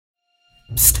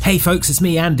Psst, hey folks, it's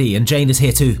me, Andy, and Jane is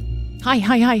here too. Hi. We've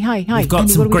got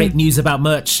Andy, some great news about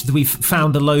merch. We've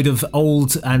found a load of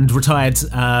old and retired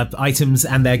items,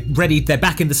 and they're ready. They're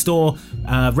back in the store,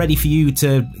 ready for you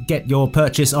to get your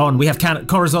purchase on. We have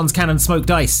Corazon's Cannon Smoke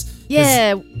Dice.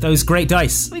 Yeah. Those great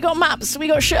dice. We got maps, we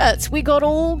got shirts, we got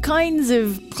all kinds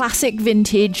of classic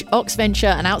vintage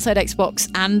Oxventure and Outside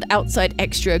Xbox and Outside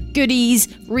Extra goodies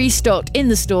restocked in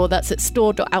the store. That's at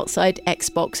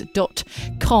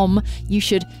store.outsidexbox.com. You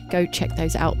should go check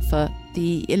those out for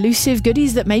the elusive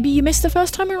goodies that maybe you missed the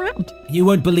first time around. You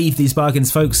won't believe these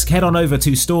bargains, folks. Head on over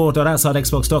to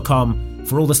store.outsidexbox.com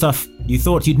for all the stuff you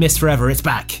thought you'd missed forever. It's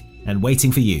back and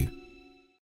waiting for you.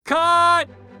 Cut!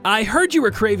 I heard you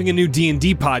were craving a new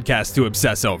D&D podcast to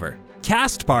obsess over.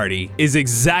 Cast Party is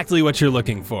exactly what you're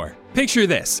looking for. Picture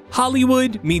this: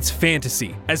 Hollywood meets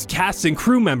fantasy, as cast and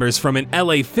crew members from an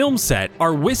LA film set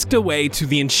are whisked away to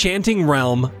the enchanting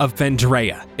realm of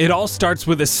Vendrea. It all starts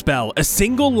with a spell, a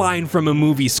single line from a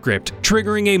movie script,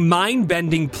 triggering a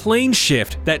mind-bending plane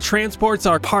shift that transports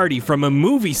our party from a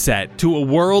movie set to a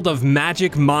world of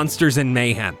magic, monsters, and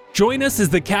mayhem. Join us as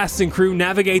the cast and crew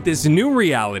navigate this new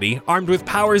reality, armed with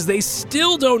powers they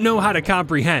still don't know how to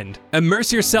comprehend.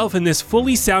 Immerse yourself in this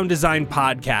fully sound-designed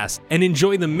podcast and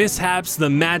enjoy the mishaps, the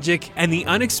magic, and the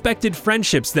unexpected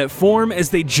friendships that form as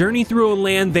they journey through a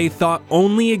land they thought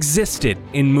only existed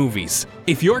in movies.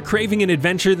 If you're craving an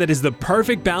adventure that is the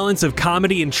perfect balance of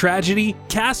comedy and tragedy,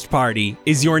 Cast Party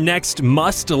is your next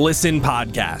must-listen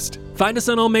podcast. Find us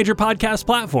on all major podcast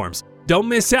platforms. Don't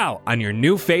miss out on your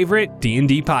new favorite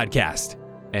D&D podcast.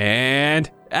 And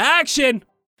action!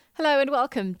 Hello and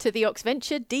welcome to the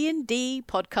Oxventure D&D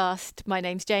podcast. My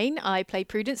name's Jane. I play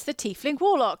Prudence the Tiefling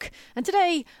Warlock. And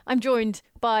today I'm joined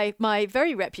by my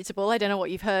very reputable, I don't know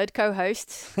what you've heard,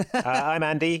 co-host. I'm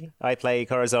Andy. I play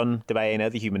Corazon de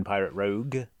Baena, the human pirate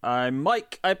rogue. I'm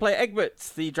Mike. I play Egbert,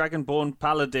 the Dragonborn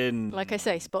Paladin. Like I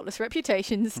say, spotless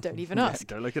reputations, don't even ask.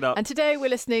 Don't look it up. And today we're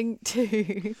listening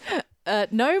to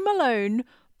Gnome Alone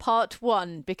Part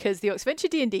 1, because the Oxventure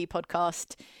D&D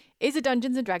podcast is a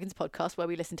Dungeons & Dragons podcast where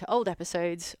we listen to old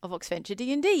episodes of Oxventure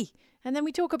D&D, and then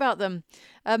we talk about them.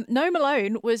 Gnome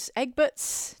Alone was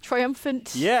Egbert's triumphant,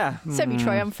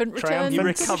 semi-triumphant return He to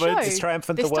recovered. the show. Is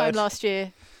triumphant this the time word? last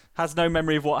year. Has no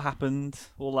memory of what happened,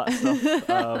 all that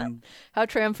stuff. How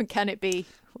triumphant can it be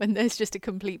when there's just a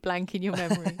complete blank in your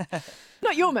memory?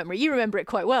 Not your memory, you remember it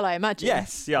quite well, I imagine.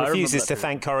 Yes, yeah, I remember Refuses that to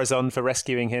thank Corazon for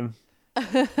rescuing him.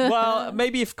 Well,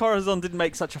 maybe if Corazon didn't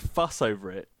make such a fuss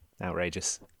over it.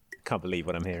 Outrageous. Can't believe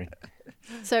what I'm hearing.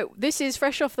 So this is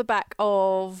fresh off the back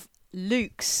of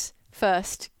Luke's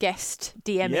first guest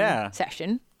DMing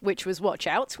session, which was Watch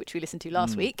Out, which we listened to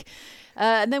last week.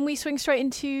 And then we swing straight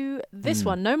into this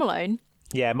one, Gnome Alone.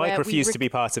 Yeah, Mike refused to be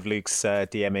part of Luke's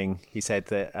DMing. He said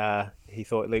that he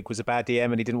thought Luke was a bad DM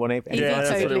and he didn't want to. Yeah,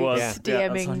 that's what it was.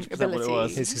 DMing that's 100% what it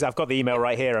was. ability. I've got the email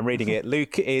right here. I'm reading it.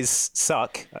 Luke is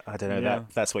suck. I don't know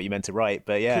that's what you meant to write,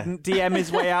 but yeah. Couldn't DM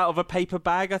his way out of a paper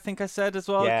bag, I think I said as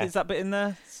well. Yeah. Is that bit in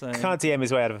there? So. Can't DM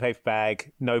his way out of a paper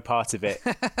bag. No part of it.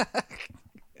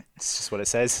 It's just what it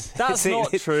says. That's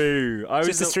not true. It's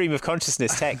just a stream of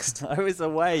consciousness text. I was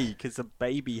away because a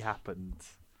baby happened.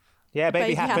 Yeah, a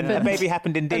baby happened. A baby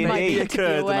happened in D&D. It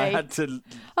occurred and I had to...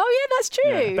 Oh, yeah, that's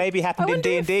true. A baby happened in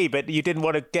D&D, but you didn't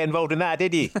want to get involved in that,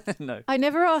 did you? No. I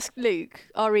never asked Luke,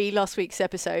 last week's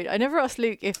episode, I never asked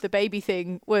Luke if the baby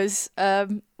thing was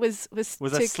to a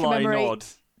sly commemorate nod.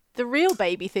 the real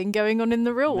baby thing going on in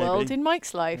the real world in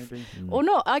Mike's life. Or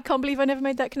not. I can't believe I never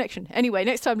made that connection. Anyway,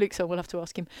 next time Luke's on, we'll have to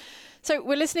ask him. So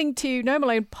we're listening to Gnome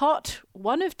Alone Part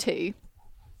 1 of 2,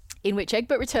 in which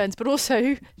Egbert returns, but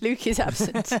also Luke is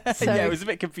absent. So yeah, it was a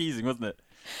bit confusing, wasn't it?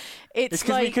 It's because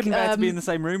like, we couldn't bear to be in the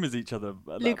same room as each other.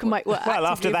 Luke and Mike were Well,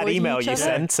 after actively that avoiding email each you other.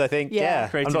 sent, I think, Yeah.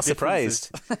 I'm not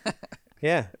surprised.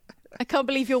 Yeah. I can't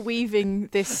believe you're weaving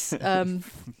this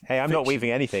Hey, I'm not weaving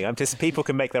anything. I'm just people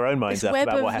can make their own minds this up web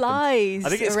about of what happened. lies I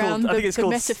think it's around called. the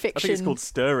metafiction. I think it's called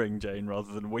stirring, Jane,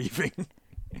 rather than weaving.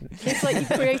 It's like you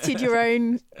created your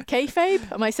own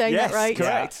kayfabe. Am I saying that right?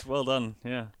 Correct. Well done.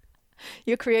 Yeah.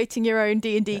 You're creating your own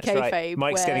D&D That's right. kayfabe.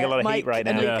 Mike's where getting a lot of Mike heat right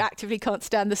and now. Luke actively can't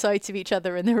stand the sight of each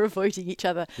other and they're avoiding each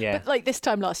other. Yeah. But like this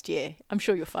time last year, I'm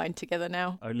sure you're fine together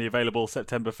now. Only available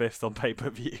September 5th on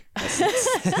pay-per-view.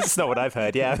 That's not what I've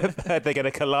heard. Yeah, I've heard they're going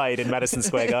to collide in Madison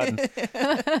Square Garden.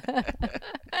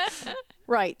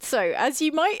 Right, so as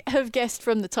you might have guessed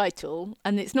from the title,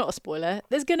 and it's not a spoiler,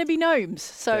 there's going to be gnomes.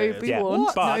 So be warned,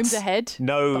 But gnomes ahead.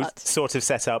 No sort of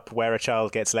setup where a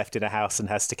child gets left in a house and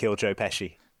has to kill Joe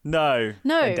Pesci No.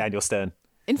 and Daniel Stern.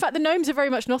 In fact, the gnomes are very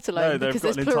much not alone No, because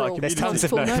they've there's got an entire plural. There's tons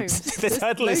of multiple gnomes. The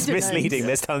title There's is loads of misleading. gnomes.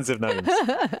 There's tons of gnomes.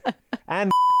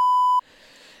 And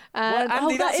And,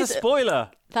 Andy, that's a spoiler.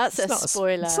 That's a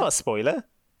spoiler. It's not a spoiler.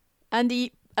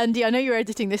 Andy, I know you're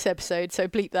editing this episode, so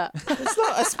bleep that. It's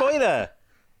not a spoiler.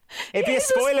 It'd be a is a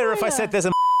spoiler if I spoiler. said there's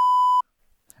a.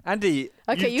 Andy,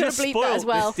 Okay, you you gotta just bleep that spoiled as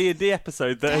well. this D&D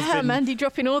episode that has Damn, been Andy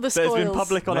dropping all the that spoils. has been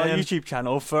public on our Man. YouTube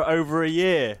channel for over a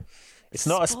year. It's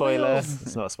not a spoiler. Spoils.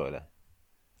 It's not a spoiler.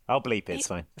 I'll bleep it. It's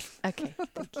fine. Okay.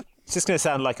 It's just going to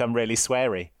sound like I'm really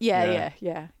sweary. Yeah.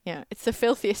 It's the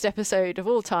filthiest episode of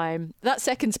all time. That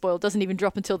second spoil doesn't even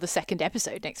drop until the second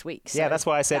episode next week. So Yeah, that's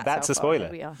why I said that's how a far spoiler.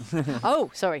 ahead we are.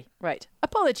 Oh, sorry. Right.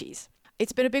 Apologies.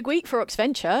 It's been a big week for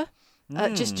Oxventure.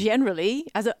 Just generally,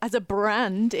 as a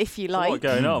brand, if you A lot like.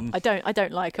 going on. I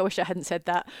don't like. I wish I hadn't said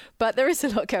that, but there is a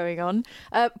lot going on.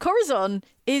 Corazon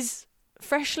is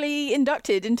freshly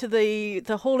inducted into the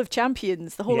Hall of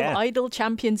Champions, the Hall Yeah. of Idle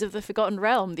Champions of the Forgotten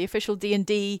Realm, the official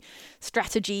D&D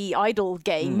strategy idle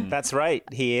game. That's right.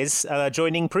 He is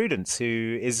joining Prudence,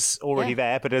 who is already Yeah.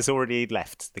 there but has already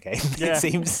left the game. Yeah. It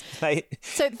seems like.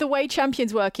 So the way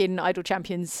champions work in Idle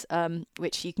Champions,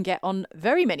 which you can get on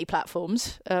very many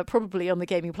platforms, probably on the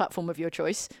gaming platform of your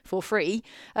choice for free,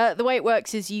 the way it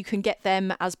works is you can get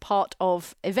them as part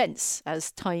of events,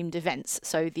 as timed events.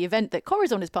 So the event that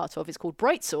Corazon is part of is called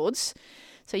Bright Swords.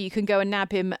 So you can go and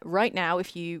nab him right now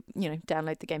if you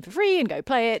download the game for free and go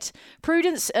play it.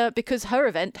 Prudence, because her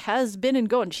event has been and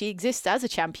gone. She exists as a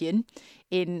champion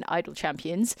in Idle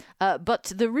Champions,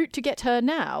 but the route to get her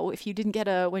now, if you didn't get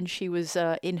her when she was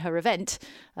in her event,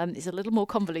 is a little more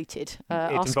convoluted. It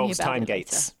Ask me involves about time it later.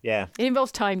 gates. Yeah. It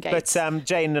involves time gates. But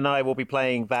Jane and I will be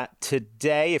playing that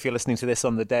today. If you're listening to this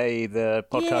on the day the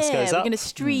podcast goes we're up. going to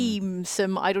stream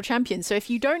some Idle Champions. So if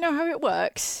you don't know how it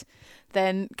works,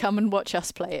 then come and watch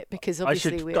us play it, because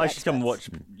obviously we're I should come and experts.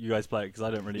 watch you guys play it because I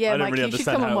don't really Yeah, I don't Mike, really you should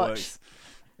understand come and how it watch. works.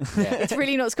 It's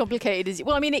really not as complicated as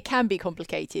well. I mean, it can be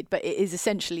complicated, but it is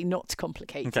essentially not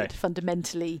complicated. Okay.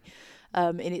 Fundamentally,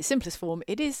 in its simplest form,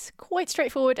 it is quite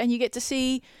straightforward, and you get to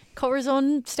see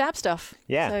Corazon stab stuff.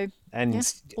 Yeah. So, And yeah,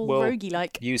 all we'll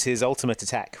roguey-like. use his ultimate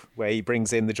attack, where he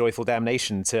brings in the Joyful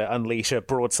Damnation to unleash a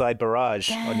broadside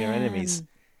barrage on your enemies.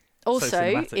 Also,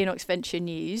 cinematic. in Oxventure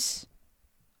news,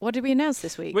 what did we announce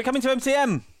this week? We're coming to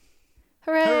MCM.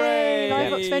 Hooray! Hooray!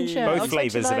 Live Oxventure. Both Oxventure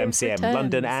flavours of Live MCM, returns.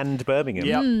 London and Birmingham.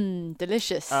 Yep.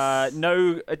 Delicious.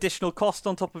 No additional cost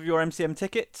on top of your MCM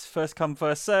ticket. First come,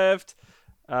 first served.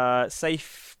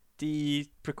 Safety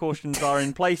precautions are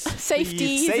in place. Safety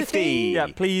Please. is a Safety. thing. Yeah,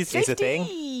 please. is a thing.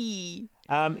 Safety.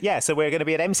 So we're going to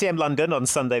be at MCM London on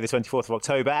Sunday the 24th of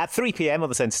October at 3 p.m. on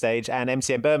the centre stage, and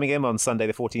MCM Birmingham on Sunday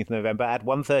the 14th of November at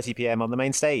 1:30 p.m. on the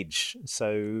main stage. So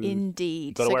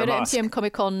Indeed. Gotta So wear go a to mask.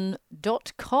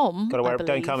 mcmcomiccon.com.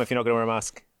 don't come if you're not going to wear a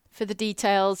mask. For the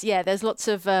details. Yeah, there's lots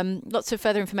of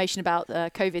further information about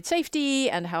COVID safety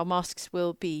and how masks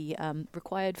will be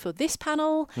required for this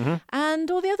panel, Mm-hmm. and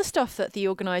all the other stuff that the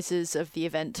organisers of the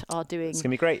event are doing. It's going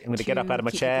to be great. I'm going to get up to out of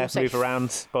my keep chair, people safe. move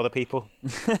around, bother people.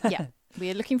 Yeah,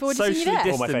 we're looking forward to seeing you Socially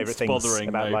there. All my distanced favourite things bothering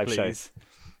about though, live please. shows.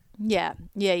 Yeah.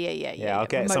 Yeah, I'll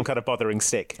get some Remote. kind of bothering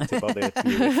stick to bother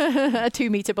you with. A 2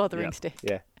 metre bothering Yeah. stick.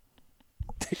 Yeah.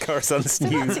 Corazon's So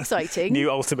that's exciting. new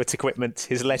ultimate equipment.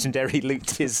 His legendary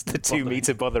loot is the 2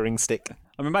 metre bothering stick.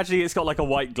 I'm imagining it's got like a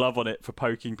white glove on it for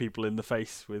poking people in the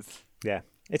face with. Yeah.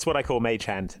 It's what I call mage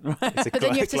hand. It's a But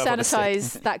then you have to glove on a stick.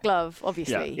 sanitize that glove,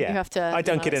 obviously. Yeah. You have to. I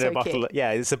dunk it in a soak bottle.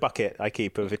 Yeah, it's a bucket I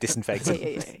keep of a disinfectant.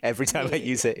 Yeah. Every time I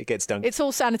use it, it gets dunked. It's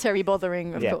all sanitary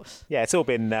bothering, of yeah. course. Yeah, it's all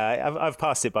been. I've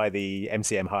passed it by the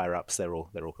MCM higher ups. They're all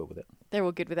cool with it. They're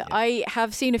all good with it. I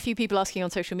have seen a few people asking on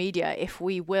social media if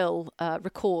we will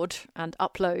record and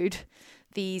upload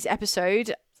these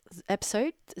episodes,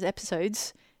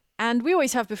 and we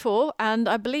always have before, and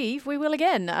I believe we will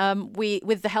again.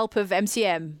 With the help of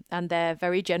MCM and their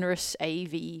very generous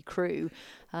AV crew.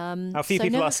 A few so people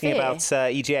never asking fear. about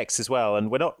EGX as well, and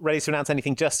we're not ready to announce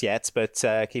anything just yet, but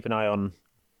keep an eye on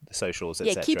the socials, Yeah,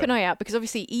 etc. keep an eye out, because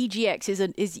obviously EGX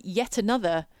is yet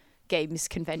another games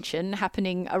convention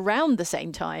happening around the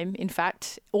same time. In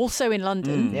fact, also in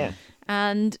London. Yeah.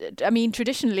 And I mean,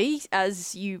 traditionally,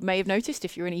 as you may have noticed,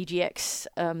 if you're an EGX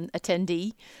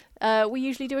attendee, we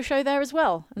usually do a show there as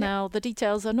well. Now, the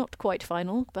details are not quite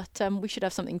final, but we should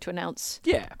have something to announce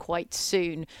quite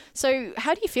soon. So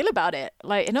how do you feel about it?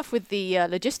 Like, enough with the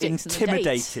logistics and the dates.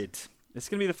 Intimidated. It's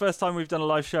going to be the first time we've done a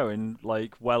live show in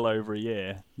like well over a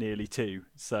year, nearly 2.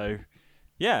 So,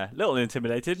 yeah, a little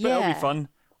intimidated, but it'll Yeah. be fun.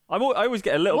 I always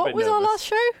get a little What bit was nervous. our last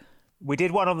show? We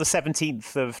did one on the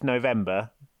 17th of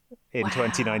November in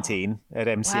 2019 at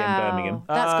MCM Birmingham.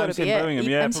 That's got to MCM be it. Birmingham,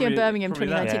 yeah, MCM probably- Birmingham probably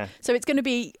that. 2019. Yeah. So it's going to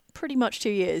be pretty much 2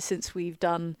 years since we've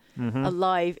done a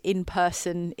live,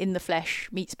 in-person, in the flesh,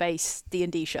 meet space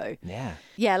D&D show. Yeah.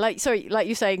 Yeah, like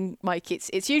you're saying, Mike,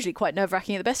 it's usually quite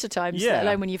nerve-wracking at the best of times, Yeah. let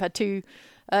alone when you've had 2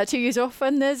 years off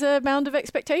and there's a mound of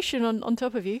expectation on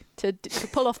top of you to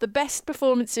pull off the best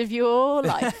performance of your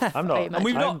life. I'm not. I imagine.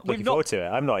 we've I'm not- looking forward to it.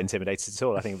 I'm not intimidated at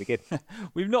all. I think it'll be good.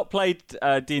 We've not played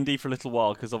D&D for a little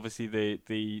while because obviously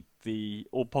the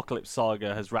Apocalypse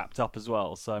Saga has wrapped up as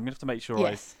well. So I'm going to have to make sure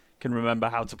Yes. I can remember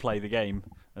how to play the game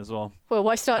as well. Well,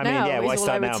 why start I mean, now? yeah, is why all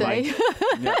start I now, would say.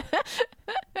 Yeah.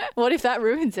 What if that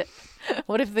ruins it?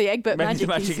 What if the Egbert Maybe magic, the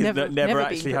magic is is never never been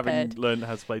actually having prepared? learned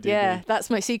how to play D&D. Yeah, that's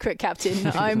my secret, Captain.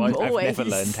 I'm I've always I've never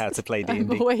learned how to play I'm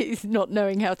D&D. always not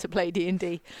knowing how to play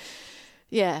D&D.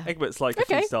 Yeah. Egbert's like a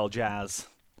Okay. freestyle jazz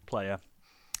player.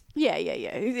 Yeah.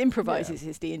 He improvises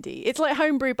his D&D. It's like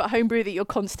homebrew, but homebrew that you're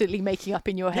constantly making up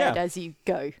in your head Yeah. as you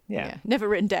go. Yeah. Never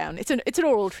written down. It's an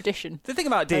oral tradition. The thing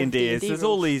about D&D is D&D there's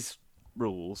all rules. these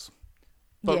rules,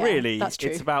 but Yeah, really that's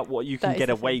true. it's about what you can That is get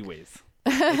the away thing. with.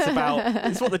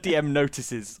 It's what the DM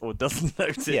notices or doesn't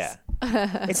notice. Yeah.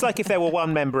 It's like if there were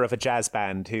one member of a jazz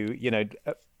band who,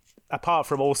 apart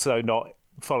from also not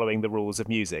following the rules of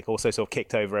music, also sort of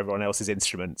kicked over everyone else's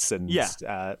instruments and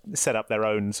set up their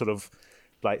own sort of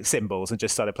like cymbals and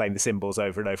just started playing the cymbals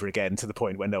over and over again to the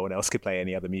point where no one else could play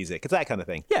any other music. It's that kind of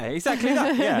thing. Yeah, exactly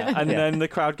that. Yeah, and then the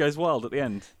crowd goes wild at the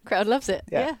end. Crowd loves it.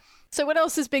 Yeah. Yeah. So what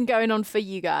else has been going on for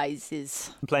you guys?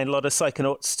 I'm playing a lot of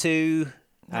Psychonauts 2.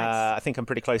 Nice. I think I'm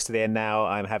pretty close to the end now.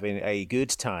 I'm having a good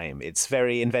time. It's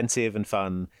very inventive and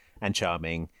fun and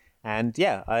charming. And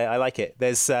yeah, I like it.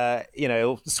 There's,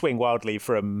 it'll swing wildly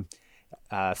from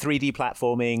 3D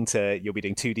platforming to you'll be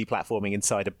doing 2D platforming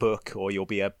inside a book, or you'll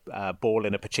be a ball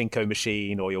in a pachinko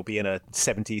machine, or you'll be in a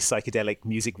 70s psychedelic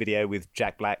music video with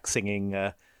Jack Black singing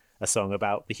a song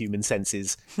about the human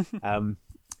senses.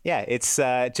 It's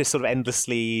just sort of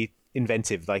endlessly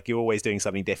inventive. Like you're always doing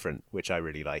something different, which I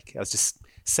really like. I was just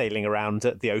sailing around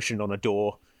at the ocean on a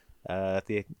door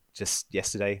just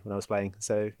yesterday when I was playing.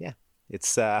 So yeah,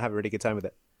 I have a really good time with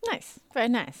it. Nice. Very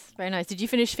nice. Very nice. Did you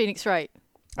finish Phoenix Wright?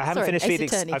 I haven't finished Ace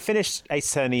Phoenix. Attorney. I finished Ace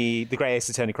Attorney, The Great Ace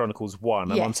Attorney Chronicles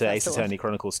 1. I'm Yes, on to that's Ace the one. Attorney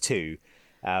Chronicles 2,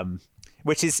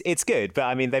 which it's good, but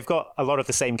I mean, they've got a lot of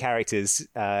the same characters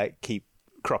keep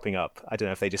cropping up. I don't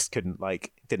know if they just didn't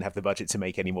have the budget to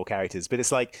make any more characters, but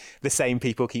it's like the same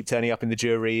people keep turning up in the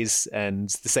juries and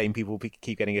the same people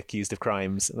keep getting accused of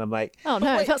crimes. And I'm like, Oh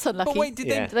no, wait, that's unlucky. But wait, did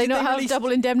Yeah. Do they did not have release,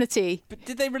 double indemnity? But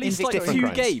did they release in like Victoria? 2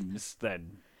 Different crimes. games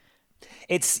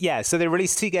then? so they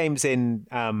released 2 games in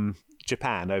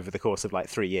Japan over the course of like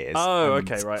 3 years. Oh, And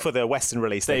okay, right. For the Western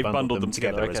release, they They've bundled them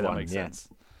together. as Okay, one. that makes yeah. sense.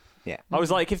 Yeah. I was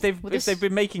like, if they've this-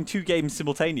 been making 2 games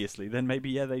simultaneously, then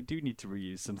maybe they do need to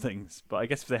reuse some things. But I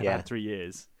guess if they have Yeah. had 3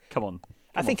 years, come on.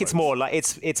 I think it's more like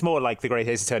it's more like the Great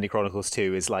Ace Attorney Chronicles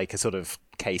 2 is like a sort of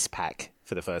case pack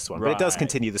for the first one, but it does Right.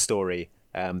 continue the story.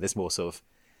 There's more sort of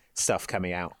stuff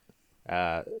coming out,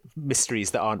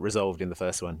 mysteries that aren't resolved in the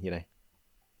first one.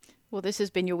 Well, this has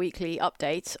been your weekly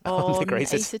update On on the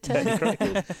Great Ace Attorney.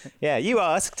 Chronicles. Yeah, you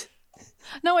asked.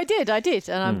 No, I did, and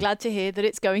Hmm. I'm glad to hear that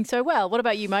it's going so well. What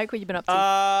about you, Mike? What have you been up to?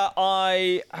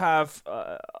 I have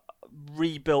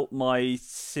rebuilt my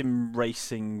sim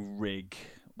racing rig,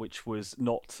 which was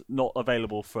not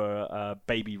available for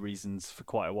baby reasons for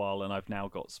quite a while, and I've now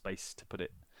got space to put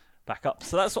it back up.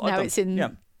 So that's what I've Now done. it's in yeah.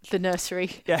 the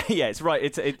nursery. Yeah, it's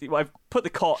right. I've put the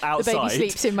cot outside.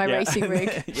 sleeps in my Yeah. racing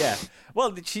rig. Yeah.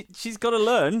 Well, she's got to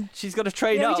learn. She's got to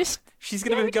train Yeah, up. we just She's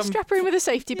going to we become. just strap her in with a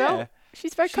safety belt. Yeah.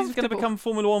 She's very She's going comfortable. to become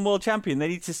Formula One world champion. They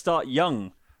need to start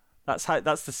young. That's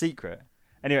the secret.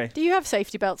 Anyway, Do you have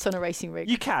safety belts on a racing rig?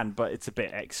 you can, but it's a bit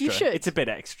extra. You should. It's a bit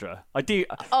extra. I do.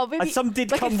 Oh, maybe some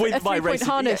did like come a with my three-point racing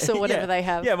harness or whatever yeah. they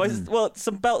have. Yeah, well,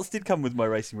 some belts did come with my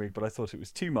racing rig, but I thought it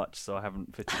was too much, so I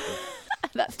haven't fitted them.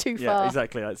 That's too Yeah, far.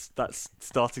 exactly. That's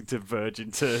starting to verge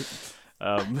into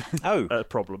Oh, a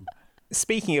problem.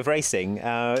 speaking of racing,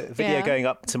 video Yeah. going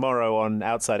up tomorrow on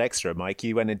Outside Extra. Mike,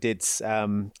 you went and did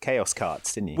Chaos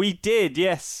Karts, didn't you? We did,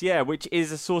 yes, yeah, which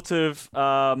is a sort of,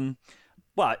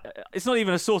 well, it's not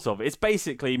even a sort of. It's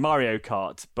basically Mario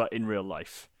Kart, but in real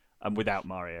life and without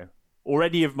Mario or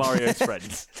any of Mario's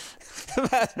friends.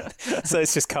 So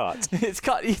it's just kart. It's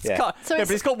got, Yeah. So no, it's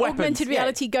but it's got weapons. augmented yeah.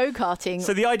 reality go-karting.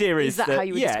 So the idea is that how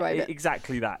you would yeah, describe it?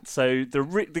 Exactly that. So the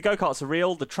go-karts are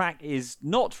real. The track is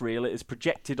not real. It is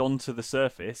projected onto the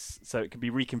surface, so it can be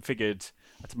reconfigured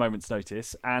at a moment's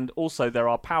notice. And also there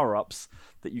are power-ups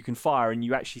that you can fire, and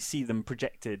you actually see them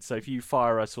projected. So if you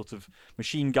fire a sort of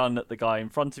machine gun at the guy in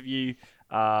front of you,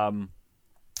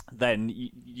 then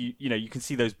you can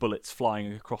see those bullets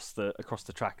flying across the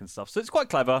track and stuff. So it's quite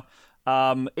clever.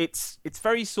 It's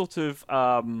very sort of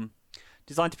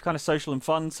designed to be kind of social and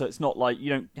fun. So it's not like you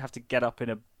don't have to get up in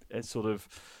a sort of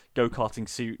go-karting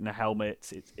suit and a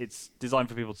helmet. It's designed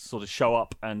for people to sort of show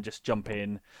up and just jump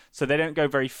in. So they don't go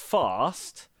very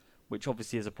fast, which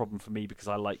obviously is a problem for me because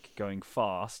I like going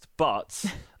fast. But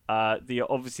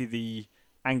the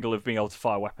angle of being able to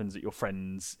fire weapons at your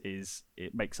friends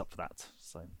it makes up for that.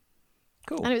 So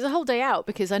cool. And it was a whole day out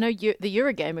because I know the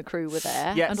Eurogamer crew were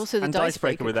there, yes, and also the and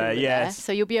Dicebreaker were crew there. Yes,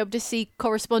 so you'll be able to see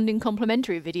corresponding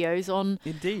complimentary videos on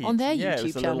their it YouTube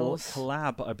was a channels. little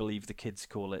collab, I believe the kids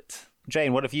call it.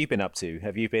 Jane, what have you been up to?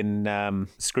 Have you been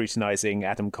scrutinising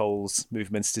Adam Cole's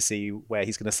movements to see where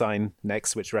he's going to sign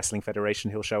next, which wrestling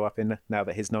federation he'll show up in now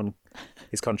that his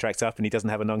contract's up and he doesn't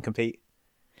have a non-compete?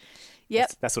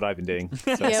 Yep, that's what I've been doing.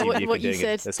 So yeah, what you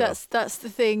said. That's the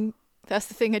thing. That's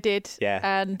the thing I did. Yeah,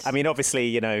 and I mean,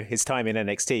 obviously, his time in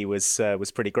NXT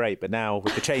was pretty great, but now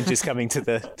with the changes coming to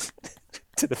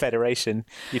the federation,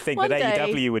 you'd think that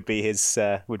AEW would be his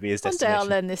destination. One day I'll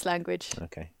learn this language.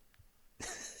 Okay.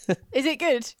 Is it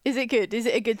good? Is it good? Is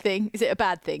it a good thing? Is it a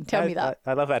bad thing? Tell me that.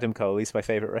 I love Adam Cole. He's my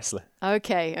favourite wrestler.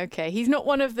 Okay. He's not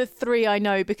one of the three I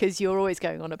know because you're always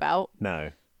going on about.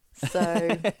 No.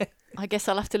 So I guess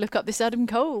I'll have to look up this Adam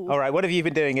Cole. All right. What have you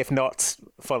been doing if not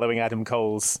following Adam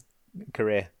Cole's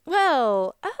career?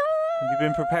 Well, have you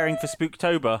been preparing for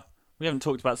Spooktober? We haven't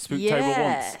talked about Spooktober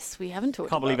once. Yes, we haven't talked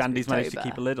about Can't believe Andy's Spooktober. managed to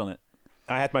keep a lid on it.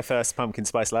 I had my first pumpkin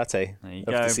spice latte of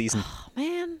the season. Oh,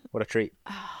 man. What a treat.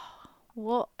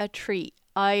 What a treat.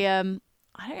 I don't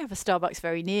have a Starbucks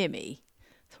very near me,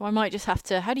 so I might just have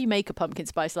to. How do you make a pumpkin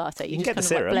spice latte? You just can get the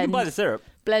kind of syrup. like You can buy the syrup.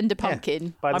 blend a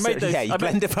pumpkin. Yeah, you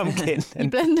blend a pumpkin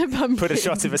and blend a pumpkin. put a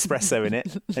shot of espresso in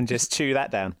it and just chew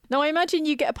that down. Now I imagine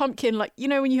you get a pumpkin like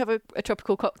when you have a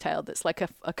tropical cocktail that's like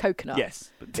a coconut.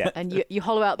 Yes. Yeah. And you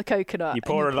hollow out the coconut. You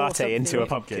pour a latte into a something.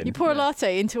 pumpkin. You pour a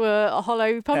latte into a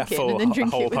hollow pumpkin and then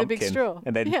drink it with a big straw.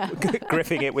 And then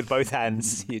gripping it with both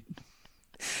hands, you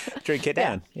drink it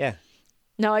down. Yeah.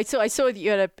 No, I saw that you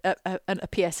had a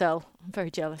PSL. I'm very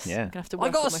jealous. Yeah. I'm gonna have to I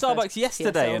work got a on my Starbucks first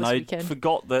yesterday PSL and this I weekend.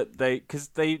 forgot that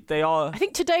they are. I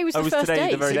think today was the was first today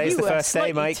day. the very so Today's you the were first day,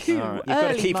 slightly Mike. too All right. You've got to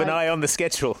early, keep an Mike. eye on the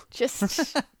schedule.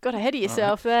 Just got ahead of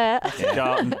yourself there. Go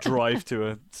out and drive to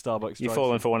a Starbucks. You've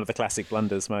fallen for one of the classic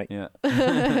blunders, Mike. Yeah.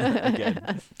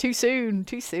 Again. Too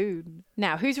soon.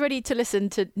 Now, who's ready to listen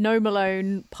to No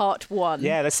Malone Part 1?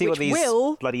 Yeah, let's see what which these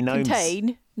will bloody gnomes...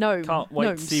 contain gnome. Can't wait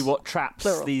gnomes. to see what traps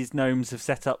Plural. these gnomes have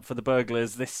set up for the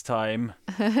burglars this time.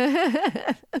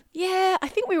 Yeah, I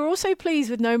think we were also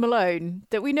pleased with No Malone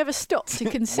that we never stopped to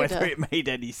consider Whether it made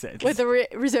any sense. whether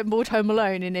it resembled Home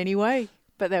Alone in any way.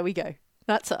 But there we go.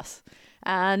 That's us.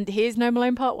 And here's No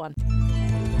Malone Part 1.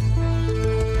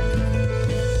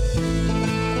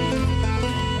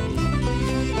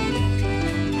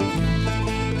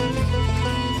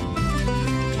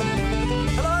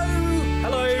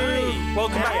 Hello.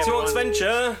 Welcome back to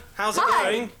Oxventure. How's it Hi.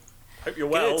 going? Hope you're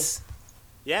well. Good.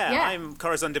 Yeah, Yeah. I'm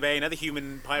Corazon DeBay, the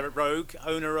human pirate rogue,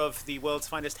 owner of the world's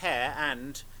finest hair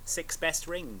and 6 best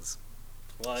rings.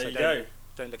 Well, there So you go.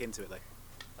 Don't look into it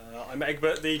though. I'm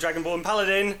Egbert, the Dragonborn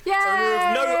Paladin. Yay!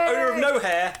 Owner of no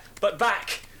hair, but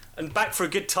back for a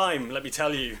good time. Let me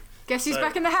tell you. Guess who's So-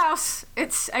 back in the house?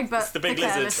 It's Egbert. It's the big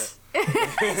Careless.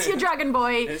 It's your dragon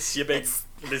boy. It's your big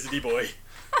lizardy boy.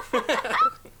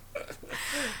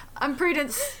 I'm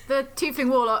Prudence, the Tiefling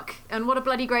Warlock, and what a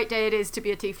bloody great day it is to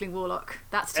be a Tiefling Warlock.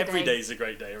 That's today. Every day's a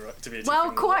great day to be a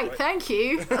Well, Tiefling quite, Warlock, right? thank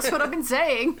you. That's what I've been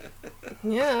saying.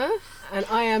 Yeah, and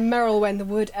I am Merylwen the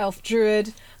Wood Elf Druid,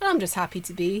 and I'm just happy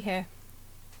to be here.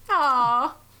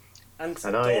 Aww. And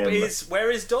And Dob I am- is... Where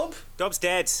is Dob? Dob's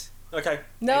dead. Okay.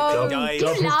 No, Died.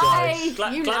 Dob You has lie.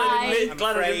 died. You Glad I lie. didn't,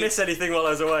 glad I didn't afraid. miss anything while I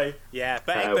was away. Yeah,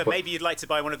 but Uh, Egbert, but- maybe you'd like to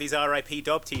buy one of these RIP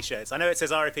Dob t-shirts. I know it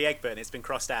says RIP Egbert and it's been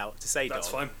crossed out to say That's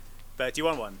Dob. fine. But do you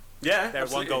want one? Yeah, They're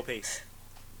absolutely. $1 gold piece.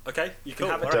 Okay, you can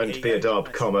Cool. have it. All right. Don't here be you a go. Dob,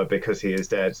 Nice. comma, because he is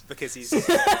dead. Because he's...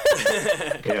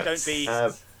 Yeah. Don't be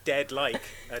dead like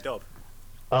a Dob.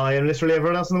 I am literally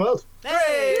everyone else in the world.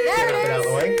 Hey! Get that bit out of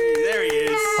the way. There he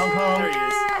is. Honk, honk. There he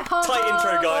is. Tight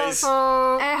intro, guys.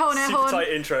 Air horn, air Super horn. tight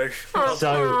intro.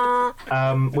 So,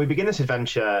 we begin this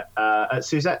adventure at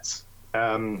Suzette's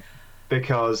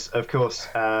because, of course,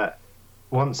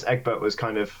 once Egbert was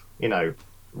kind of,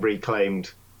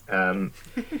 reclaimed,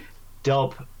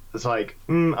 Dob was like,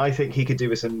 I think he could do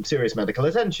with some serious medical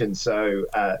attention. So,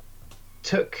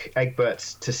 took Egbert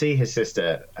to see his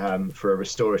sister for a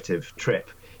restorative trip,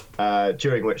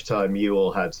 during which time you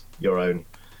all had your own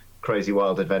crazy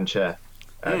wild adventure.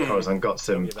 Corazon got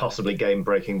some possibly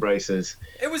game-breaking braces.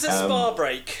 It was a spa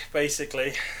break,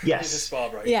 basically. Yes. It was a spa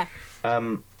break. yeah.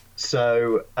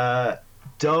 So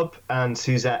Dob and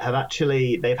Suzette have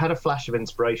they've had a flash of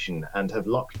inspiration and have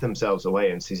locked themselves away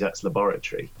in Suzette's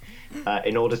laboratory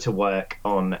in order to work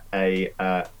on a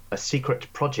secret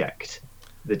project,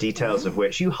 the details of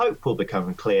which you hope will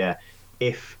become clear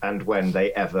if and when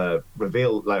they ever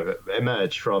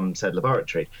emerge from said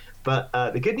laboratory. But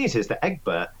the good news is that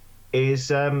Egbert is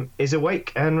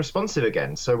awake and responsive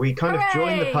again. So we kind of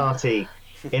join the party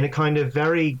in a kind of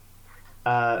very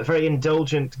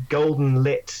indulgent, golden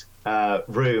lit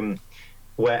room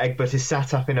where Egbert is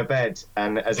sat up in a bed,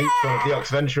 and as each one of the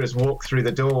Oxventurers walk through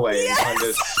the doorway and kind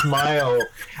of smile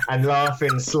and laugh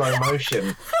in slow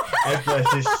motion,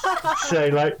 Egbert is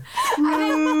saying like,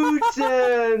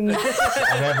 "Ruden!"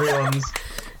 and everyone's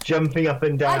jumping up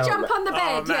and down. I jump on the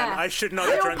bed, Oh man, I should not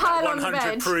have drunk pile that on the 100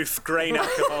 bed. proof grain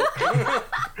alcohol.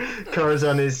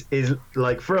 Corazon is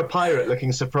like, for a pirate,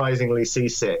 looking surprisingly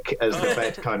seasick as the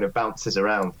bed kind of bounces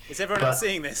around. Is everyone else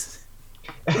seeing this?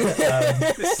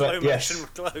 This slow yes. motion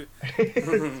glow.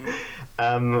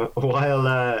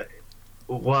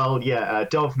 While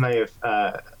Dov may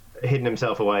have hidden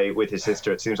himself away with his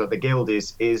sister, it seems like the guild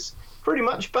is pretty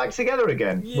much back together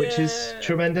again, which is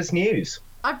tremendous news.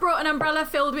 I brought an umbrella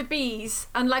filled with bees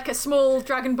and like a small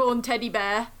dragonborn teddy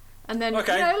bear, and then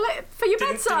Okay. for your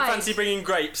Didn't bedside. fancy bringing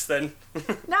grapes then?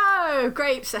 No,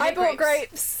 grapes. I hate bought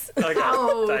grapes. grapes. Okay,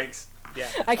 Ow. thanks. Yeah,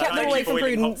 I kept them away from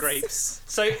boiling hot Prudence. grapes.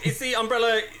 So is the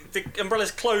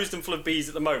umbrella's closed and full of bees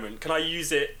at the moment? Can I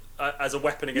use it as a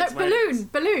weapon No, against my enemies?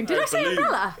 balloon. Did I say balloon.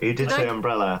 umbrella? You did say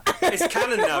umbrella. It's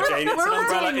canon now, Jane. It's We're an all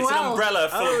umbrella. doing It's an well. umbrella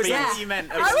full Oh, of is bees. that what you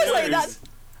meant? I was like, Nose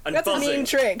and that's a buzzing. mean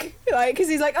trick. Like, because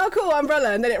he's like, oh, cool,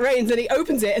 umbrella, and then it rains, and he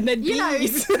opens it, and then You know,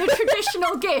 bees. the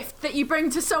traditional gift that you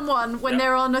bring to someone when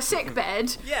they're on a sick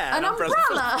bed. Yeah, an umbrella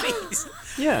full of umbrella. bees.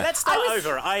 Yeah. Let's start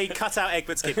over. I cut out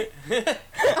Egbert's kidney.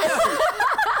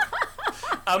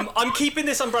 I'm keeping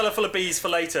this umbrella full of bees for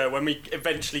later when we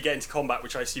eventually get into combat,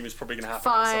 which I assume is probably going to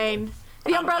happen. at some point. Fine.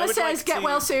 The I umbrella would says like get to-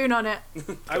 well soon on it.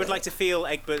 I would like to feel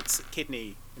Egbert's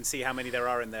kidney and see how many there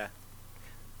are in there.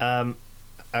 How many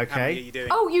are Okay. you doing?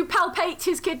 Oh, you palpate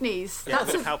his kidneys.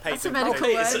 That's a palpate them. medical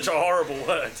Palpate word. is such a horrible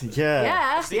word. Yeah.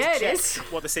 Yeah, Just need to yeah, it check is.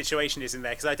 what the situation is in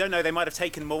there, because I don't know. They might have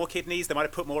taken more kidneys. They might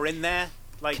have put more in there.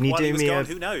 Like Can you while do he was me gone, a-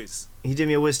 who knows? Can you do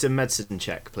me a wisdom medicine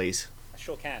check, please? I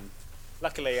sure can.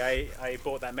 Luckily, I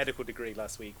bought that medical degree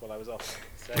last week while I was off.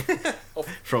 So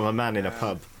From a man in a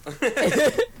pub.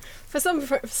 For some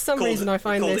reason, I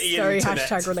find called this Ian very Internet.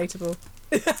 #relatable.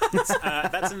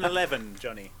 that's an 11,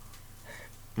 Johnny.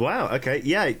 Wow. Okay.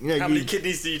 Yeah. You know, How many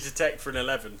kidneys do you detect for an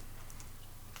 11?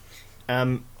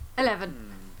 11.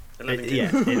 11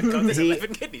 yeah. God, there's he,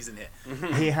 11 kidneys in here.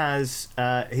 he has.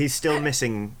 He's still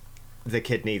missing the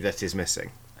kidney that is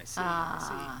missing. I see. I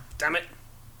see. Damn it.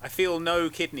 I feel no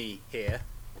kidney here,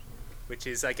 which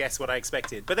is, I guess, what I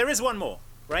expected. But there is one more,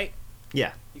 right?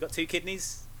 Yeah. You got 2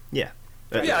 kidneys? Yeah.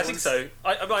 Yeah, I think so.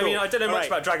 I mean, I don't know much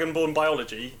Alright. about dragonborn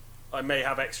biology. I may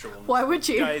have extra ones. Why would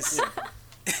you? Guys, I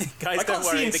don't can't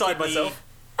worry. see inside myself.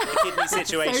 The kidney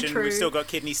situation, true. we've still got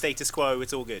kidney status quo.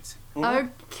 It's all good.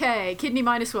 Okay, kidney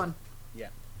 -1. Yeah.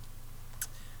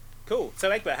 Cool. So,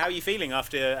 Egbert, how are you feeling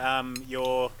after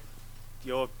your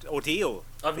ordeal?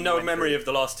 I've that you no went memory through? of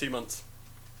the last 2 months.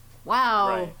 Wow.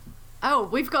 Right. Oh,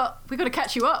 we've got to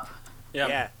catch you up. Yeah.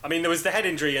 Yeah. I mean, there was the head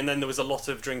injury, and then there was a lot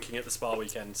of drinking at the spa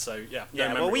weekend. So yeah. No Yeah.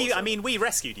 memory Well, whatsoever. we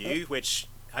rescued you, which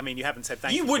you haven't said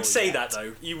thank you. You would for say yet. that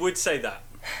though. You would say that.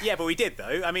 Yeah, but we did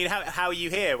though. I mean, how are you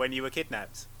here when you were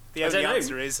kidnapped? The I only don't know.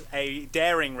 answer is a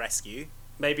daring rescue.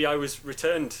 Maybe I was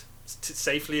returned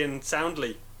safely and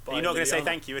soundly. But you're not going to say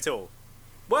thank you at all.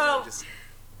 Well, Just,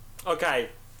 okay.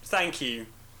 Thank you.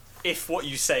 If what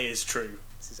you say is true.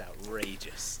 this is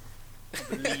outrageous. I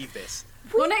can't believe this.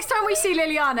 Well, next time we see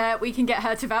Liliana, we can get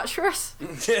her to vouch for us.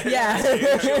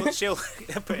 Yeah. she'll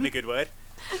put in a good word.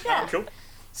 Cool.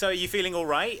 So, are you feeling all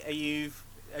right? Are you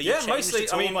Yeah, changed mostly, at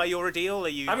I all mean, by your ordeal? Are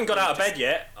you? I haven't got out of bed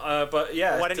yet, but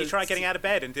yeah. Why don't you try getting out of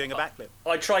bed and doing a backflip?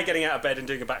 I try getting out of bed and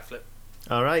doing a backflip.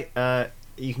 All right.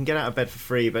 You can get out of bed for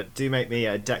free, but do make me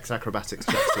a Dex acrobatics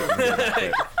check. So you can do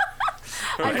that.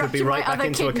 I could be ruptured my right back other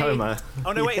into a kidney. coma.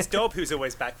 Oh no, wait, it's Dob who's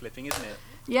always backflipping, isn't it?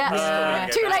 Yeah.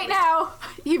 Too late now.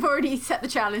 You've already set the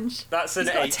challenge. That's an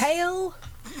Got a 8. tail.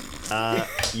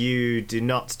 You do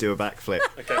not do a backflip.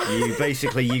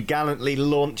 Okay. You gallantly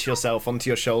launch yourself onto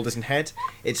your shoulders and head.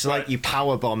 It's like you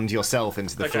power bombed yourself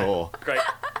into the Okay. floor. Great.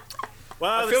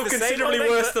 Well, I feel it's the same considerably old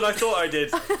worse Egbert. than I thought I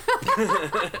did.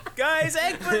 Guys,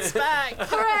 Egbert's back.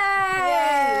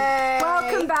 Hooray!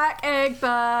 Welcome back,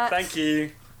 Egbert. Thank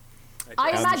you.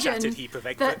 I Just imagine shattered heap of that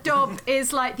Egbert. Dob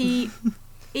is like the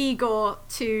Igor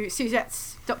to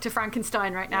Suzette's Dr.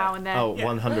 Frankenstein right now, and they're Oh,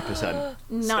 100%.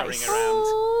 nice. Scurrying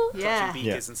around, Yeah. clutching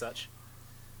beakers and such.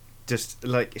 just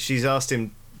like she's asked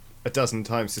him a dozen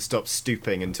times to stop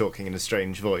stooping and talking in a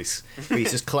strange voice. But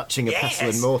he's just clutching a pestle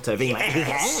and mortar, being like,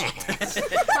 Classic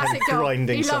dog.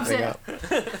 grinding He loves something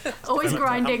it. up. Always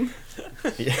grinding.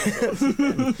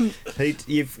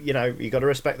 You've got to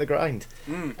respect the grind.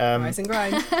 Rise and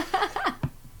grind.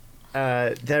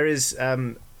 There is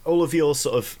all of your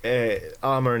sort of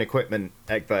armor and equipment,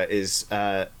 Egbert, is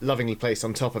lovingly placed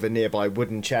on top of a nearby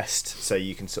wooden chest, so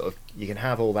you can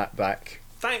have all that back.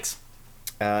 Thanks.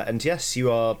 And yes,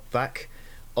 you are back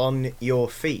on your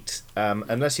feet.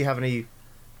 Unless you have any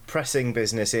pressing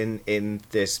business in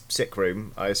this sick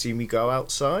room, I assume you go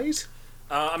outside?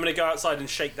 I'm going to go outside and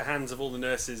shake the hands of all the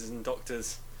nurses and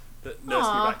doctors that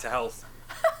nursed me back to health.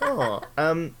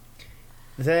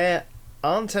 There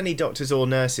aren't any doctors or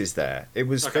nurses there. It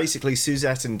was basically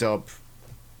Suzette and Dob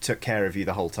took care of you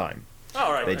the whole time.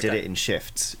 Oh, right. They did it in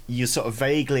shifts. You're sort of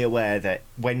vaguely aware that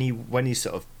when you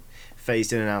sort of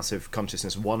phased in and out of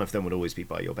consciousness, one of them would always be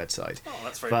by your bedside. Oh,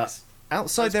 that's very but nice.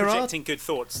 Outside That's there projecting good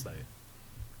thoughts, though.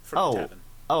 From the tavern.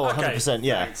 100%,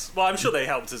 yeah. Thanks. Well, I'm sure they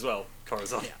helped as well,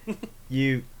 Corazon.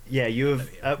 You have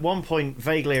at one point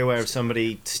vaguely aware of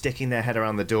somebody sticking their head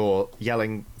around the door,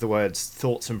 yelling the words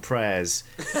 "thoughts and prayers,"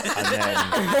 and then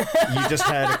you just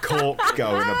heard a cork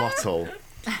go in a bottle.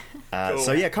 Cool.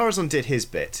 So yeah, Corazon did his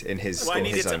bit in his, Well,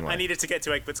 his own way. I needed to get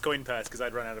to Egbert's coin purse because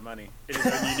I'd run out of money. It is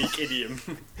a unique idiom.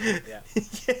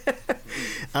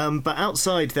 But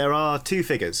outside there are two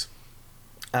figures.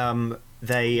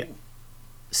 They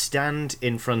stand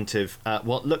in front of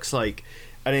what looks like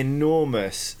an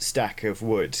enormous stack of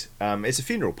wood. It's a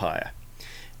funeral pyre.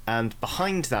 And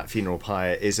behind that funeral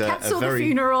pyre is a Cancel very... the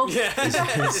funeral.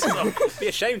 Be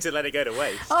ashamed to let it go to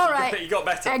waste. All right. You got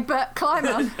better. Egbert, climb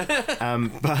on.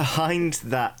 Behind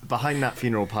that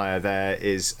funeral pyre there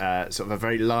is sort of a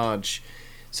very large,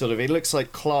 sort of, it looks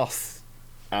like cloth,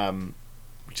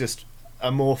 just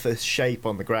amorphous shape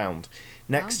on the ground,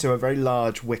 next to a very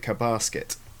large wicker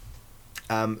basket.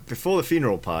 Before the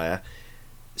funeral pyre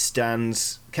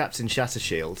stands Captain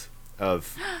Shattershield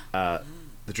of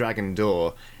the Dragon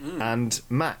Door and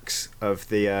Max of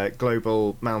the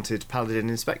Global Mounted Paladin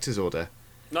Inspectors Order.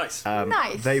 Nice.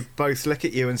 Nice. They both look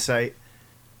at you and say,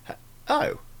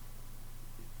 "Oh,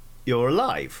 you're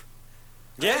alive."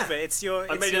 Yeah. But it's your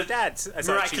made a dad. As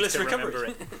miraculous I choose to remember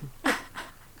recovery. it.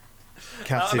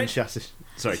 Captain I mean-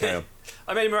 Sorry, carry on.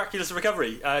 I made a miraculous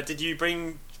recovery. Did you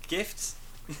bring gifts?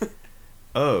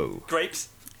 Oh. Grapes?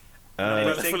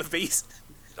 Umbrella Anything? full of bees.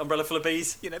 Umbrella full of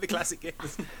bees? You know, the classic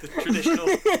gift. The traditional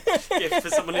gift for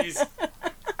someone who's...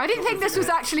 I didn't think this was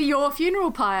actually your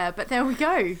funeral pyre, but there we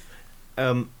go.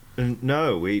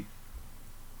 No, we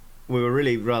were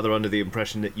really rather under the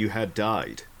impression that you had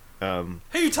died.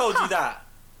 Who told you that?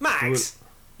 Max?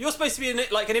 You're supposed to be an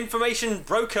information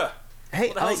broker. Hey,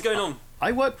 What the hell's going on?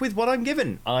 I work with what I'm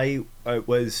given. I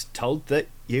was told that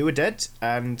you were dead,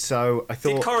 and so I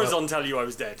thought... Did Corazon tell you I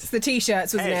was dead? It's the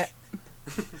t-shirts, wasn't Hey. it?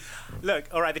 Look,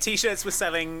 all right, the t-shirts were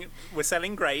selling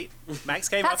great. Max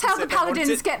came That's up and how the said they paladins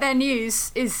wanted- get their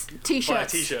news, is Buy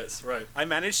t-shirts. t-shirts, right. I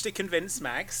managed to convince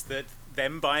Max that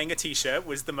them buying a t-shirt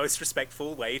was the most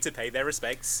respectful way to pay their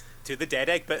respects to the dead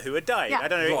Egbert who had died. Yeah. I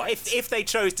don't know Right. if they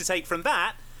chose to take from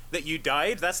that you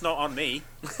died. That's not on me.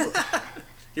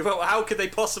 Yeah, well, how could they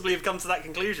possibly have come to that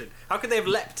conclusion? How could they have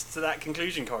leapt to that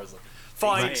conclusion, Corazon?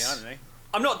 Fine. Hey, I don't know.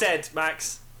 I'm not dead,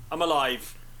 Max. I'm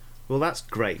alive. Well, that's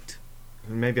great.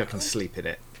 Maybe I can sleep in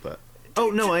it, but...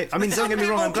 Oh, no, I mean, don't get me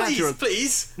wrong, I'm glad you're...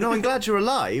 Please. No, I'm glad you're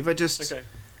alive, I just... Okay.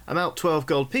 I'm out 12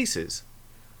 gold pieces,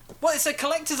 Well, it's a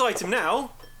collector's item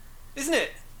now, isn't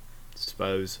it?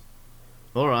 suppose.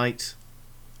 All right.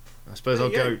 I suppose There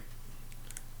I'll you go... go.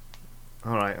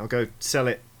 All right, I'll go sell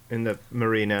it in the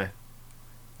marina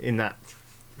in that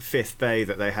 5th bay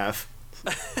that they have.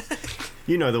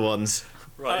 You know the ones.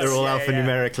 Right. They're all Yeah, yeah.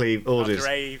 alphanumerially ordered. After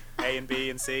A and B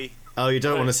and C. Oh, you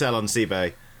don't want to sell on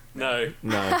Seabay? No.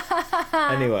 No.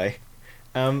 Anyway,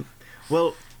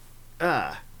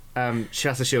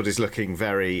 Shattershield is looking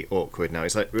very awkward now.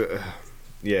 He's like,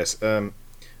 yes, I'm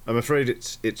afraid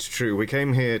it's true. We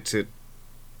came here to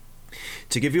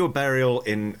give you a burial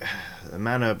in a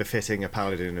manner befitting a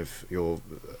paladin of your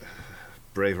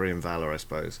bravery and valor, I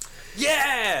suppose.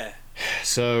 Yeah!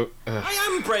 So, I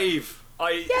am brave.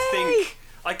 I think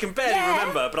I can barely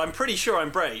remember, but I'm pretty sure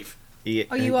I'm brave.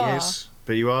 Oh, you are? Yes,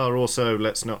 but you are also,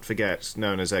 let's not forget,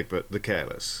 known as Egbert the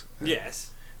Careless.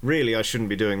 Yes. Really, I shouldn't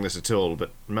be doing this at all, but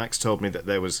Max told me that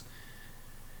there was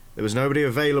nobody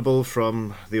available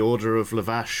from the Order of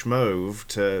Lavash Mauve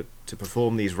to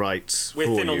perform these rites We're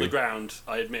for thin you. on the ground,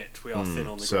 I admit. We are thin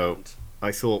on the so ground.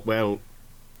 I thought, well,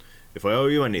 if I owe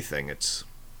you anything, it's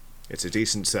a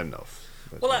decent send-off.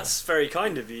 But, Well, that's very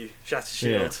kind of you,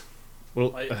 Shattershield.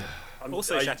 Well,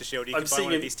 Also, Shattershield, you I'm can buy seeing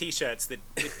one of it- these T-shirts that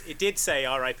it did say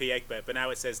R.I.P. Egbert, but now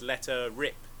it says Letter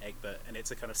Rip Egbert, and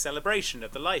it's a kind of celebration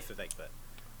of the life of Egbert.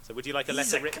 So, would you like a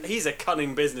He's Letter Rip he's a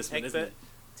cunning businessman, isn't Egbert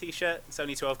he? T-shirt? It's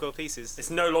only 12 gold pieces. It's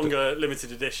no longer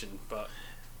limited edition, but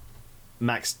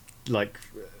Max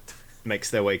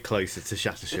makes their way closer to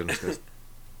Shattershield and goes,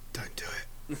 "Don't do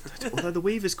it." Although the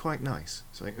weave is quite nice.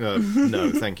 So,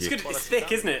 no, thank you. it's good. It's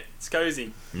thick, isn't it? It's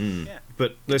cozy. Yeah.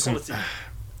 But listen, Quality.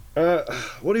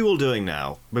 what are you all doing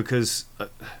now? Because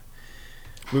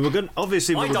we were going.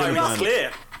 Obviously, we My were going diary's to.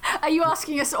 clear. Are you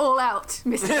asking us all out,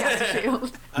 Mr.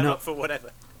 Shattershield? I'm No. up for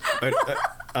whatever.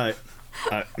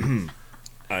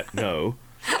 No.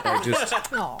 I just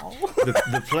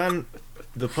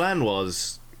the plan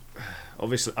was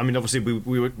obviously. I mean, obviously,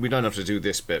 we don't have to do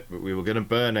this bit, but we were going to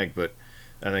burn Egbert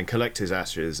and then collect his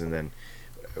ashes, and then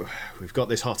we've got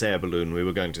this hot air balloon. We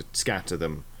were going to scatter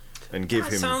them and give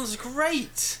That him sounds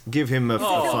great. a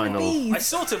final. I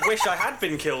sort of wish I had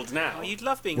been killed now. Oh, you'd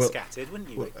love being Well- scattered, wouldn't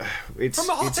you? It's From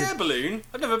a hot it's air balloon?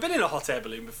 I've never been in a hot air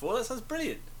balloon before. That sounds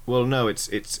brilliant. Well, no,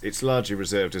 it's largely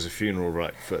reserved as a funeral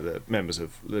rite for the members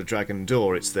of the Dragon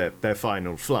Door. It's their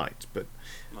final flight. But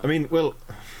I mean, well,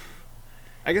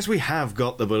 I guess we have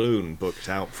got the balloon booked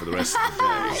out for the rest of the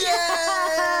day.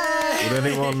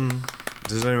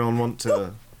 Does anyone want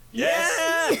to? Yes,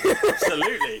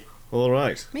 absolutely. All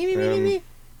right. Me.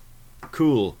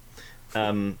 Cool.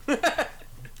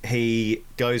 He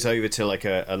goes over to like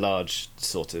a large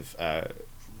sort of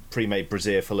pre-made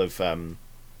brazier full of.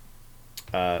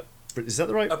 Is that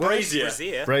the right A word? brazier.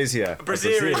 Brazier. Brazier. A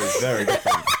brazier is- is very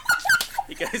different.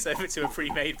 He goes over to a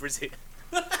pre-made brazier.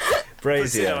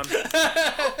 Brazier. Puts it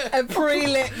on. A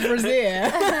pre-lit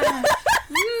brazier.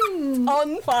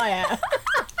 On fire.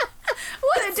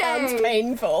 What a Sounds day!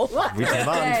 painful. We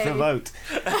demand the vote.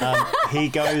 He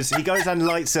goes and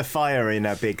lights a fire in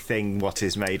a big thing. What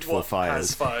is made for What has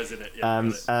fires? fires in it? Yeah, got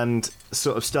it. And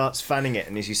sort of starts fanning it,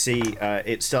 and as you see,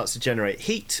 it starts to generate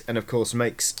heat, and of course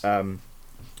makes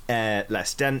air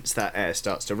less dense. That air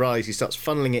starts to rise. He starts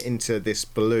funneling it into this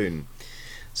balloon.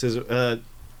 Says,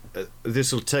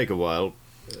 "This will take a while,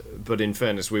 but in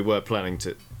fairness, we were planning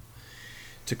to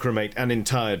cremate an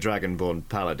entire Dragonborn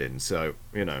paladin. So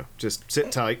just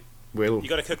sit tight. We'll." You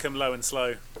got to cook them low and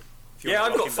slow. if you Yeah, want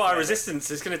I've to got lock in the fire resistance.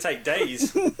 It's going to take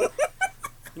days. You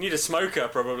need a smoker,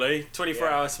 probably.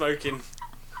 24-hour smoking.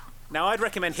 Now, I'd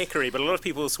recommend hickory, but a lot of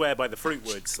people swear by the fruit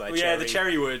woods, like Yeah, the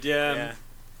cherry wood, yeah. Yeah.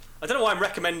 I don't know why I'm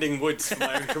recommending woods for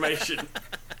my own cremation.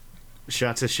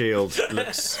 Shattershield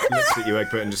looks at you,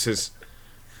 Egbert, and just says,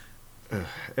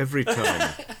 "Every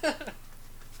time,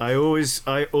 I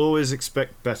always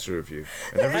expect better of you,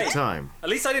 and every Hey. time." At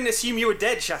least I didn't assume you were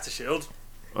dead, Shattershield.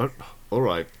 All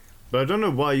right, but I don't know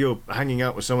why you're hanging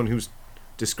out with someone who's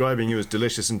describing you as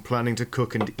delicious and planning to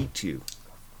cook and eat you.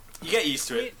 You get used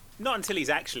to it. Not until he's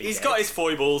actually He's dead. got his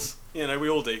foibles. You know, we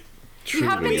all do. You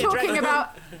have been Truly. talking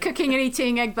about cooking and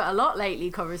eating Egbert a lot lately,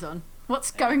 Corazon.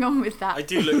 What's going on with that? I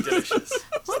do look delicious.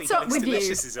 What's up with you?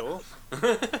 delicious is all.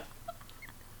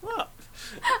 What?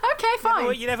 Okay,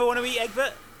 fine. You never want to eat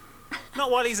Egbert? Not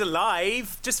while he's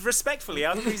alive, just respectfully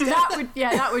after he's dead.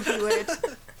 that would be weird.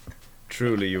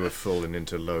 Truly, you have fallen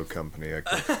into low company,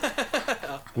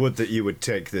 Egbert. Would that you would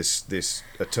take this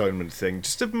atonement thing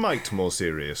just a mite more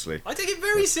seriously. I take it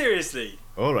very seriously.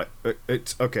 All right,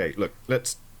 it's okay. Look,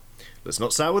 let's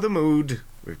not sour the mood.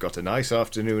 We've got a nice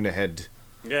afternoon ahead.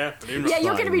 Yeah, balloon Yeah, rock.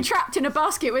 you're going to be trapped in a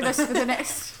basket with us for the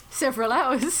next several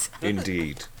hours.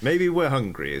 Indeed. Maybe we're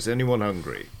hungry. Is anyone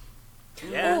hungry?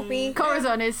 Yeah.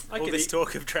 Corazon is. I All could this eat.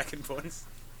 talk of Dragonborns.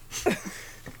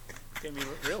 Give me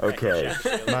real Okay, Max.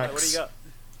 What do Max. you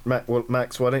got?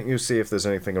 Max, why don't you see if there's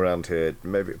anything around here?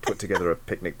 Maybe put together a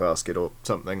picnic basket or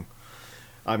something.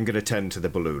 I'm going to tend to the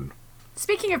balloon.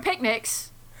 Speaking of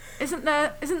picnics, isn't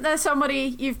there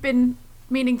somebody you've been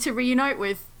meaning to reunite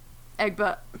with,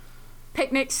 Egbert?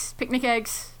 Picnics, picnic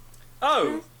eggs.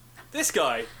 Oh, this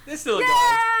guy. This little guy.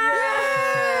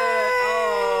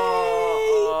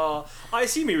 Oh. I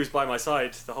assume he was by my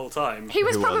side the whole time. He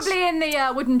was Who was? probably in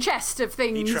the wooden chest of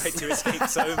things. He tried to escape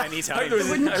so many I hope times.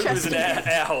 there was an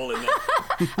air hole in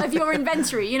there. of your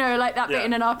inventory, like that Yeah. bit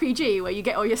in an RPG where you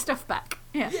get all your stuff back.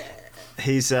 Yeah.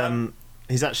 He's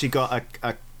actually got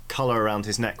a collar around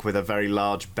his neck with a very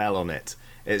large bell on it.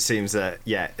 It seems that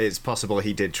it's possible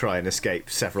he did try and escape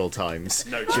several times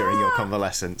during your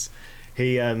convalescence.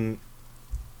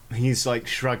 He's like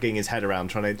shrugging his head around,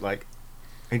 trying to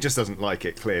he just doesn't like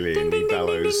it clearly, and he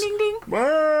bellows. Ding, ding, ding.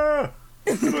 "Ah!"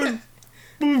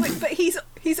 Wait, but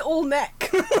he's all neck.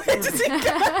 Where does it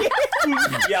go?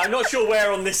 Yeah, I'm not sure where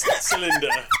on this cylinder.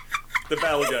 the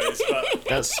bell goes.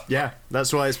 But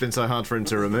That's why it's been so hard for him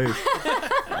to remove.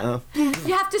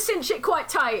 You have to cinch it quite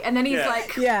tight, and then he's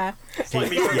like, it's like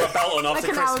me putting a belt on after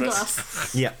like an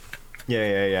Christmas. hourglass. Yeah.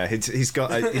 He's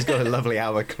got a lovely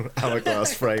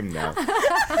hourglass frame now.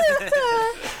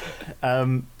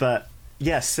 But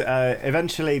yes,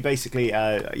 eventually, basically,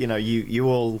 you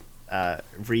all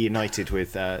reunited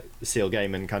with Seal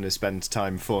Gaiman, kind of spend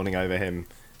time fawning over him,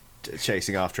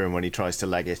 chasing after him when he tries to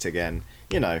leg it again.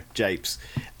 Japes.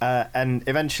 And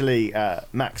eventually,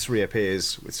 Max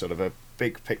reappears with sort of a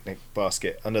big picnic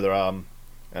basket under their arm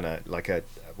and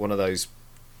one of those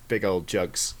big old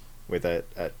jugs with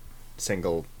a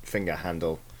single finger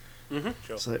handle.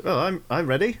 Sure. So, I'm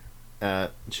ready.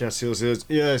 Chassil says,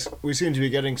 yes, we seem to be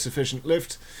getting sufficient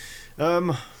lift.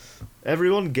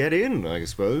 Everyone get in, I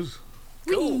suppose.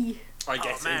 Cool. I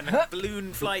guess. Oh man,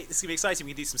 balloon flight. This is gonna be exciting.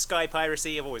 We can do some sky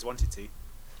piracy. I've always wanted to.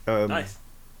 Nice.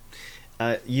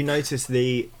 You notice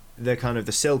the kind of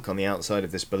the silk on the outside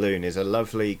of this balloon is a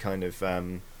lovely kind of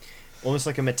almost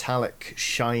like a metallic,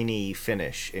 shiny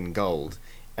finish in gold,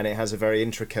 and it has a very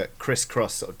intricate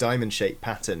crisscross sort of diamond-shaped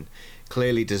pattern,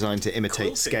 clearly designed to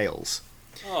imitate Quilting. scales.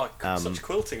 Oh, such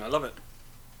quilting! I love it.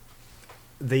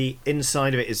 The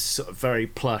inside of it is sort of very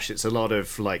plush. It's a lot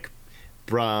of like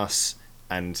brass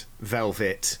and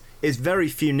velvet. It's very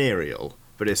funereal,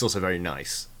 but it's also very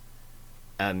nice.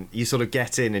 And you sort of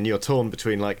get in and you're torn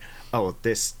between like, oh,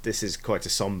 this is quite a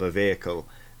somber vehicle,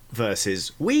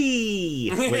 versus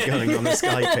we're going on a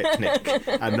sky picnic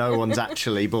and no one's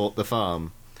actually bought the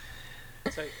farm.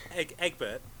 So,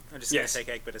 Egbert, I'm just going to take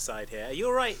Egbert aside here. Are you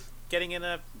all right getting in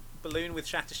a balloon with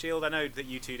Shattershield? I know that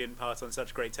you two didn't part on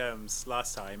such great terms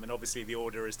last time, and obviously the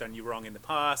Order has done you wrong in the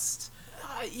past.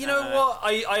 You know what?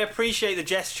 I appreciate the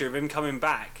gesture of him coming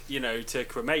back, to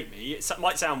cremate me. It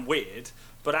might sound weird,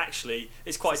 but actually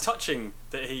it's quite touching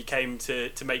that he came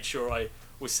to make sure I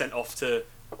was sent off to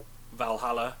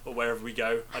Valhalla or wherever we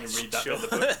go. I didn't read that bit of the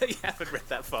book. You haven't read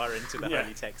that far into the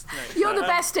holy text. No. You're the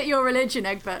best at your religion,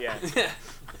 Egbert. Yeah.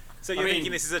 So you're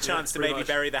thinking this is a chance to maybe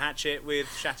bury the hatchet with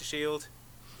Shattershield?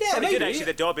 Yeah, Probably maybe. good actually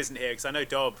that Dob isn't here, because I know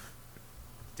Dob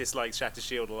dislikes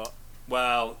Shattershield a lot.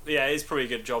 Well, yeah, it's probably a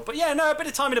good job. But yeah, no, a bit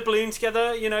of time in a balloon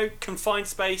together, confined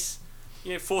space,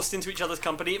 forced into each other's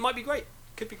company. It might be great.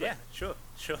 Could be great. Yeah,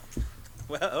 sure.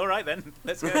 Well, all right then.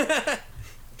 Let's go.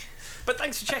 But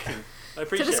thanks for checking. I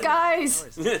appreciate To the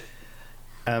skies! it.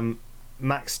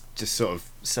 Max just sort of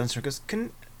stands there and goes,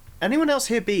 can anyone else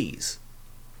hear bees?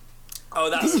 Oh,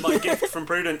 that's my gift from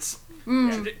Prudence.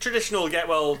 Yeah, traditional get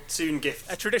well soon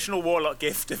gift. A traditional warlock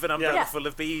gift of an umbrella full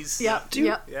of bees.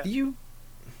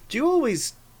 Do you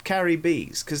always carry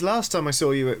bees? Because last time I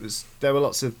saw you, there were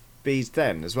lots of bees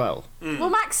then as well. Well,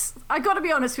 Max, I got to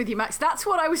be honest with you, Max. That's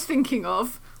what I was thinking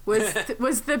of. Was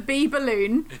the bee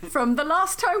balloon from the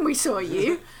last time we saw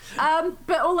you?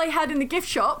 But all they had in the gift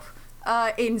shop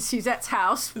in Suzette's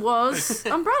house was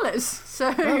umbrellas.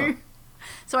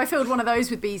 So I filled one of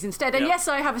those with bees instead. And yes,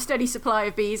 I have a steady supply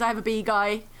of bees. I have a bee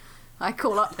guy I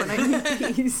call up when I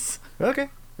need bees. Okay.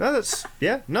 No, that's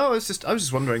No, I was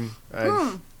just wondering.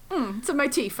 It's a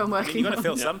motif I'm working on. You've got to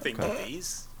fill something with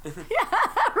bees.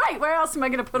 Right. Where else am I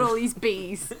going to put all these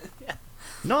bees?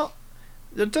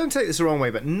 Don't take this the wrong way,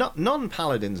 but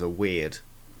non-paladins are weird.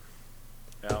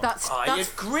 That's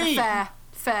agree. Fair.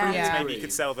 Yeah. Maybe you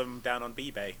could sell them down on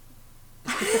eBay.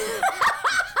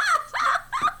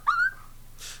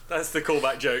 That's the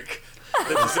callback joke.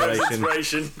 The deserves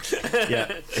inspiration.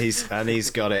 Yeah, he's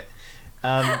got it.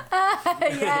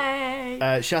 Yay!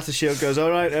 Shattershield goes,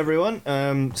 all right,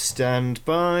 everyone, stand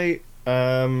by.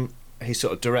 He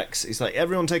sort of directs. He's like,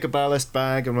 everyone take a ballast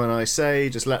bag, and when I say,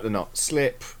 just let the knot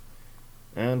slip,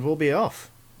 and we'll be off.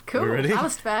 Cool. You ready?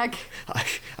 Ballast bag.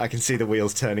 I can see the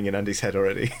wheels turning in Andy's head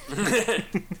already.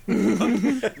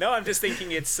 No, I'm just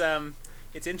thinking it's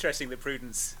interesting that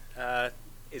Prudence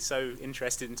is so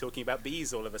interested in talking about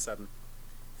bees all of a sudden.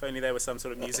 If only there was some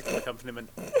sort of musical accompaniment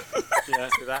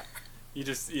to that. You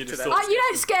just You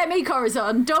don't scare me,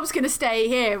 Corazon. Dob's going to stay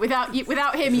here. Without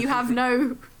him, you have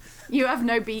no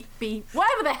bee.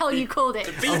 Whatever the hell you called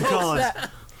it. Oh God!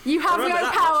 You have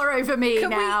no power over me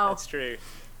now. That's true.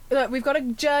 Look, we've got a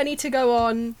journey to go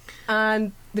on,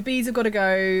 and the bees have got to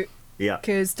go. Yeah.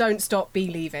 Because don't stop bee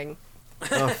leaving.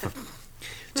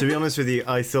 To be honest with you,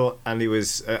 I thought Andy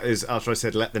was after I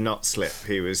said let the knot slip.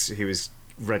 He was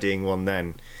readying one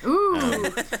then.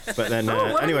 Ooh. But then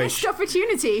What anyway, a missed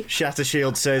opportunity.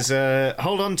 Shattershield says,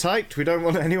 "Hold on tight. We don't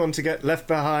want anyone to get left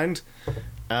behind.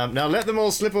 Now let them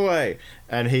all slip away."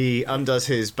 And he undoes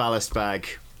his ballast bag,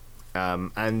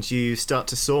 and you start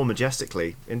to soar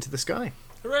majestically into the sky.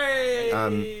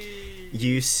 Hooray!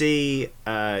 You see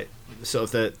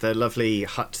sort of the lovely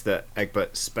hut that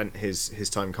Egbert spent his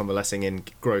time convalescing in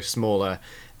grows smaller,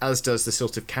 as does the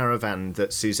sort of caravan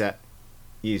that Suzette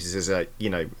uses as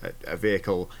a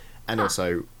vehicle, and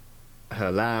also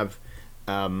her lab.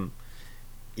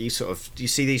 You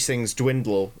see these things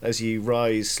dwindle as you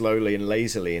rise slowly and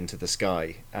lazily into the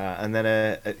sky, and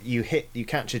then you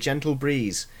catch a gentle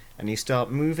breeze and you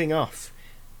start moving off.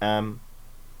 And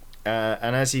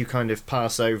as you kind of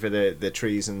pass over the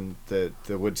trees and the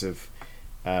woods of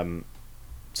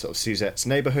sort of Suzette's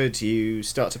neighbourhood, you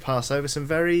start to pass over some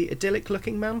very idyllic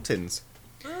looking mountains.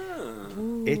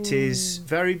 It is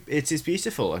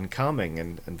beautiful and calming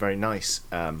and very nice.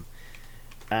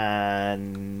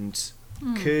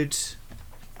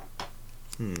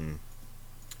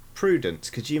 Prudence,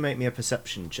 could you make me a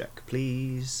perception check,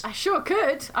 please? I sure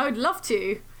could. I would love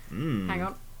to. Hang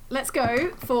on. Let's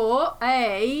go for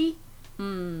a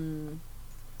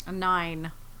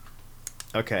 9.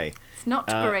 Okay. It's not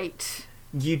great.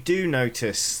 You do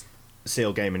notice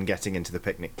Seal Gaiman getting into the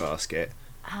picnic basket,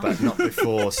 but not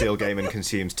before Seal Gaiman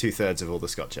consumes 2/3 of all the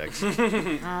Scotch eggs.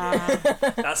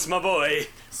 That's my boy.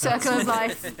 Circle of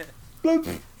life.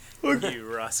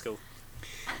 You rascal.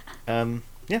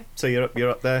 Yeah. So you're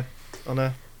up there on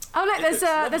a. Oh look, there's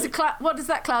a cloud. What does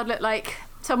that cloud look like?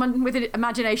 Someone with an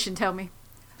imagination, tell me.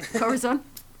 Corazon.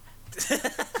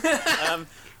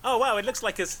 Oh wow, it looks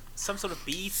like some sort of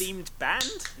bee-themed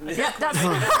band. Yeah, that's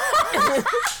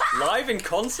live in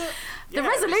concert. The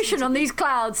resolution on these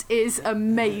clouds is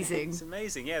amazing. It's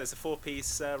amazing. Yeah, there's a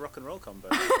 4-piece rock and roll combo.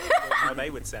 How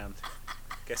they would sound.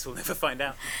 Guess we'll never find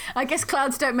out. I guess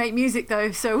clouds don't make music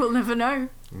though, so we'll never know.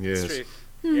 Yes. It's true.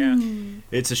 Yeah.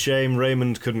 It's a shame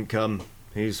Raymond couldn't come.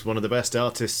 He's one of the best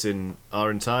artists in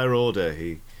our entire order.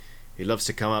 He loves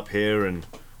to come up here and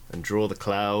draw the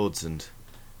clouds and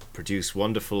produce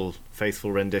wonderful,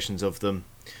 faithful renditions of them.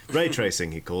 Ray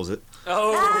tracing, he calls it.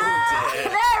 Oh, dear.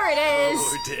 There it is.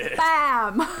 Oh, dear.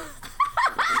 Bam.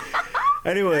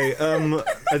 Anyway,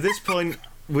 at this point,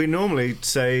 we normally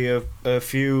say a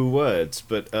few words,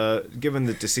 but given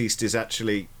the deceased is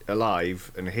actually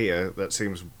alive and here, that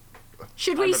seems...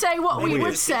 Should we say what we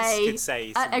would say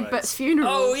at Egbert's funeral?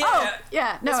 Oh, yeah. Oh,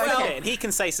 yeah. No, okay. And he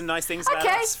can say some nice things about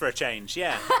us for a change.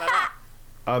 Yeah.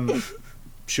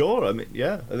 Sure. I mean,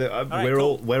 yeah. Right, we're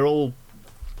all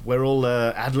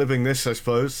ad-libbing this, I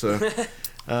suppose. So,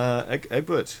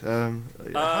 Egbert, how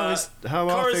are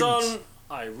Corazon, things?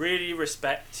 I really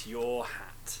respect your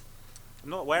hat.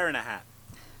 I'm not wearing a hat.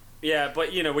 Yeah,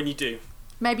 but when you do.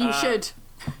 Maybe you should.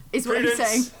 Is what he's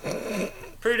saying.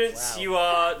 Prudence, wow. You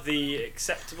are the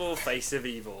acceptable face of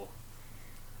evil.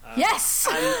 Yes!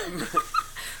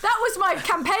 That was my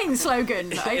campaign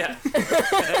slogan, right? Yeah.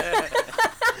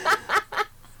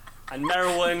 And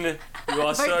Merylwen, you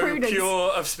are so Prudence.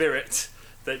 pure of spirit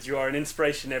that you are an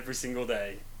inspiration every single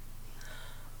day.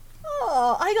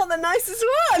 Oh, I got the nicest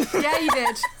one. Yeah, you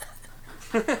did.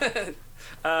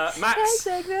 Max, Thanks,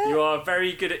 Egbert. you are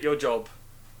very good at your job.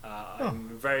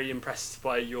 I'm very impressed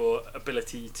by your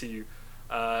ability to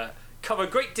cover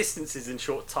great distances in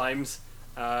short times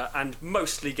and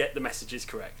mostly get the messages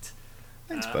correct.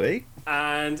 Thanks, buddy.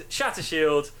 And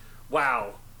Shattershield,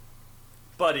 wow.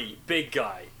 Buddy, big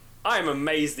guy. I am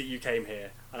amazed that you came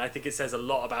here, and I think it says a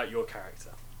lot about your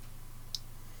character.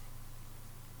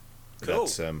 Cool.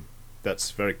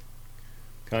 That's very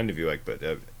kind of you, Egbert.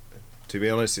 To be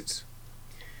honest, it's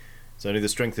only the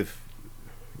strength of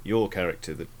your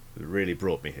character that really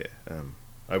brought me here.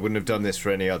 I wouldn't have done this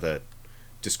for any other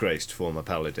disgraced former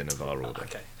paladin of our order.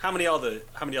 Okay. How many other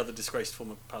disgraced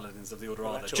former paladins of the order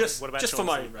are there? Just for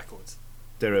my records.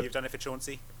 You've done it for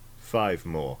Chauncey? 5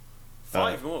 more.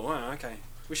 5 more. Wow. Okay.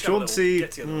 We should Chauncey.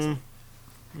 have a little get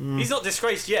together. He's not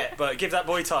disgraced yet, but give that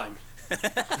boy time.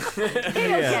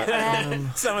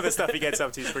 Yeah. Some of the stuff he gets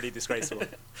up to is pretty disgraceful.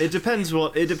 It depends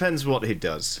what he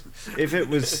does. If it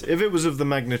was of the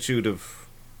magnitude of,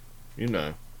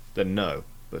 then no.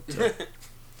 But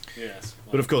yes.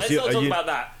 But of course, let's not talk about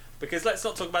that, because let's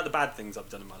not talk about the bad things I've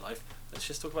done in my life. Let's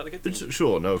just talk about the good things.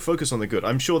 Sure, no. Focus on the good.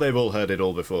 I'm sure they've all heard it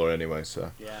all before anyway,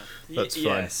 so yeah, that's fine.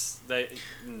 Yes,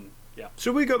 yeah.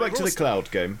 Should we go back to the cloud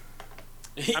game?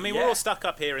 I mean, we're all stuck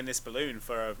up here in this balloon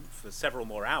for several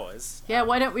more hours. Yeah,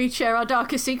 why don't we share our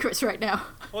darkest secrets right now?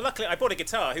 Well, luckily, I bought a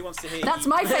guitar. Who wants to hear? That's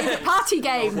my favourite party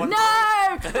game.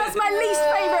 No! That's my least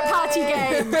favourite party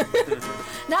game.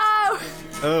 No!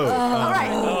 All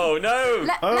right. Oh, no!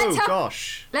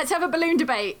 Gosh. Let's have a balloon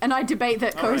debate, and I debate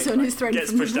that Corazon is thrown Gets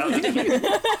from pushed the out.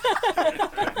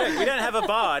 Look, we don't have a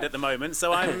bard at the moment,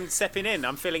 so I'm stepping in.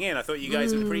 I'm filling in. I thought you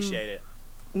guys would appreciate it.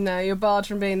 No, you're barred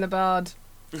from being the bard.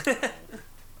 All right,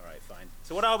 fine.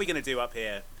 So what are we going to do up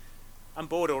here? I'm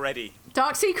bored already.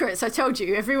 Dark secrets, I told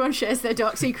you. Everyone shares their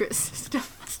dark secrets.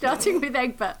 Starting with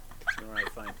Egbert. Alright,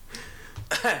 fine.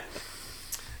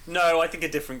 No, I think a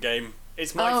different game.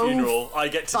 It's my funeral. I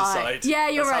get to decide. Yeah,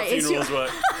 you're That's right. How funerals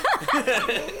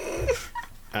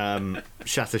work.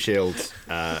 Shattershield.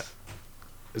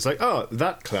 It's like, oh,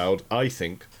 that cloud, I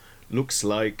think, looks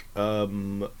like a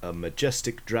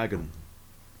majestic dragon.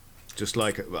 Just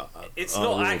like It's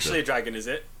not actually a dragon, is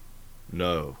it?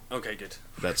 No. Okay, good.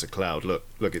 That's a cloud. Look,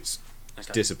 it's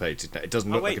dissipated. It doesn't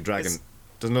look wait, like a dragon.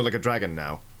 Doesn't look like a dragon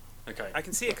now. Okay. I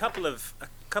can see a couple of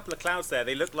clouds there.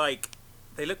 They look like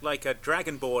a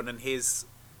dragonborn and his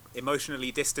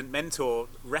emotionally distant mentor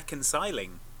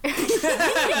reconciling. It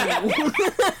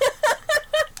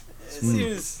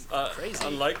seems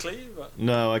unlikely. But...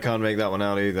 No, I can't make that one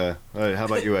out either. How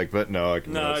about you, Egbert? No, I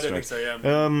can. No, I don't think so.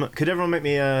 Yeah. Could everyone make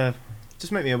me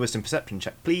just make me a wisdom perception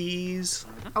check, please?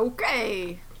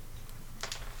 Okay.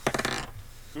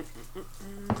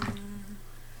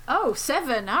 Oh,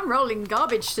 7. I'm rolling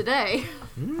garbage today.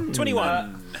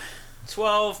 21.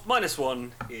 12 minus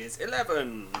 1 is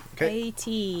 11. Okay.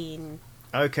 18.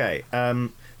 Okay.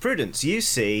 Prudence, you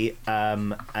see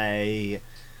a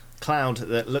cloud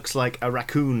that looks like a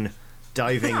raccoon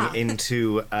diving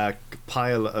into a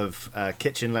pile of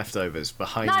kitchen leftovers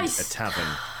behind a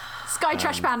tavern. Sky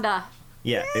Trash Panda.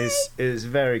 Yeah, is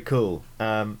very cool.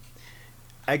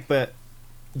 Egbert,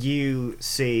 you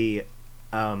see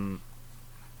a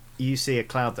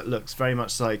cloud that looks very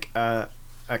much like a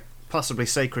possibly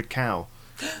sacred cow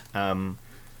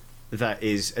that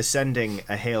is ascending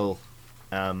a hill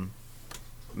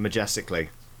majestically.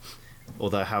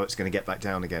 Although how it's going to get back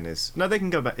down again is... No, they can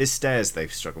go back. It's stairs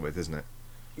they've struggled with, isn't it?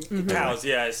 Mm-hmm. Cows,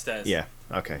 yeah, it's stairs. Yeah,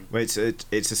 okay. Well,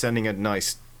 it's ascending a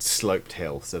nice sloped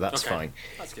hill, so that's fine.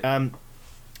 That's good.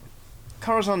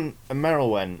 Corazon and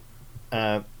Merylwen,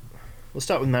 we'll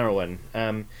start with Merylwen.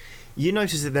 You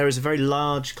notice that there is a very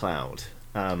large cloud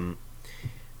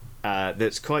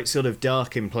that's quite sort of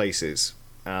dark in places,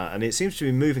 and it seems to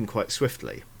be moving quite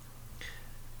swiftly,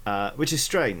 which is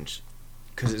strange,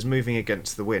 because it's moving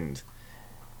against the wind.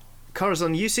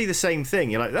 Corazon, you see the same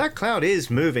thing. You're like, that cloud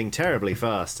is moving terribly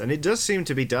fast, and it does seem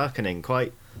to be darkening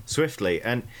quite swiftly.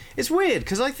 And it's weird,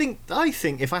 because I think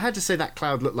if I had to say that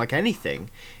cloud looked like anything,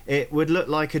 it would look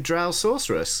like a drow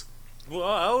sorceress.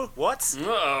 Whoa, what?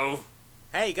 Whoa.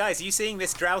 Hey, guys, are you seeing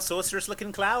this drow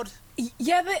sorceress-looking cloud?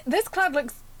 Yeah, this cloud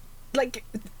looks like...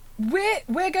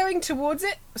 We're going towards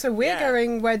it, so we're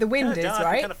going where the wind is,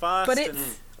 right? Kind of fast but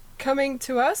it's coming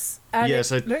to us, and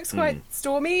it looks quite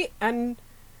stormy, and...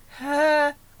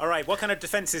 Alright, what kind of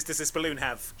defences does this balloon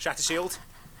have? Shatter shield?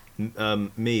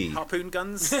 Me. Harpoon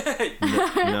guns?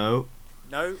 No.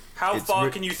 No? How far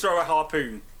can you throw a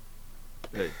harpoon?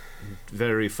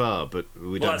 Very far, but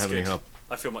we don't have any harpoons.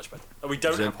 I feel much better. We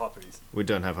don't have harpoons. We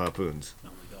don't have harpoons. Oh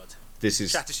my god. This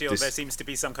is Shatter shield, there seems to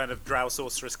be some kind of drow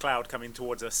sorceress cloud coming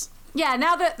towards us. Yeah,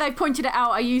 now that they've pointed it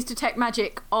out, I used detect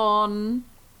magic on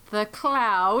the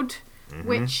cloud,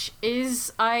 which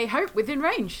is, I hope, within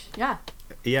range. Yeah.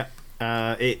 Yeah.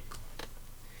 As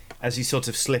you sort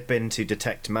of slip into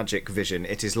detect magic vision,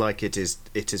 it is like it has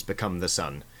become the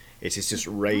sun. It is just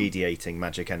radiating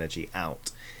magic energy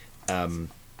out.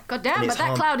 God damn, but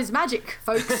that cloud is magic,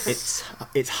 folks.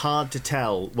 It's hard to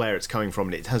tell where it's coming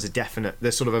from. It has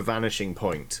there's sort of a vanishing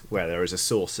point where there is a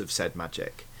source of said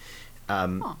magic.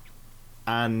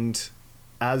 And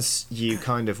as you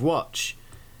kind of watch,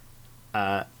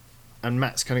 and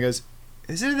Max kind of goes,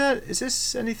 Is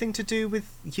this anything to do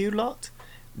with you lot?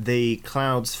 The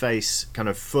cloud's face kind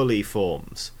of fully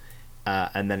forms,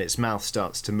 and then its mouth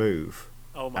starts to move.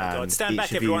 Oh my god! Stand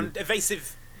back, everyone!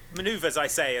 Evasive manoeuvres, I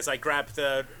say, as I grab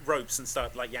the ropes and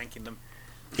start yanking them.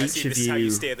 This is how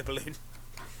you steer the balloon.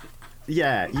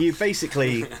 Yeah, you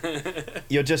basically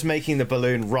you're just making the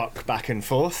balloon rock back and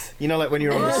forth. You know, like when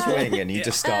you're on the swing and you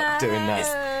just start doing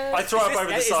that. I throw up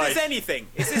over the side. Is this anything?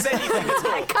 Is this anything at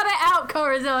all? Cut it out,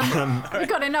 Corazon. We've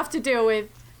got enough to deal with.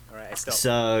 All right, I stop.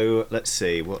 So let's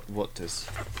see. What does?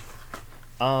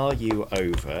 Are you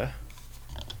over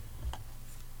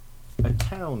a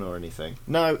town or anything?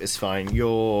 No, it's fine.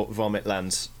 Your vomit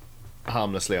lands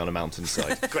harmlessly on a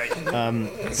mountainside. Great.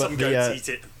 But some goats eat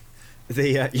it.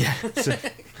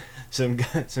 Some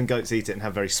goats eat it and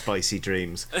have very spicy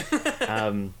dreams.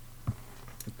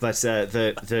 But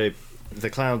the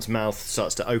cloud's mouth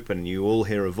starts to open, and you all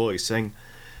hear a voice saying,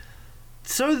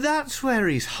 "So that's where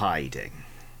he's hiding."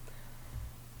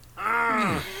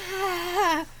 You're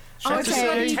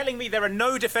telling me there are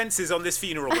no defences on this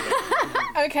funeral balloon?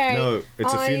 Okay. No,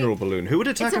 it's a funeral balloon. Who would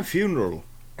attack a funeral?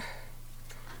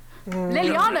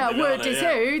 Liliana would is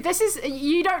who. This is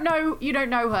you don't know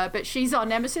her, but she's our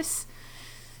nemesis.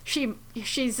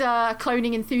 she's a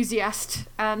cloning enthusiast,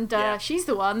 and she's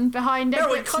the one behind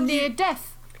Egbert's near death.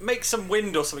 Make some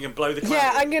wind or something and blow the cloud.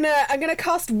 Yeah, I'm gonna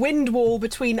cast wind wall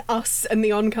between us and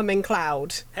the oncoming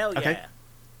cloud. Hell yeah. Okay.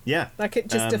 Yeah. Like it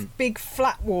just a big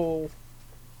flat wall.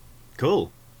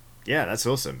 Cool. Yeah, that's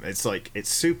awesome. It's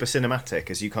super cinematic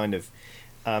as you kind of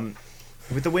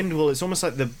with the wind wall. It's almost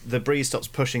like the breeze stops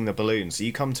pushing the balloon, so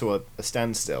you come to a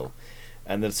standstill,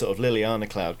 and the sort of Liliana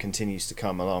cloud continues to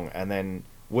come along, and then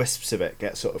wisps of it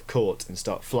get sort of caught and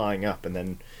start flying up, and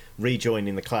then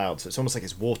rejoining the cloud. So it's almost like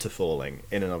it's waterfalling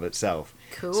in and of itself.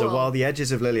 Cool. So while the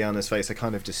edges of Liliana's face are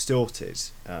kind of distorted,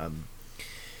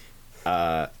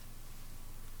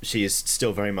 she is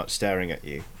still very much staring at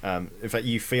you. In fact,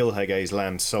 you feel her gaze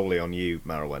land solely on you,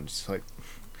 Marowyn. It's like,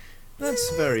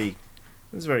 that's very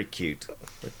cute.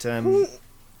 But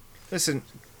listen,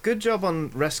 good job on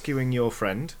rescuing your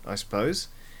friend, I suppose.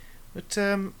 But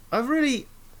I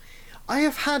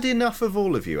have had enough of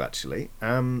all of you, actually.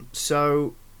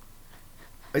 So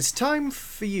it's time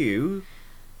for you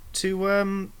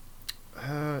to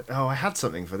I had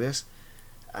something for this.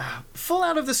 Fall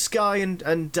out of the sky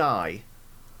and die.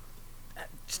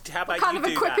 How about What kind you of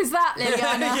a do quip that? is that,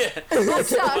 Liliana? Yeah. That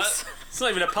sucks. It's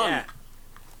not even a pun. Yeah.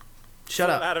 Shut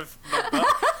Fall up. out of my butt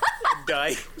and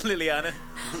die, Liliana,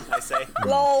 I say.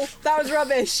 Lol, that was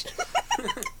rubbish.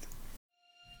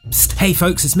 Psst, hey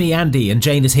folks, it's me, Andy, and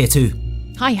Jane is here too.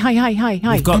 Hi. We've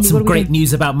got Andy, some what are we great doing?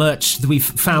 news about merch. We've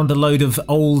found a load of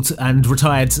old and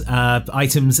retired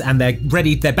items, and they're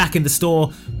ready. They're back in the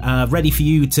store, ready for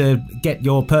you to get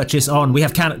your purchase on. We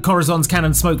have Corazon's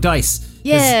Cannon Smoke Dice.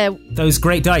 Yeah. Those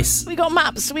great dice. We got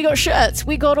maps, we got shirts,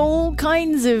 we got all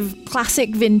kinds of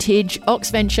classic vintage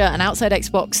Oxventure and Outside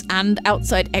Xbox and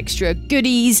Outside Extra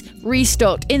goodies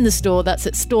restocked in the store. That's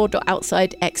at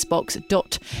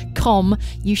store.outsidexbox.com.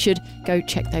 You should go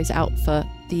check those out for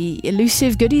the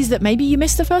elusive goodies that maybe you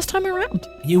missed the first time around.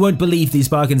 You won't believe these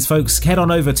bargains, folks. Head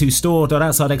on over to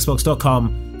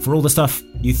store.outsidexbox.com for all the stuff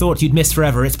you thought you'd missed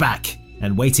forever. It's back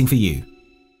and waiting for you.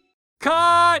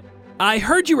 Cut! I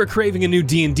heard you were craving a new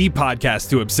D&D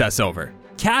podcast to obsess over.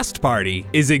 Cast Party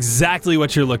is exactly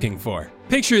what you're looking for.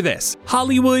 Picture this: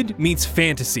 Hollywood meets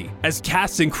fantasy, as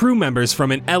cast and crew members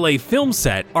from an LA film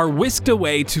set are whisked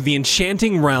away to the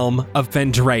enchanting realm of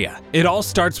Vendrea. It all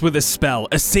starts with a spell,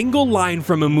 a single line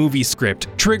from a movie script,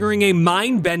 triggering a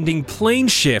mind-bending plane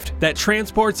shift that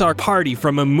transports our party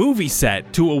from a movie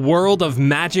set to a world of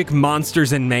magic,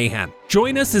 monsters, and mayhem.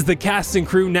 Join us as the cast and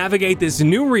crew navigate this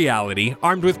new reality,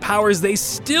 armed with powers they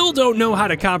still don't know how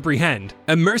to comprehend.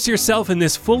 Immerse yourself in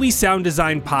this fully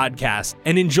sound-designed podcast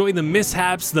and enjoy the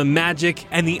mishaps, the magic,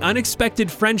 and the unexpected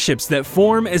friendships that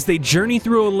form as they journey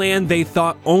through a land they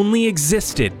thought only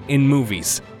existed in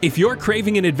movies. If you're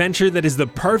craving an adventure that is the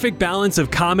perfect balance of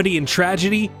comedy and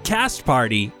tragedy, Cast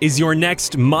Party is your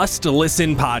next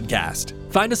must-listen podcast.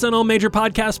 Find us on all major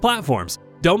podcast platforms.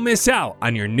 Don't miss out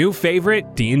on your new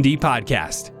favorite D&D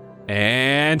podcast.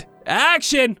 And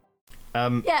action!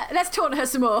 Yeah, let's taunt her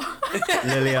some more.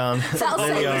 Liliana.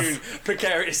 Balloon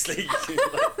precariously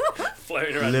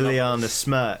floating around. Liliana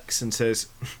smirks and says,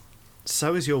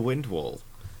 "So is your wind wall."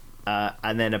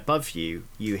 And then above you,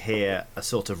 you hear a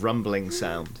sort of rumbling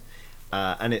sound.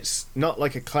 And it's not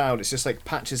like a cloud, it's just like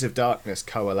patches of darkness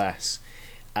coalesce.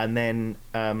 And then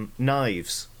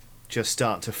knives just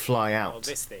start to fly out. Oh,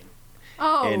 this thing.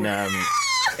 Oh.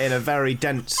 In a very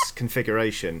dense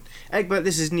configuration. Egbert,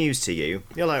 this is news to you.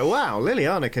 You're like, wow,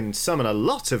 Liliana can summon a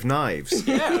lot of knives.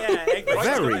 Yeah, Egbert's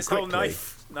got Very this whole quickly.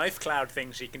 knife cloud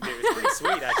thing she can do. It's pretty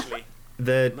sweet, actually.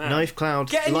 The knife cloud,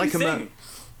 Get a like new a thing.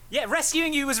 Yeah,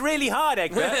 rescuing you was really hard,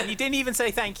 Egbert, and you didn't even say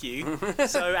thank you.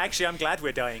 So actually, I'm glad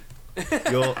we're dying.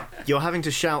 You're having to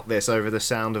shout this over the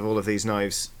sound of all of these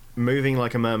knives moving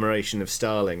like a murmuration of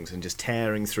starlings and just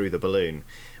tearing through the balloon,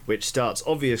 which starts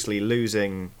obviously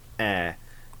losing air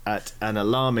at an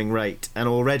alarming rate, and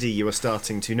already you are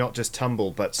starting to not just tumble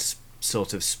but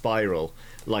sort of spiral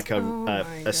like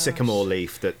a sycamore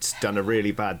leaf that's done a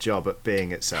really bad job at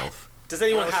being itself. Does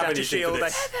anyone Well, have Shatter anything Shield, for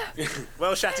this?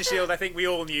 Well, Shatter Shield, I think we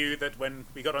all knew that when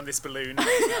we got on this balloon, it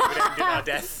would end in our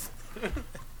death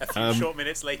a few short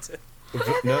minutes later.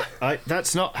 No,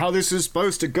 that's not how this is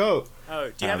supposed to go.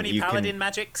 Oh, do you have any you can- paladin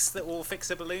magics that will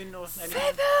fix a balloon or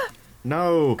anything?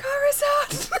 No.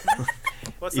 Corazon!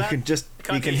 What's You that? can just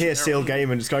Can't you can hear hear you. Seal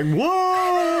Gaiman just going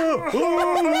whoa,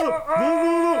 whoa,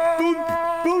 boom,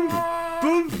 boom,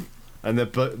 boom, and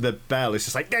the bell is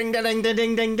just like ding ding ding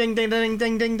ding ding ding ding ding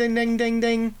ding ding ding ding ding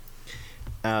ding.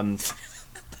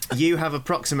 You have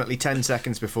approximately 10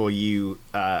 seconds before you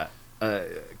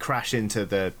crash into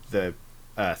the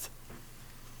earth.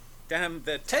 Damn,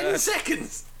 the 10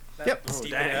 seconds! Yep.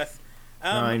 Stupid dang. Earth.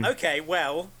 Okay,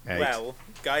 well,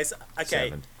 guys.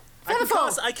 Okay, I can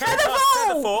Featherfall! cast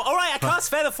Featherfall. All right, I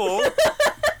cast Featherfall.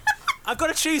 I've got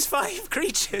to choose 5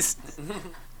 creatures.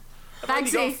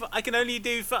 I can only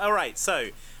do. All right, so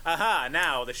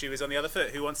now the shoe is on the other foot.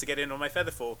 Who wants to get in on my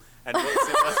Featherfall? And what's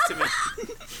it worth to me?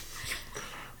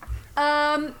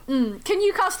 Can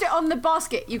you cast it on the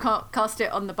basket? You can't cast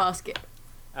it on the basket.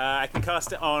 I can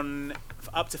cast it on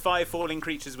up to 5 falling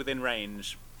creatures within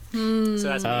range. So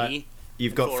that's me.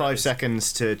 You've got 5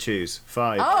 seconds to choose.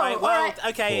 5. Oh, Right, well, all right.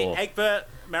 okay. 4, Egbert,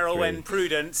 Merylwen, 3,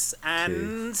 Prudence,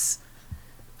 and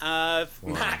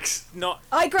Max. Not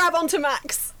I grab onto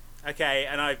Max. okay,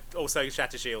 and I also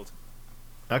Shatter Shield.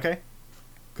 Okay.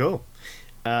 Cool.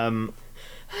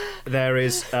 There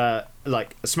is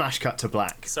like a smash cut to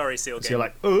black. Sorry, Seal Game. So you're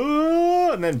like,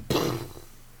 oh, and then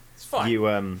It's fine.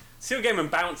 you Seal Game and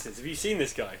bounces. Have you seen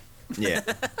this guy? yeah.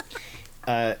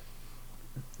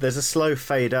 There's a slow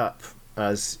fade up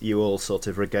as you all sort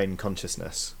of regain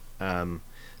consciousness. The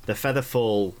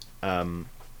Featherfall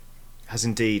has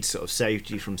indeed sort of saved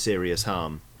you from serious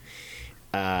harm.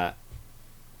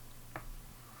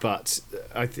 But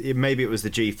maybe it was the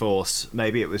G-force,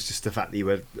 maybe it was just the fact that you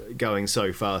were going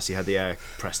so fast you had the air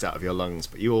pressed out of your lungs,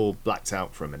 but you all blacked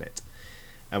out for a minute.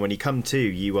 And when you come to,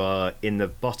 you are in the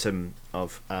bottom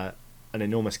of an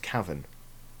enormous cavern.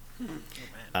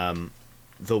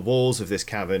 The walls of this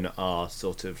cavern are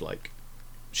sort of like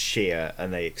sheer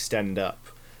and they extend up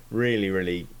really,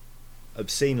 really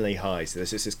obscenely high. So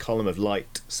there's just this column of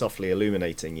light softly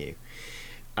illuminating you.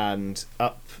 And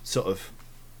up sort of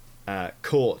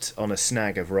caught on a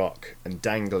snag of rock and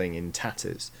dangling in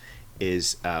tatters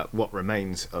is what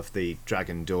remains of the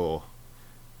Dragon Door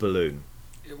balloon.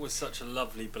 It was such a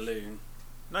lovely balloon.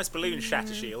 Nice balloon,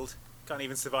 Shatter Shield. Can't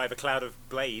even survive a cloud of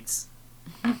blades.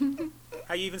 How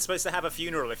are you even supposed to have a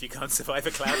funeral if you can't survive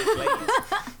a cloud of blades?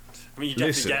 I mean, you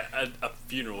definitely get a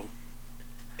funeral.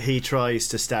 He tries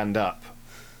to stand up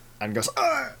and goes,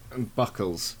 "Arr!" and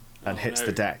buckles and hits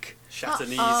the deck. Shatter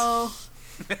knees.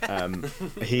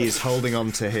 He's holding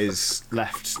on to his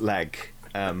left leg,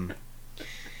 and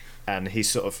he's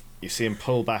sort of, you see him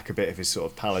pull back a bit of his sort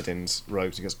of paladin's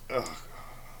robes and goes, "Ugh,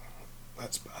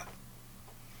 that's bad.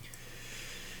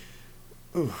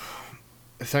 Ooh.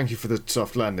 Thank you for the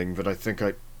soft landing, but I think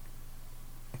I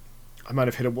might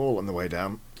have hit a wall on the way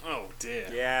down." Oh dear.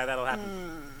 Yeah, that'll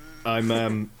happen.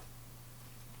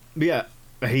 Yeah,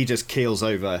 he just keels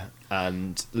over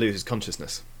and loses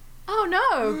consciousness. Oh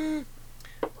no!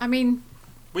 I mean,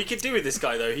 We could do with this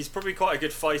guy though. He's probably quite a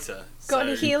good fighter. Got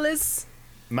any healers?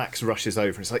 Max rushes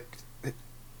over and is like,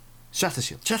 Shatter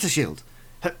Shield,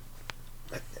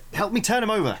 help me turn him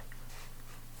over.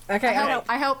 Okay,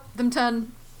 I help them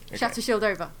turn Shatter Shield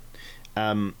over.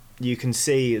 You can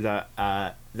see that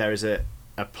there is a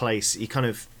place. He kind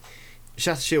of,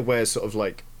 Shatter Shield wears sort of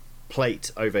like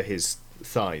plate over his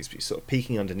thighs, but sort of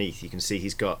peeking underneath, you can see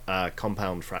he's got a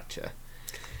compound fracture.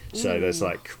 So there's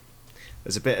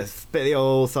a bit of the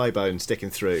old thigh bone sticking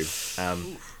through.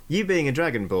 You being a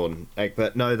Dragonborn,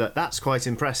 Egbert, know that's quite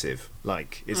impressive.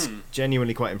 Like, it's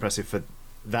genuinely quite impressive for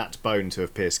that bone to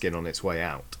have pierced skin on its way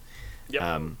out.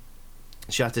 Yep.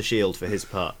 Shatter Shield, for his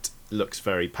part, looks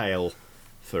very pale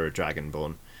for a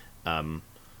Dragonborn.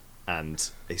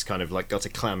 And he's kind of like got a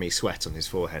clammy sweat on his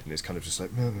forehead and is kind of just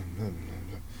like...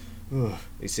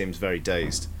 He seems very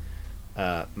dazed.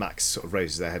 Max sort of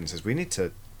raises their head and says, we need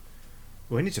to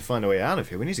find a way out of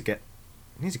here. We need to get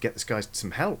this guy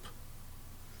some help.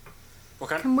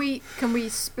 Okay. Can we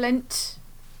splint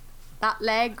that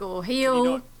leg or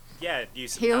heal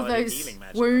Use some heal paladin those healing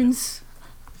magic. wounds?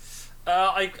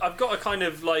 I've got a kind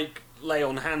of like lay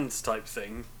on hands type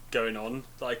thing going on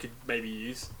that I could maybe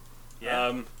use.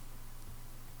 Yeah.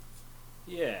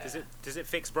 Yeah. Does it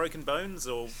fix broken bones,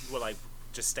 or will I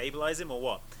just stabilize him, or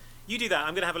what? You do that.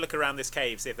 I'm gonna have a look around this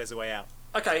cave, see if there's a way out.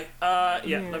 Okay.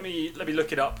 Let me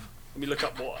look it up. Let me look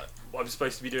up what I'm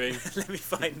supposed to be doing. Let me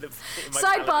find the.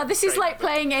 Sidebar: this is like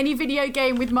playing any video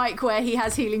game with Mike where he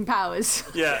has healing powers.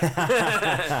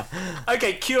 Yeah.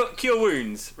 Okay. Cure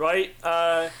wounds. Right.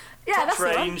 Yeah, that's the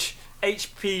one. range.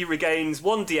 HP regains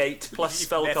 1d8 plus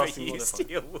spell casting used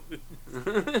modifier. your wound.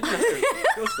 Of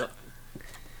course not.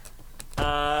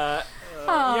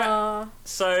 Yeah.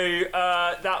 So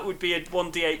that would be a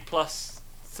 1d8 plus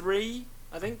 3,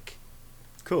 I think.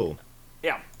 Cool.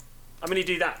 Yeah. I'm going to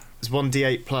do that. It's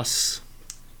 1d8 plus...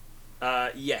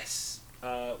 Yes.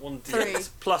 1d8 3.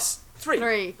 plus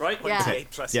 3. Right? Yeah. 1d8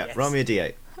 plus Yeah, yes. roll me a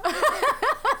d8.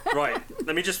 Right.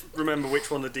 Let me just remember which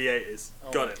one the d8 is.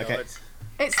 Got it. Okay.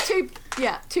 It's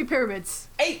two pyramids.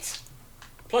 8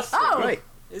 plus 3. Oh, Great.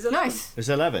 Is 11. nice. There's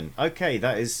 11. Okay,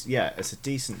 that is, it's a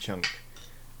decent chunk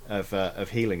of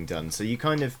healing done. So you've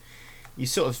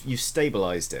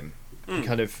stabilised him. He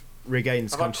kind of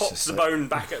regains Have I consciousness. popped the bone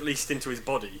back at least into his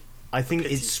body? I think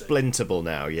pity's it's sake. splintable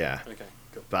now, yeah. Okay,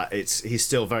 cool. But he's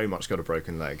still very much got a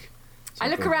broken leg. I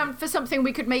look around for something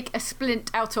we could make a splint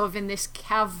out of in this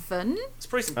cavern. There's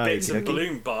probably some Oh, bits of exactly.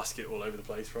 balloon basket all over the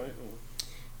place, right?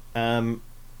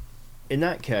 In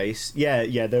that case,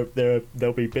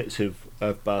 there'll be bits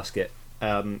of basket.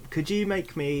 Could you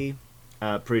make me,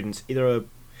 Prudence, either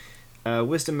a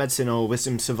wisdom medicine or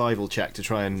wisdom survival check to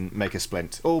try and make a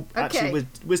splint? Or actually,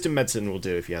 wisdom medicine will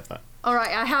do if you have that. All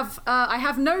right, I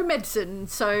have no medicine,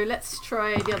 so let's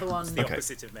try the other one. It's the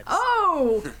opposite of medicine.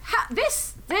 Oh,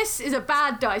 this is a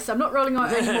bad dice. I'm not rolling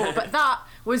on it anymore, but that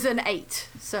was an 8.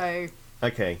 So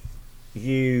Okay,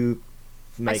 you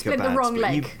make I splint a bad the wrong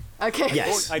splint. leg. Okay.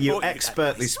 Yes, I you bought you that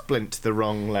expertly splint the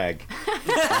wrong leg.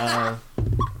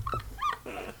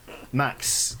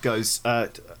 Max goes,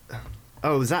 that's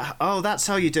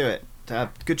how you do it.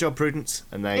 Good job, Prudence.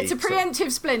 And they It's a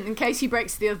preemptive splint in case he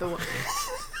breaks the other one.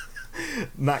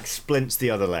 Max splints the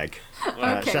other leg.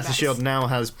 Okay, Shatter Shield now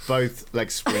has both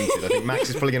legs splinted. I think Max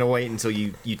is probably going to wait until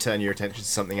you turn your attention to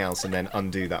something else and then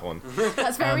undo that one.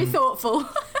 That's very thoughtful.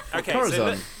 Okay,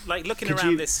 Corazon, so looking could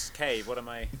around you- this cave, what am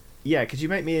I... Yeah, could you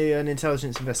make me an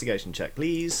intelligence investigation check,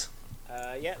 please?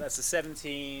 Yeah, that's a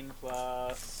 17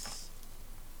 plus...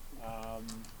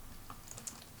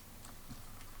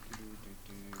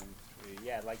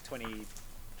 Yeah, like 20.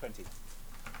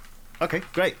 Okay,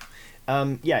 great.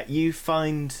 You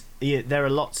find there are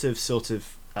lots of sort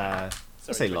of... Sorry,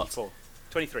 let's say lots.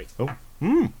 23.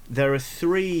 There are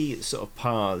 3 sort of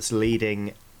paths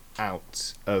leading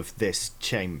out of this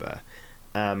chamber.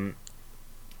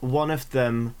 One of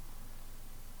them,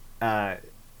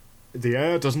 the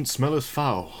air doesn't smell as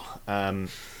foul.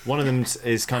 One of them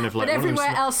is kind of like... But one of them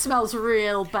everywhere else smells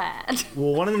real bad.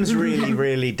 Well, one of them's really,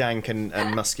 really dank and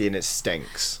musky, and it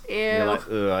stinks. Ew. You're like,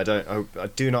 ugh, I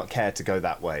do not care to go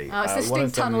that way. Oh, it's the one stink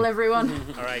of them- tunnel, everyone.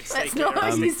 All right, Let's stay not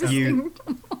clear. use the you-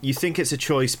 stink. You think it's a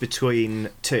choice between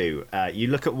 2. You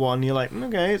look at one, you're like,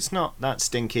 okay, it's not that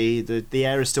stinky. The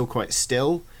air is still quite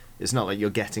still. It's not like you're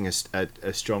getting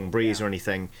a strong breeze or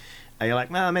anything. You're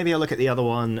like, maybe I'll look at the other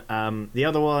one. The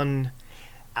other one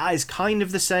is kind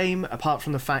of the same, apart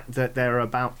from the fact that there are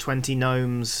about 20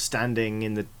 gnomes standing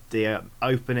in the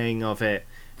opening of it.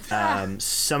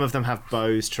 Some of them have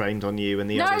bows trained on you, and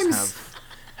the others Gnomes!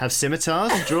 have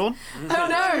scimitars drawn. Oh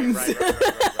no! Right.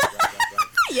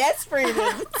 Yes,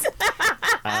 Prudence.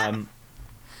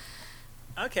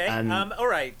 Okay, And- all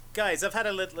right. Guys, I've had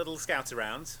a little scout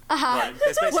around. Uh-huh.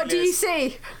 There's basically What do you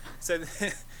see? So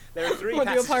there are 3 What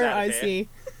do your passages pirate out of eyes here. see?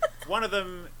 One of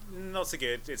them, not so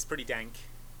good. It's pretty dank.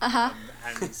 Uh-huh.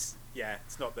 And yeah,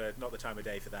 it's not the time of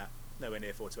day for that. Nowhere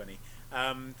near 420.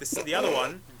 The other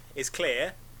one is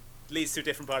clear, leads to a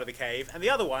different part of the cave, and the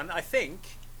other one, I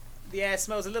think, the air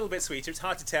smells a little bit sweeter. It's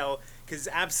hard to tell because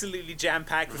it's absolutely jam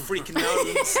packed with freaking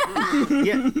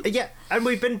gnomes. yeah, and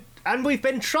we've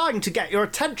been trying to get your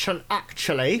attention.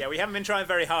 Actually, Yeah, we haven't been trying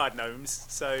very hard, gnomes.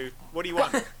 So what do you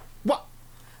want? what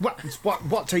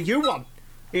do you want?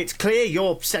 It's clear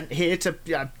you're sent here to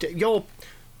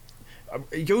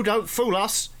you don't fool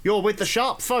us. You're with the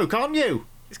sharp folk, aren't you?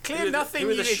 It's clear Who are the- nothing, who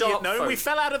are you the idiot sharp gnome. folk? We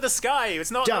fell out of the sky.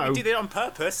 It's not like Don't. we did it on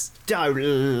purpose.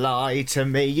 Don't lie to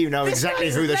me. You know exactly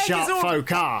guy's who the leg is sharp all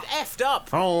folk are. Effed up.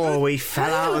 Oh, we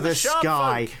fell out of the Sharp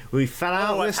sky. folk. We fell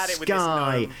out Oh, of I've had the it with this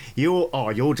sky.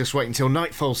 gnome. You're just waiting until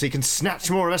nightfall so you can snatch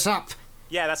more of us up.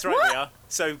 Yeah, that's right, we are.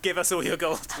 So give us all your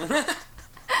gold.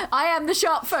 I am the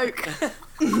sharp folk.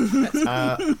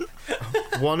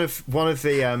 One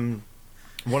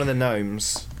of the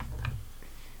gnomes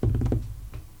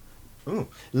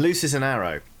looses an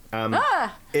arrow.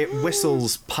 It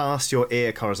whistles past your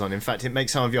ear, Corazon. In fact, it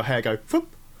makes some of your hair go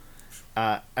whoop.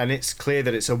 And it's clear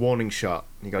that it's a warning shot.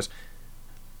 And he goes,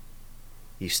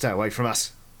 "You stay away from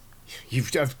us.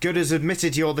 You've as good as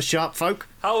admitted you're the sharp folk."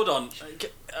 Hold on.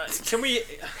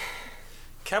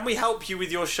 Can we help you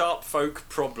with your sharp folk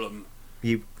problem?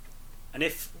 You And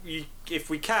if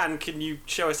we can you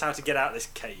show us how to get out of this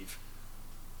cave?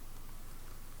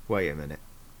 wait a minute.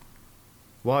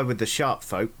 Why would the sharp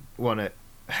folk want to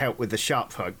help with the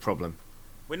sharp folk problem?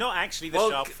 We're not actually the Well,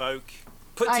 sharp folk.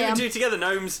 Put I two and am. two together,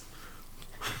 gnomes.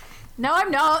 No, I'm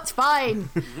not. Fine.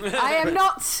 I am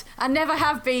not, and never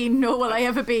have been, nor will I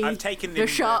ever be, I've taken the in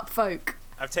sharp folk.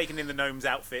 I've taken in the gnomes'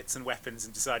 outfits and weapons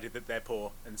and decided that they're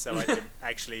poor, and so I didn't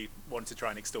actually want to try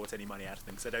and extort any money out of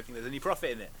them, because I don't think there's any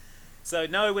profit in it. So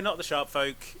no, we're not the sharp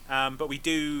folk, but we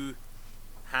do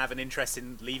have an interest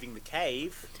in leaving the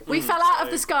cave. We fell out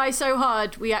of the sky so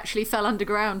hard we actually fell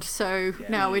underground. So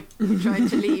now we're trying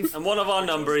to leave. And one of our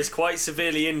number is quite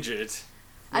severely injured.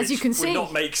 As you can see, would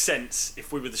not make sense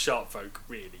if we were the sharp folk,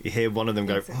 really. You hear one of them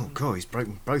go, "Oh God, he's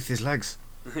broken both his legs."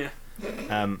 Yeah.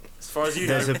 As far as you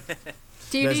know.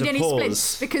 Do you there's need a any pause.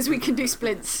 splints? Because we can do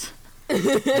splints.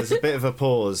 There's a bit of a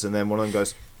pause, and then one of them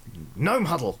goes, "Gnome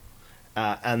huddle,"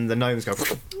 and the gnomes go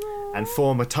and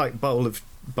form a tight ball of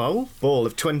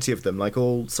 20 of them, like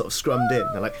all sort of scrummed in.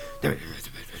 They're like,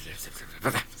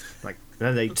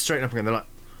 then they straighten up again. They're like,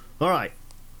 "All right,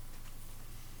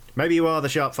 maybe you are the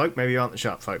sharp folk, maybe you aren't the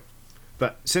sharp folk,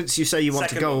 but since you say you want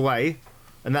to go away,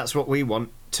 and that's what we want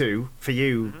too, for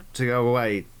you to go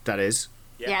away, that is,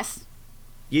 Yes.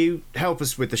 you help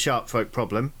us with the sharp folk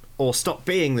problem, or stop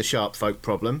being the sharp folk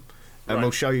problem, and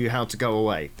we'll show you how to go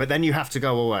away. But then you have to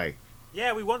go away."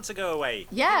 Yeah, we want to go away.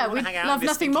 Yeah, we we'd hang out love in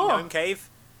this nothing stinky more. Gnome cave.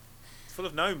 It's full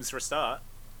of gnomes for a start.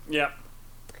 Yeah.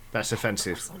 That's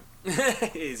offensive.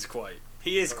 He is quite.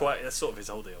 That's sort of his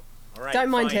whole deal. All right, Don't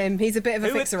mind fine. him. He's a bit of a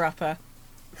Who would- fixer-upper.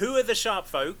 Who are the sharp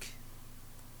folk?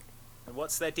 And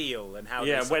what's their deal? And how?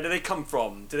 Yeah, where do they come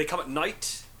from? Do they come at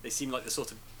night? They seem like the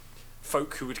sort of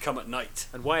folk who would come at night.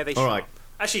 And why are they All sharp? right.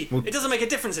 Actually, Well- it doesn't make a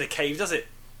difference in a cave, does it?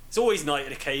 It's always night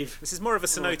in a cave. This is more of a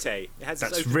cenote. It has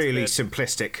That's it's open really to the,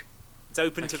 simplistic. it's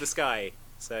open to the sky.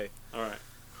 So All right.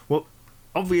 Well,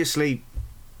 obviously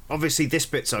this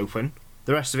bit's open.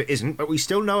 The rest of it isn't, but we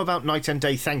still know about night and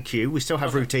day. Thank you. We still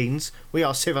have routines. We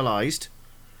are civilized.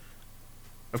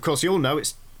 Of course, you all know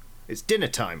it's dinner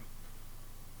time.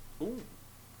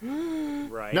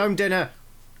 right. Gnome dinner.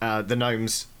 The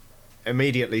gnomes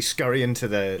immediately scurry into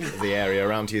the area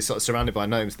around you, sort of surrounded by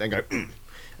gnomes. Then go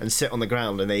and sit on the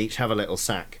ground, and they each have a little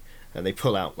sack, and they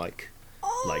pull out like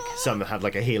some have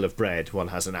like a heel of bread, one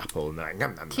has an apple, and they're like,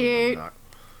 nom, nom, nom, Cute. nom, nom.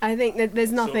 I think that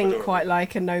there's nothing adorable. quite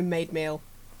like a gnome-made meal.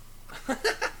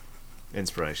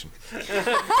 Inspiration.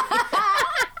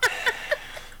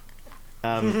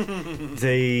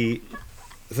 The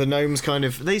gnomes kind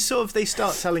of they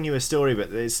start telling you a story,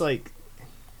 but it's like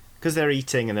because they're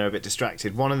eating and they're a bit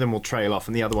distracted. One of them will trail off,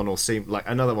 and the other one will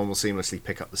another one will seamlessly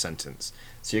pick up the sentence.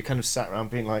 So you're kind of sat around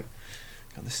being like,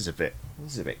 God, this is a bit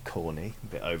corny, a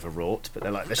bit overwrought. But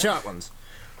they're like the sharp ones.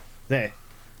 They're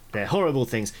horrible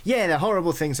things. Yeah, they're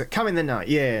horrible things that come in the night.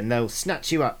 Yeah, and they'll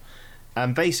snatch you up.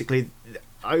 And basically,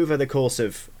 over the course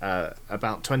of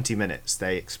about 20 minutes,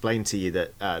 they explain to you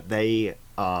that they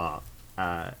are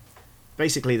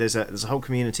basically there's a whole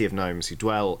community of gnomes who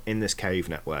dwell in this cave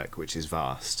network, which is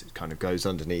vast. It kind of goes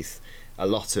underneath a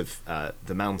lot of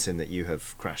the mountain that you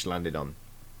have crash landed on.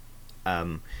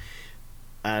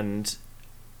 And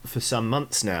for some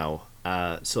months now,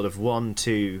 sort of 1,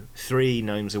 2, 3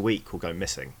 gnomes a week will go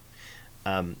missing.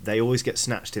 They always get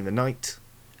snatched in the night.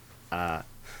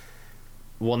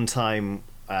 One time,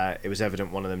 it was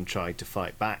evident one of them tried to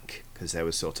fight back because there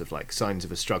was sort of like signs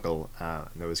of a struggle. And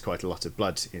there was quite a lot of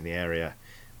blood in the area,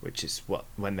 which is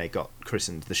when they got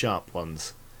christened the Sharp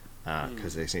Ones,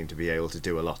 because they seem to be able to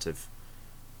do a lot of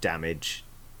damage.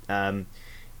 And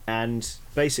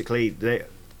basically,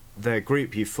 the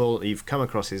group you've come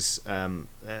across is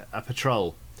a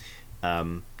patrol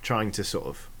trying to sort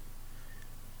of.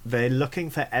 They're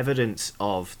looking for evidence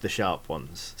of the Sharp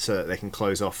Ones so that they can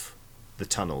close off the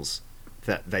tunnels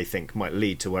that they think might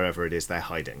lead to wherever it is they're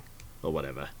hiding or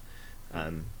whatever.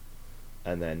 And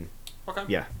then,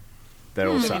 yeah, they're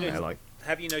all sat there like.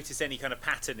 Have you noticed any kind of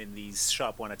pattern in these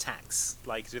Sharp One attacks?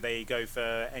 Like, do they go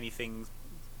for anything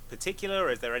particular, or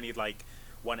is there any like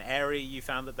one area you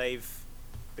found that they've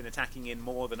been attacking in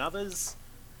more than others?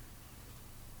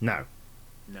 No.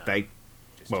 No.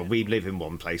 We live in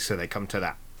one place, so they come to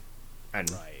that. And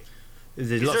Right.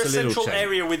 there's Is lots there a of little central chain.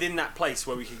 area within that place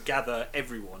where we could gather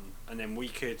everyone, and then we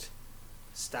could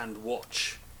stand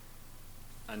watch,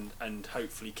 and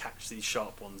hopefully catch these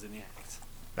Sharp Ones in the act?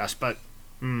 That's but.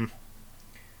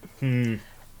 You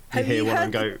Have hear you one heard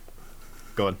and go.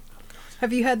 Go on.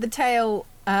 Have you heard the tale,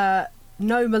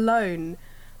 Gnome Alone,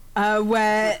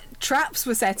 where traps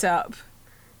were set up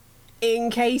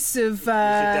in case of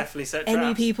definitely set any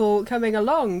traps. people coming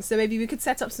along? So maybe we could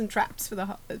set up some traps for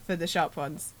the Sharp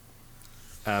Ones.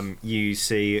 You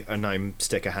see a gnome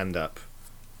stick a hand up,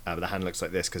 but the hand looks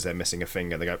like this because they're missing a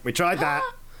finger. They go, "We tried that,"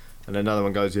 and another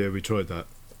one goes, "Yeah, we tried that."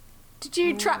 Did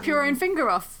you trap your own finger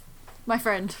off, my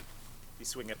friend? You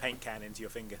swing a paint can into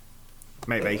your finger.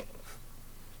 Maybe.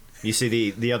 You see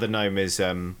the other gnome is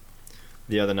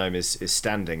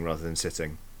standing rather than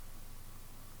sitting.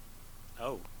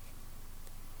 Oh.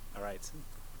 All right.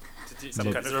 Is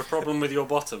there a problem with your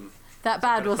bottom? That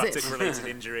bad was it? Related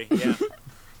injury. Yeah.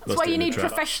 That's why you need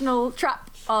professional trap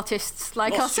artists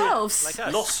like ourselves. Like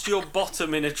us. Lost your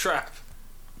bottom in a trap.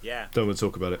 Yeah. Don't want to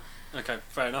talk about it. Okay,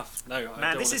 fair enough. No, I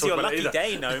Man, don't this want is to your talk about it lucky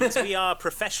either. day, gnomes. We are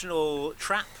professional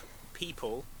trap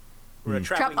people. We're a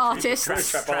Trap artists.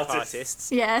 Trap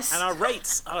artists. Yes. And our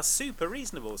rates are super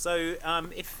reasonable. So,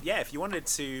 if you wanted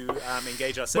to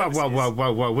engage our services...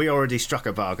 Whoa. We already struck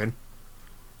a bargain.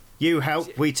 You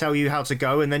help, we tell you how to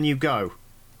go, and then you go.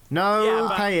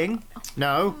 No paying.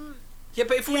 No. Yeah,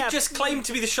 but if we just claimed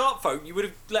to be the sharp folk, you would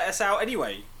have let us out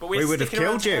anyway. But We would have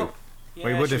killed you.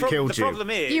 We would have killed The you. problem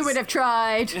is... You would have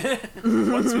tried.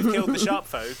 Once we've killed the sharp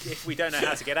folk, if we don't know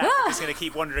how to get out, we're just going to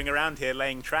keep wandering around here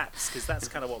laying traps, because that's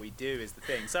kind of what we do, is the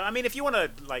thing. So, I mean, if you want to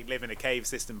live in a cave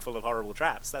system full of horrible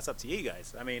traps, that's up to you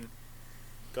guys. I mean,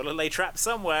 got to lay traps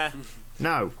somewhere.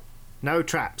 No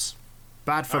traps.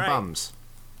 Bad for All right. bums.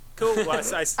 Cool. Well, I'm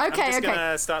just Okay. going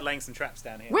to start laying some traps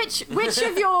down here. Which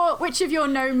of your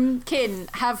gnome kin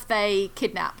have they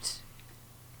kidnapped?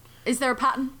 Is there a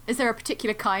pattern? Is there a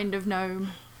particular kind of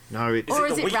gnome? No, it's Or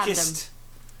Is is it it the random? weakest?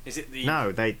 Is it the...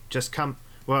 no. They just come.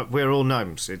 Well, we're all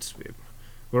gnomes.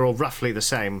 We're all roughly the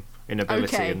same in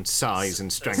ability Okay. and size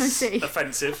and I strength. see.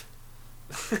 offensive?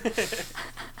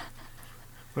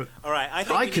 All right. I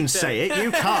think I we can need to- say it.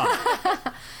 You can't.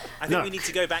 I think Look. we need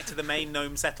to go back to the main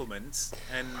gnome settlement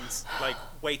and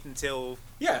wait until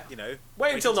Yeah.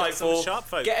 Wait until some nightfall. sharp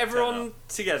folk Get turn everyone up,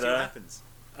 see what together, happens.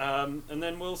 and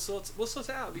then we'll sort it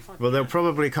out. It'll be fine. Well, they'll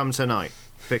probably come tonight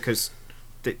because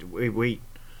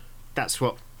that's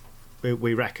what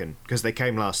we reckon. Because they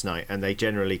came last night and they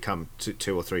generally come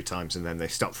 2 or 3 times and then they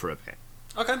stop for a bit.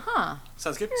 Okay. Huh.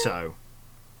 Sounds good. So,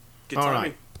 Good all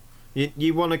timing. right.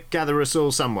 You want to gather us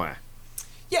all somewhere?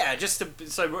 Yeah, just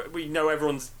so we know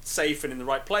everyone's safe and in the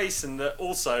right place, and that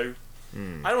also, I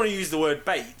don't want to use the word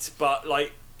bait, but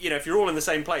if you're all in the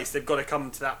same place, they've got to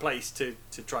come to that place to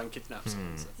try and kidnap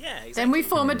someone. So. Yeah, exactly. Then we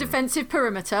form a defensive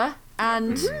perimeter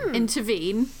and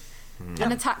intervene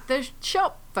and attack the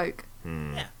sharp folk.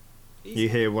 Yeah. You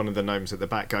hear one of the gnomes at the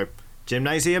back go,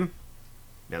 "Gymnasium."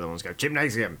 The other ones go,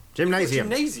 "Gymnasium, gymnasium."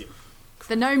 Gymnasium.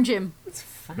 The gnome gym. It's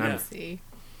fancy.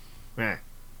 Yeah,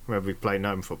 where we play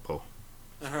gnome football.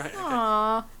 All right.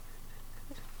 Aww.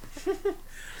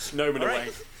 Gnoming All away.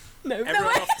 right. No, Everyone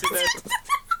off to the...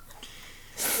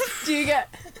 Do you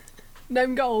get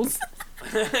gnome goals?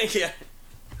 Yeah.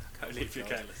 Only if you're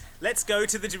careless. Let's go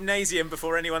to the gymnasium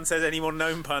before anyone says any more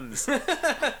gnome puns.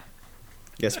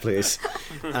 Yes, please.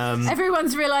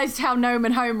 Everyone's realised how gnome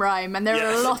and home rhyme, and there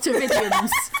are a lot of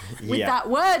idioms with Yeah. that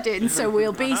word in, so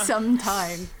we'll be some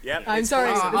time. Yep. I'm it's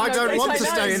sorry. poison. I There's don't no want to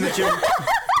place stay like in the that. gym.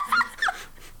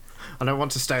 I don't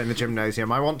want to stay in the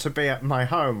gymnasium. I want to be at my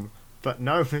home. But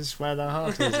gnome is where the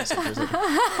heart is. etc.,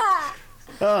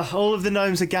 etc. All of the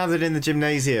gnomes are gathered in the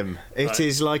gymnasium. It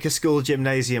is like a school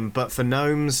gymnasium, but for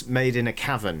gnomes made in a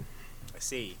cavern. I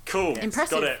see. Cool.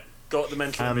 Impressive. Got it. Got the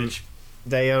mental image.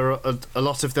 They are a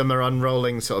lot of them are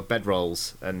unrolling sort of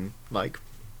bedrolls and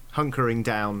hunkering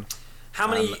down. How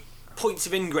many points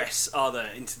of ingress are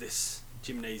there into this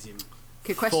gymnasium?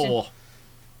 Good question. 4.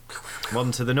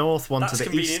 One to the north, one That's to the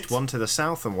convenient. east, one to the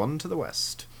south, and one to the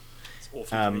west. It's awfully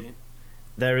convenient.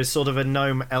 There is sort of a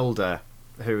gnome elder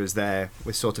who is there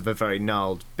with sort of a very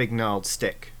big gnarled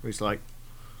stick, who's like,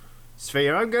 "It's for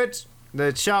your own good.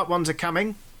 The sharp ones are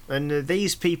coming, and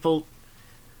these people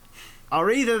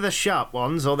are either the sharp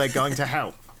ones or they're going to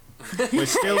help. We're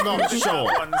still not The sharp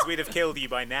sure. ones, we'd have killed you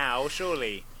by now,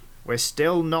 surely. We're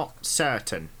still not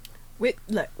certain."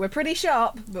 Look, we're pretty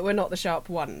sharp, but we're not the sharp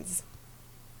ones.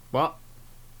 What?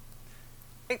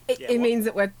 It Yeah, means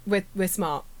that we're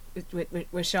smart.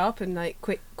 We're sharp and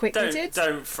quick-witted.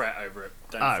 Don't fret over it.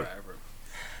 Don't Oh. fret over it.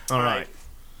 All right.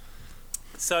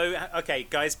 So, okay,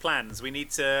 guys, plans. We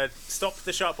need to stop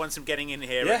the sharp ones from getting in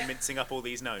here Yeah. and mincing up all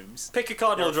these gnomes. Pick a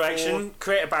cardinal There are direction.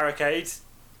 Create a barricade.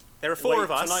 There are 4 Wait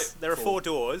of us. tonight There are for- 4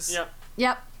 doors. Yep.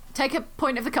 Yep. Take a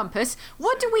point of the compass.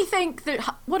 What do we think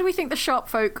the sharp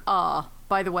folk are,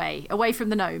 by the way, away from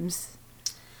the gnomes?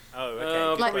 Oh,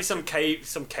 okay. Probably some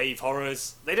cave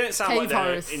horrors. They don't sound Cave like they're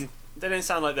horrors. they don't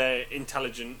sound like they're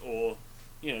intelligent or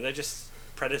they're just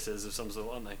predators of some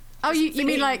sort, aren't they? Oh, you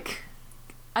mean thinking-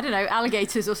 I don't know,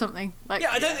 alligators or something? Like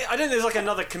Yeah, I don't think there's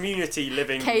another community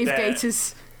living cave there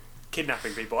gators.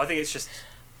 kidnapping people. I think it's just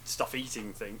stuff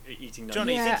eating gnomes.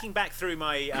 Johnny, Yeah. thinking back through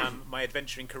my my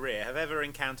adventuring career, have I ever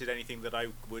encountered anything that I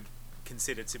would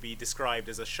consider to be described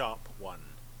as a sharp one?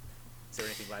 Is there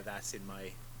anything like that in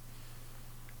my...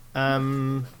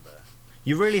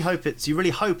 You really hope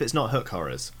it's not hook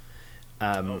horrors.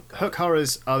 Hook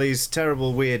horrors are these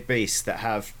terrible weird beasts that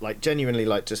have genuinely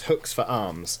just hooks for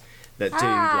arms that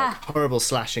do horrible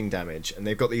slashing damage, and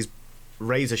they've got these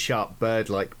razor-sharp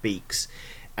bird-like beaks,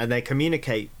 and they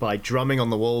communicate by drumming on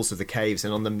the walls of the caves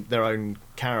and on their own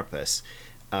carapace.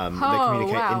 They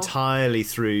communicate entirely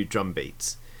through drum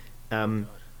beats. Sounds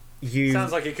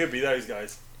like it could be those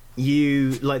guys.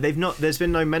 There's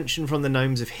been no mention from the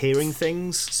gnomes of hearing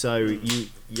things, so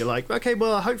you're like, okay,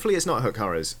 well, hopefully it's not hook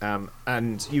horrors,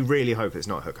 and you really hope it's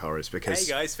not hook horrors, because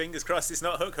Hey guys, fingers crossed it's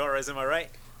not hook horrors, am I right?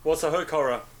 What's a hook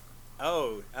horror?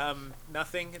 Oh,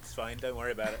 nothing. It's fine. Don't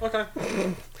worry about it. Okay.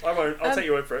 I won't. I'll take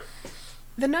your word for it.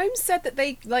 The gnomes said that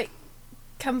they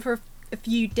come for a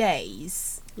few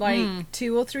days,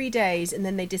 2 or 3 days, and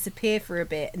then they disappear for a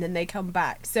bit, and then they come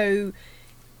back. So,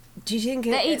 do you think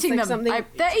they're eating them? Something...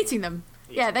 They're eating them.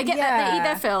 Yeah, they get they eat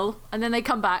their fill, and then they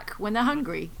come back when they're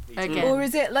hungry again. Or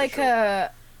is it like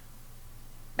a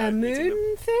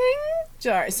moon thing?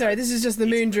 Sorry, this is just the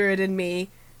moon druid in me.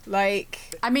 I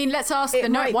mean, let's ask the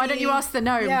gnome. Why don't you ask the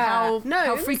gnome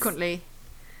how frequently?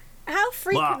 How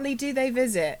frequently do they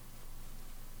visit?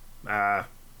 5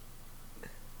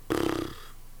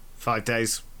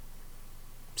 days,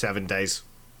 7 days.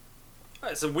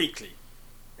 It's a weekly.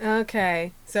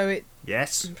 Okay, so it.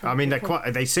 Yes, I mean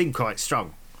they seem quite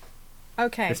strong.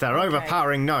 Okay. If they're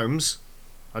overpowering gnomes,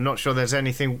 I'm not sure there's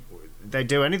anything they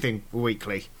do anything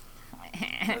weekly.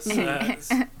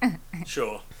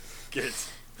 Sure, good.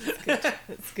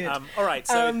 That's good. All right,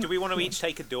 so do we want to each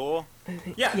take a door?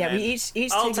 Yeah, we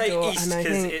each I'll take a door, East and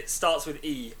because it starts with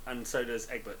E, and so does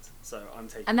Egbert. So I'm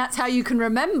taking. And that's how you can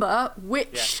remember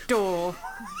which door.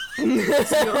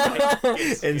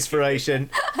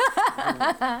 Inspiration.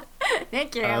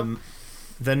 Thank you.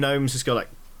 The gnomes just go like,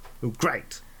 oh,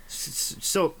 great,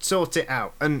 sort it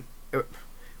out, and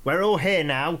we're all here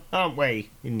now, aren't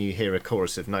we? And you hear a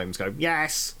chorus of gnomes go,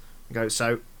 yes. And go,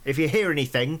 so if you hear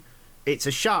anything, it's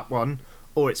a sharp one,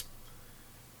 or it's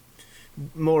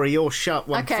more of your sharp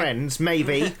one friends,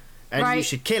 maybe, and you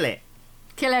should kill it.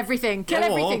 Kill everything. Kill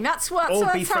everything. That's or be that's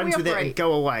how we friends with it operate. and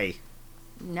go away.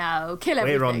 No, kill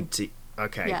everything. We're on to...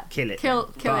 Okay, Yeah. kill it.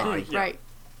 Kill Bye. it. Right.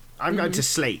 I'm going to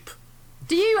sleep.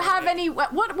 Do you have any...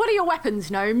 What are your weapons,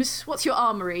 gnomes? What's your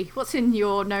armoury? What's in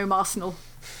your gnome arsenal?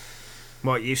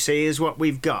 What you see is what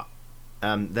we've got.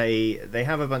 They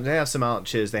have a bunch. They have some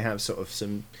archers. They have sort of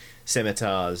some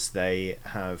scimitars. They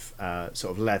have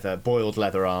sort of boiled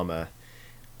leather armor.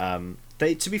 To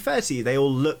be fair to you, they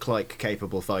all look like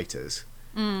capable fighters.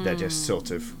 They're just sort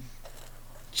of,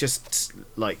 just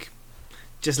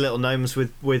little gnomes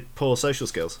with poor social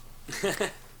skills.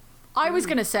 I was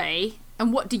going to say,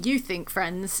 and what do you think,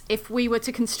 friends, if we were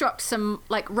to construct some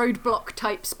roadblock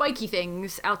type spiky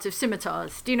things out of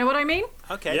scimitars? Do you know what I mean?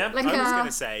 Okay. Yeah. I was going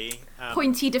to say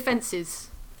pointy defences.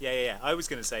 Yeah. I was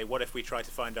going to say, what if we try to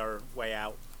find our way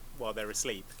out while they're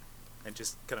asleep, and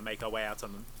just kind of make our way out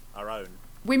on our own?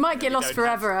 We might get lost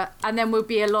forever, and then we'll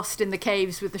be lost in the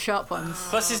caves with the sharp ones.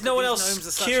 Plus, is no one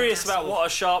else curious about what a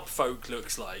sharp folk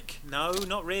looks like? No,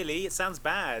 not really. It sounds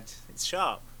bad. It's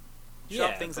sharp.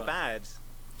 Sharp things are bad.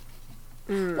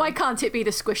 Why can't it be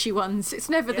the squishy ones? It's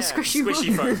never the squishy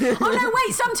Squishy ones. folk. Oh no,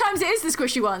 wait! Sometimes it is the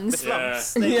squishy ones. The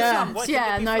flumps. Flumps.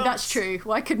 Yeah, no, that's true.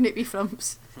 Why couldn't it be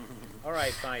flumps? All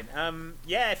right, fine.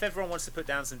 If everyone wants to put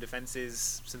down some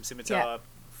defences, some scimitar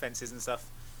fences and stuff.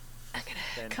 I'm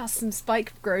gonna cast some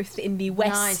spike growth in the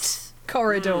west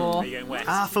corridor. Are you going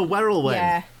west? For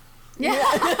Werrelwen. Yeah.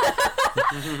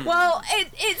 Well,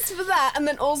 it's for that, and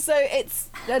then also it's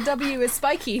W is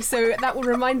spiky, so that will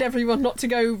remind everyone not to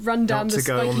go run down the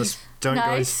spiky. Don't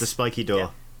go into the spiky door. Yeah.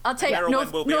 I'll take Werrelwen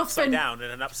will be North upside for down,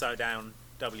 and an upside down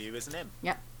W is an M.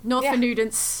 Yeah, North for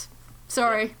Nudents.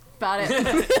 Sorry about it.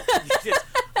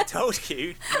 I told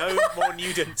you, no more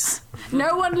Nudents.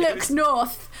 No one looks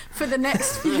north for the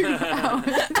next few hours.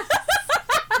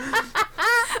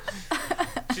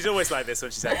 She's always like this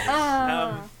when she's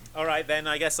angry. All right, then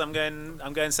I guess I'm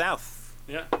going south.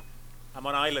 Yeah. I'm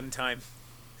on island time.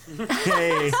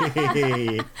 Hey.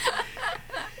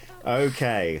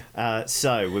 Okay,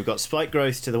 so we've got spike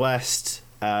growth to the west.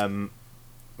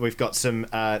 We've got some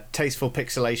tasteful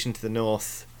pixelation to the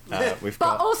north.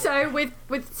 But also with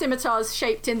scimitars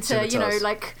shaped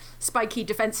into spiky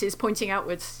defences pointing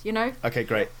outwards. Okay,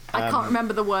 great. I can't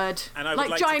remember the word. And I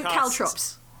would like giant to cast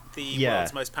caltrops. The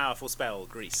world's most powerful spell,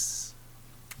 Grease.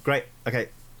 Great. Okay.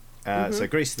 So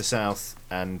Greece to the south,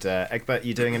 and Egbert,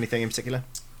 you doing anything in particular?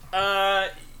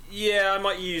 Yeah, I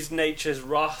might use Nature's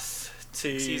Wrath to...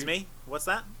 Excuse me? What's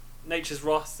that? Nature's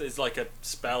Wrath is like a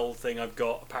spell thing I've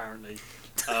got, apparently.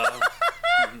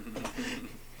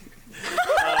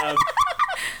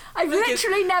 I've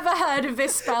literally never heard of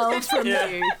this spell from you.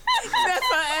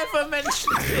 Never ever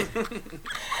mentioned it.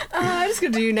 I'm just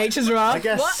going to do Nature's Wrath. I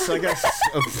guess.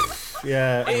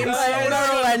 Yeah.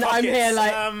 And I'm here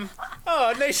like...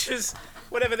 nature's...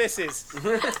 whatever this is.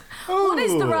 What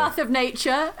is the wrath of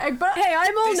nature? Egbert? Hey,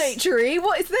 I'm all naturey.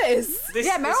 What is this?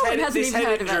 Yeah, Merylwyn hasn't this even head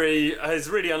heard of it. injury has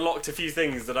really unlocked a few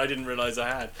things that I didn't realise I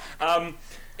had.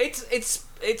 It's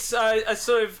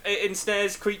sort of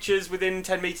ensnares creatures within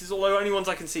 10 metres, although only ones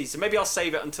I can see. So maybe I'll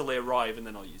save it until they arrive and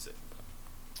then I'll use it.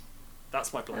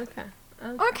 That's my plan.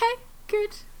 Okay,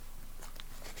 good.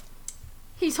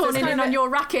 He's horning in on your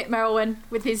racket, Merylwyn,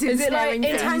 with his ensnaring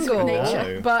things with Entangle,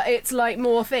 nature. but it's like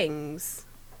more things?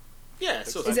 Yeah,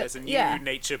 sort Like of. there's a new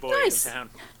nature boy in town.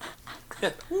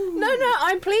 No,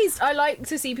 I'm pleased. I like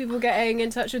to see people getting in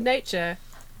touch with nature.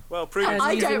 Well, Prudence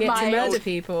I using don't it to mind. murder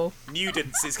people.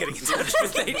 Nudence is getting in touch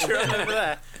with nature over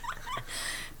there.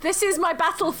 This is my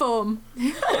battle form.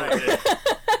 Right.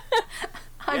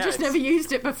 I've just never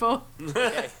used it before.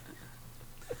 Okay.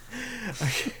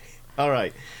 All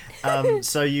right.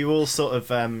 So you all sort of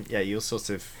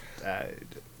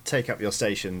take up your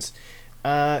stations.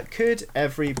 Could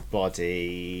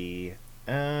everybody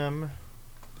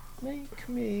make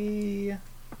me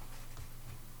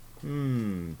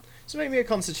so make me a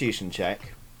Constitution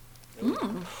check.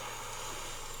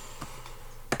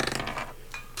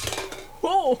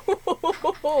 Oh.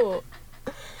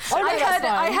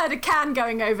 I heard a can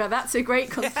going over. That's a great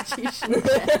Constitution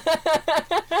check.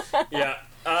 Yeah.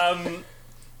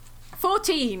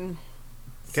 14.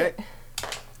 Okay.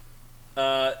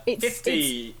 It's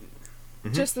 50.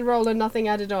 just the roll and nothing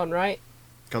added on, right?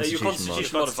 Your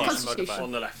Constitution modifier Constitution.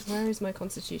 on the left. Where is my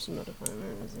Constitution modifier?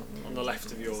 Where is it? On the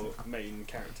left of your main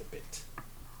character bit.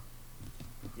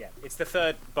 Yeah, it's the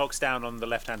third box down on the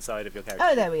left-hand side of your character.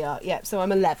 Oh, there we are. Yep, so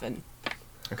I'm 11.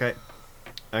 Okay.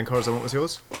 And Corazon, what was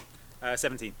yours?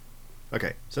 17.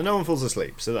 Okay, so no one falls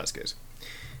asleep, so that's good.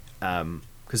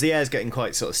 Because the air's getting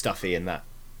quite sort of stuffy in that,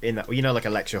 like a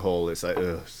lecture hall. It's like,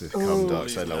 ugh, the carbon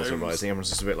dioxide levels are rising. Everyone's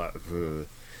just a bit like,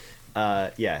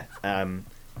 ugh.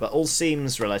 But all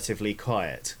seems relatively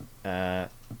quiet. Or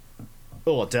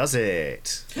does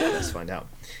it? Let's find out.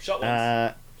 Shot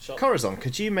once. Corazon,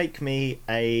 could you make me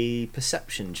a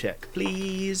perception check,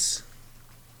 please?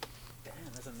 Damn,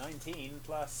 there's a 19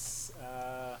 plus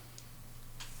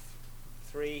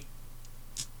 3.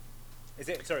 Is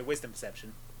it? Sorry, wisdom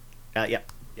perception. Yeah.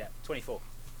 Yeah, 24.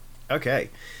 Okay.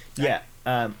 Yeah.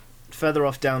 Further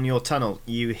off down your tunnel,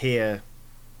 you hear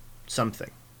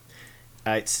something.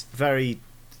 It's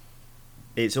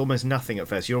almost nothing at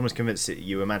first. You're almost convinced that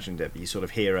you imagined it, but you sort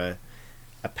of hear a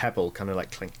pebble kind of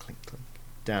like clink, clink, clink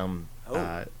down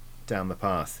the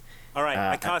path. All right,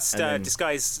 I cast then...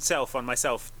 disguise self on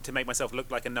myself to make myself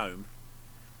look like a gnome.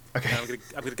 Okay. And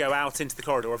I'm gonna go out into the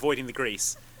corridor, avoiding the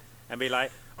grease, and be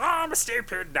like, "I'm a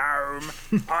stupid gnome.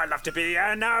 I love to be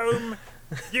a gnome.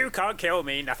 You can't kill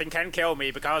me. Nothing can kill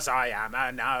me because I am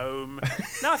a gnome.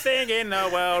 Nothing in the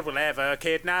world will ever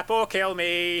kidnap or kill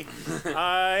me.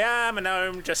 I am a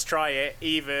gnome. Just try it,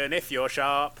 even if you're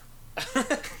sharp."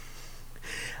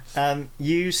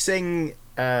 You sing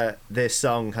this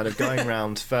song, kind of going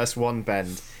round first one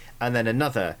bend and then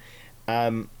another,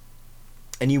 and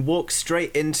you walk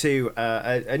straight into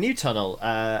a new tunnel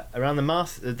around the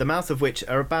mouth of which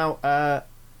are about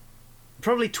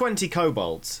probably 20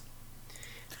 kobolds.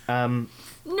 No.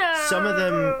 Some of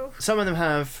them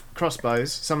have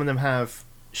crossbows. Some of them have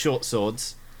short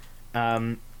swords,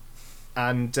 and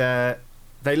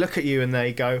they look at you and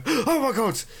they go, "Oh my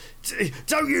God!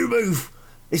 Don't you move!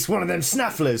 It's one of them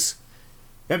snafflers.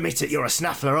 Admit it, you're a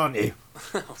snaffler, aren't you?"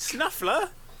 Snuffler?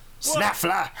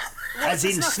 Snaffler, as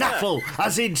in snaffle,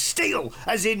 as in steal,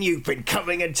 as in you've been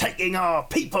coming and taking our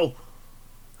people.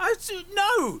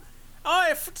 No!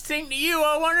 I think that you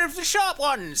are one of the sharp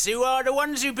ones, who are the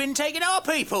ones who've been taking our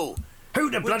people. Who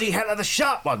the bloody hell are the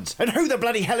sharp ones? And who the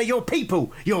bloody hell are your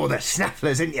people? You're the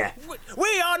snafflers, ain't you?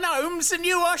 We are gnomes, and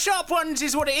you are sharp ones,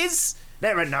 is what it is.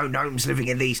 There are no gnomes living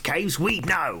in these caves, we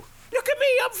know. Look at me,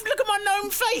 look at my gnome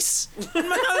face, and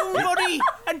my gnome body.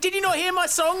 And did you not hear my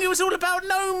song? It was all about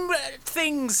gnome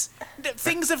things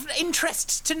of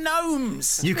interest to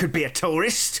gnomes. You could be a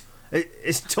tourist.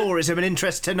 Is tourism an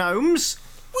interest to gnomes?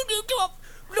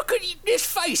 Look at this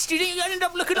face. Do you think you end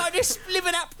up looking like this,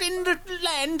 living up in the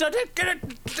land? I don't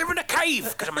live in a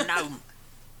cave because I'm a gnome.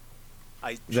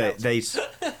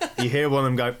 You hear one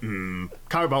of them go,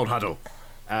 kobold huddle.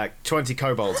 20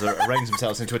 kobolds arrange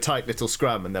themselves into a tight little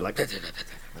scrum, and they're like,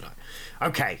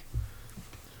 okay.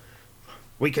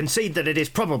 We concede that it is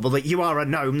probable that you are a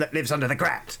gnome that lives under the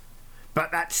ground,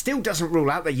 but that still doesn't rule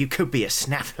out that you could be a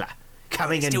snaffler,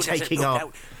 coming and taking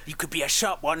our... You could be a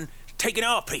sharp one, taking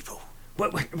our people.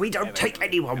 Well, we don't take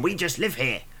anyone, we just live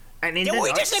here. And in the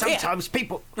night, sometimes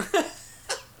people...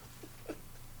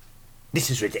 This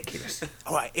is ridiculous.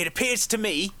 All right, it appears to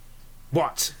me,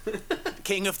 What?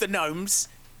 King of the Gnomes,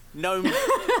 Gnomesman,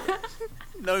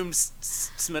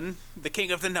 the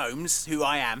King of the Gnomes, who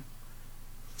I am,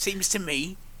 seems to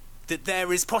me that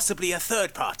there is possibly a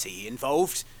third party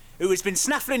involved who has been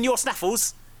snaffling your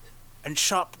snaffles and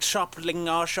sharpening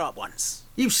our sharp ones.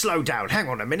 You slow down. Hang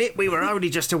on a minute. We were only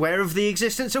just aware of the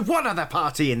existence of one other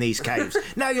party in these caves.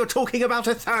 Now you're talking about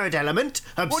a third element?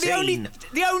 Obscene. Well,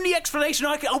 the only explanation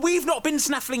I can... Oh, we've not been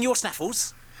snaffling your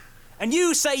snaffles. And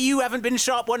you say you haven't been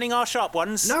sharp-oneing our sharp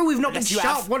ones. No, we've not been Unless you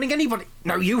have. sharp-wanting anybody.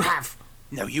 No, you have.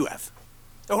 No, you have.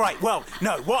 All right, well,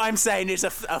 no, what I'm saying is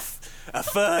a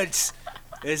third...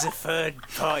 There's a third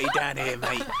party down here,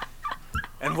 mate.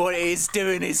 And what it is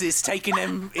doing is it's taking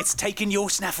your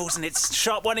snaffles and it's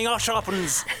sharp-oneing our sharp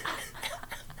ones.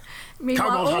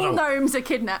 Meanwhile, all gnomes are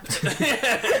kidnapped.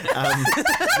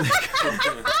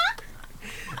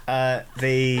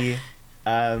 The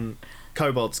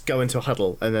kobolds go into a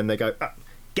huddle and then they go,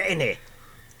 get in here.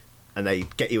 And they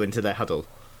get you into their huddle.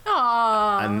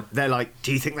 Aww. And they're like,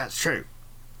 do you think that's true?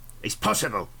 It's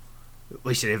possible.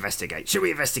 We should investigate. Should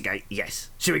we investigate? Yes.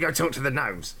 Should we go talk to the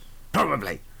gnomes?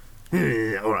 Probably.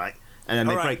 All right. And then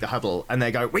they break the huddle and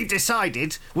they go, we've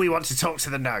decided we want to talk to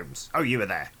the gnomes. Oh, you were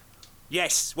there.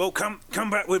 Yes, well, come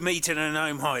back with me to the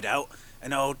gnome hideout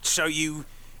and I'll show you,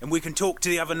 and we can talk to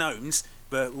the other gnomes,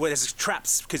 but there's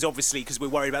traps, because we're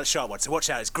worried about the sharp ones, so watch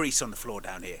out, there's grease on the floor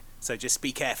down here, so just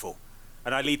be careful.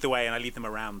 And I lead the way and I lead them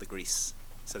around the grease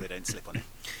so they don't slip on it.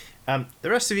 The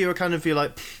rest of you are kind of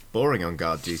boring on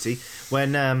guard duty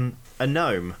when a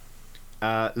gnome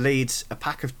leads a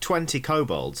pack of 20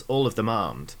 kobolds, all of them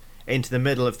armed, into the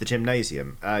middle of the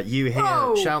gymnasium. You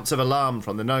hear shouts of alarm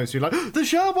from the gnomes who are like, the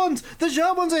sharp ones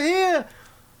are here!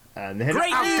 And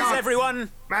Great news, everyone!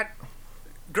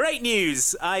 Great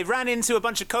news! I ran into a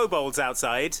bunch of kobolds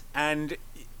outside, and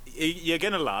you're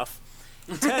gonna laugh.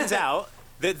 It turns out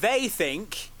that they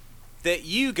think that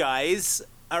you guys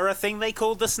are a thing they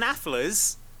call the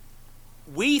snafflers.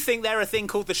 We think they're a thing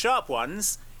called the sharp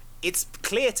ones. It's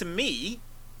clear to me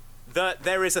that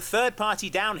there is a third party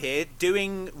down here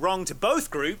doing wrong to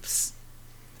both groups,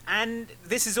 and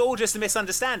this is all just a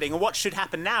misunderstanding. And what should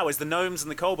happen now is the gnomes and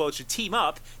the kobolds should team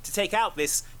up to take out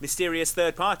this mysterious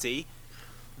third party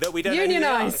that we don't know who they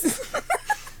are.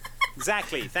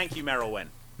 Exactly. Thank you, Merylwen.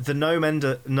 The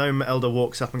gnome elder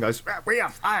walks up and goes,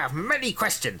 I have many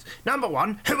questions. Number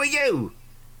one, who are you?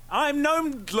 I'm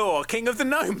Gnome Law, King of the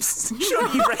Gnomes.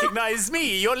 Surely you recognise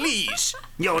me, your liege.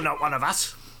 You're not one of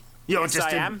us. You're yes, just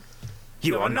I am.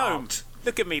 You You're are a gnome. not.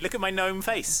 Look at me. Look at my gnome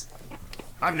face.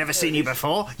 I've never seen you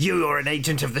before. You're an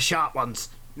agent of the sharp ones.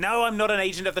 No, I'm not an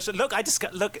agent of the... Look,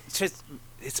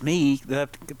 it's me, the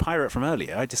pirate from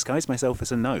earlier. I disguised myself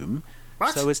as a gnome.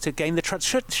 What? So as to gain the trust...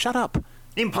 Shut up.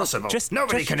 Impossible.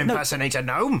 Nobody can impersonate a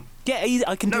gnome. Yeah,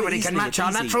 I can do it Nobody easily. can match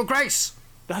our natural grace.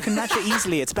 I can match it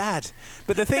easily. It's bad.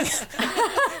 But the thing...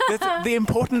 the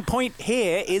important point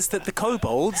here is that the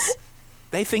kobolds,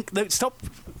 they think... Stop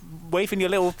waving your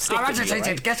little stick I'm at me, agitated.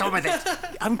 right? Get on with it.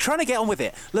 I'm trying to get on with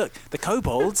it. Look, the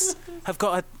kobolds have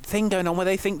got a thing going on where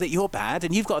they think that you're bad,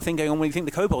 and you've got a thing going on where you think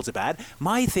the kobolds are bad.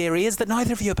 My theory is that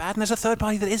neither of you are bad, and there's a third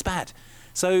party that is bad.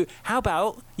 So how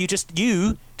about you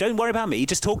don't worry about me,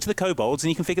 just talk to the kobolds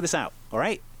and you can figure this out, all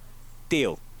right?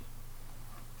 Deal.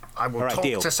 I will talk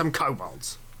to some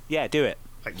kobolds. Yeah, do it.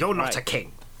 But you're not a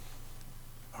king.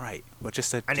 All right, well,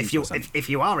 just a... And if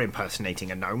you are impersonating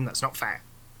a gnome, that's not fair.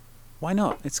 Why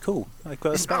not? It's cool. I've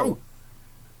got a spell. No.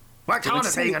 Worked hard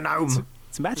at being a gnome.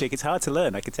 It's magic. It's hard to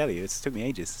learn, I can tell you. It took me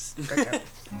ages. Okay.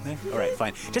 No? All right,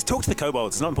 fine. Just talk to the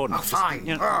kobolds. It's not important. Oh, fine.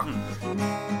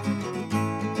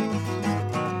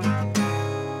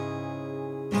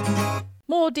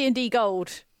 More D&D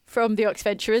gold from the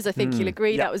Oxventurers. I think you'll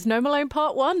agree that was Gnome Alone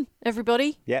Part 1,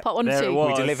 everybody. Yeah, Part 1 and 2.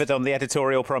 We delivered on the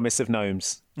editorial promise of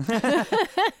gnomes.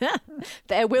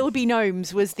 There Will Be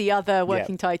Gnomes was the other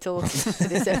working title for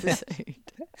this episode.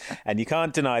 And you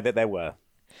can't deny that there were.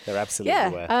 There absolutely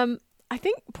were. I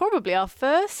think probably our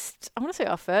first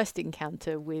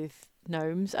encounter with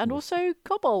gnomes and also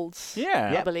kobolds.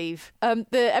 Yeah. I believe.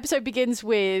 The episode begins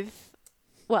with,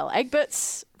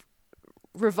 Egbert's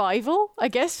revival, I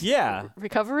guess. Yeah.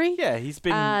 Recovery. Yeah, he's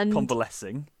been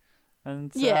convalescing.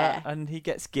 And and he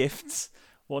gets gifts.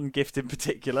 One gift in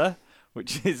particular,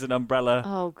 which is an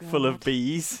umbrella full of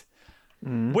bees.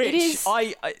 Which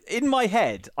I in my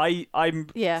head I've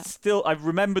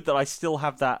remembered that I still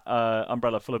have that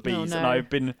umbrella full of bees, and I've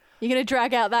been. You're going to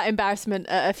drag out that embarrassment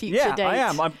at a future date. Yeah, I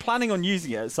am. I'm planning on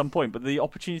using it at some point, but the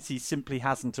opportunity simply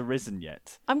hasn't arisen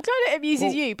yet. I'm glad it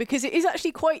amuses you, because it is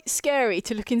actually quite scary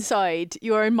to look inside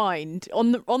your own mind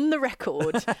on the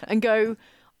record and go,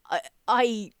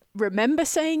 I remember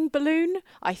saying balloon.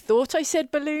 I thought I said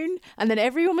balloon, and then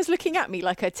everyone was looking at me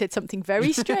like I'd said something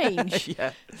very strange.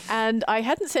 Yeah. And I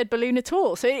hadn't said balloon at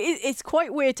all. So it's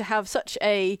quite weird to have such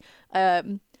a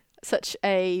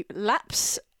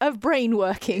lapse of brain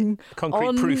working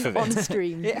Concrete proof of it. on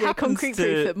stream. It Yeah, happens concrete to-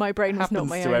 proof that my brain was not happens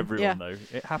my to own. everyone Yeah. though.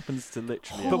 It happens to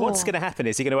literally. But what's going to happen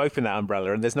is you're going to open that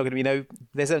umbrella and there's going to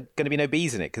be no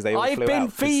bees in it because they all I've flew been out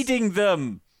 'cause- feeding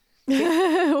them.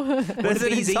 There's an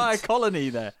bees entire eat? colony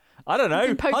there. I don't know.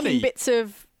 And poking Honey. bits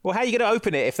of. Well, how are you going to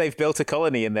open it if they've built a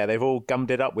colony in there? They've all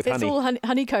gummed it up with It's honey. all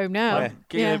honeycomb now.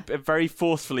 Yeah. Gonna very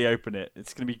forcefully open it.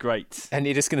 It's going to be great. And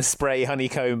you're just going to spray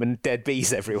honeycomb and dead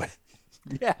bees everywhere.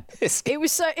 Yeah. It's-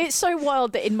 It's so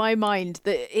wild that in my mind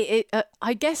that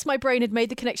I guess my brain had made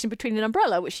the connection between an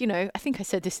umbrella, which I think I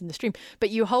said this in the stream, but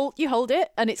you hold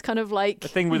it and it's kind of like A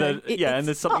thing with and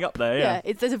there's something up there. Yeah.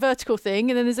 There's a vertical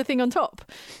thing and then there's a thing on top,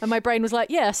 and my brain was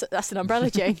like, yes, that's an umbrella,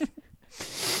 Jane.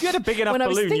 If you had a big enough When I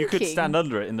was balloon, you could thinking- stand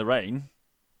under it in the rain.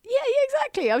 Yeah,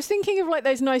 exactly. I was thinking of like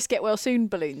those nice get well soon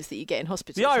balloons that you get in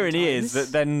hospitals. The irony is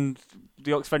sometimes. that then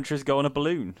the Oxventurers go on a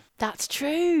balloon. That's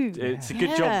true. It's a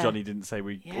good Yeah. job Johnny didn't say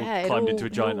we Yeah, all it climbed all- into a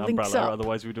it giant all links umbrella, up.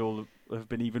 otherwise we'd all have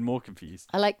been even more confused.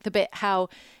 I like the bit how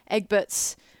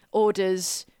Egbert's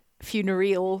orders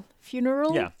funeral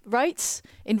Yeah. rites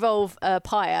involve a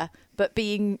pyre, but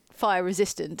being fire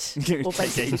resistant or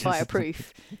basically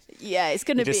fireproof. Yeah, it's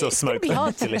going to You be. just saw It's going to smoke be them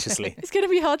hard. deliciously. It's going to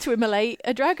be hard to immolate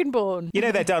a dragonborn. You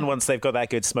know they're done once they've got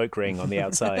that good smoke ring on the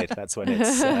outside. That's when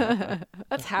it's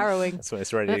That's harrowing. that's when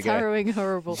it's ready That's to go. harrowing,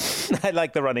 horrible. I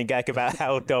like the running gag about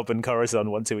how Dob and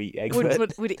Corazon want to eat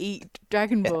Egbert. Would eat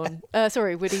dragonborn.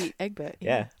 Would eat Egbert.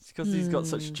 Yeah. It's because he's got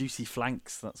such juicy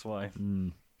flanks, that's why.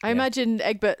 I imagine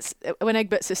when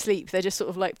Egbert's asleep, they're just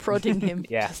sort of like prodding him,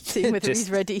 Yeah. just seeing whether Just-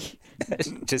 he's ready.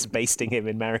 Just basting him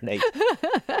in marinade.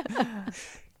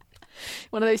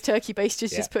 One of those turkey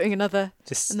basters, Yeah. just putting another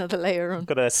Just layer on.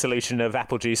 got a solution of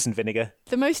apple juice and vinegar.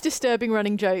 The most disturbing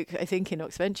running joke, I think, in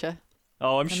Oxventure.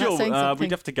 Oh, I'm that's sure saying something.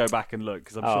 we'd have to go back and look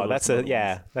because I'm Oh, sure that's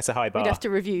a high bar. We'd have to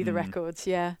review the records,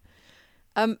 yeah.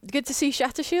 Good to see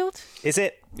Shattershield. Is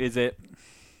it? Is it?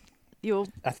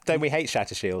 Don't we hate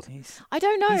Shattershield? I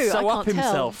don't know. He's so I can't up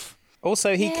himself.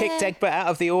 Also, he kicked Egbert out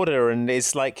of the order and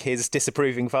is like his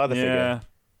disapproving father Yeah. figure.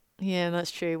 Yeah, that's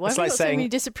true. Why It's have we like got so saying- many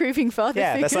disapproving father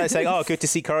Yeah, figures? that's like saying, "Oh, good to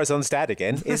see Corazon's dad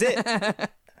again." Is it? I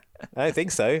don't think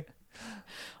so.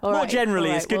 All More right, generally,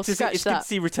 all it's right, good we'll to see. scratch It's good that. to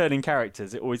see returning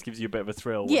characters. It always gives you a bit of a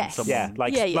thrill. Yes. When someone... Yeah,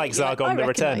 like Yeah, Zargon I the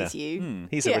recognise Returner. you.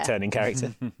 He's a Yeah. returning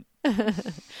character.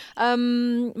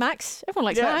 Max. Everyone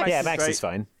likes Yeah, Max. Yeah, is Max great. is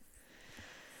fine.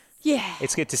 Yeah.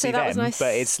 It's good to So see that was them, nice.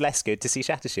 but it's less good to see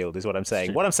Shattershield, is what I'm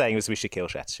saying. What I'm saying is we should kill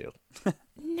Shattershield.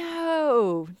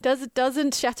 No.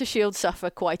 Doesn't Shattershield suffer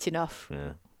quite enough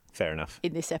Yeah, fair enough.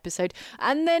 in this episode?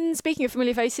 And then, speaking of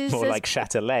familiar faces, More there's like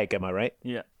Shatter Leg, am I right?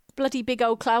 Yeah. bloody big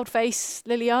old cloud face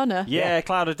Liliana. Yeah,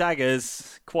 Cloud of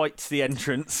Daggers. Quite the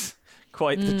entrance.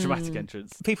 Quite the dramatic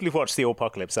entrance. People who've watched the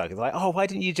Apocalypse saga are like, "Oh, why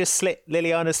didn't you just slit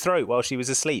Liliana's throat while she was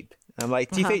asleep?" I'm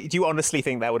like, do you honestly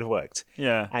think that would have worked?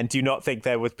 Yeah. And do you not think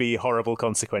there would be horrible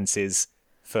consequences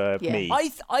for Yeah. me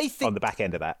I think. on the back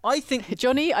end of that? I think.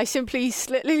 Johnny, I simply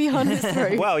slit Liliana's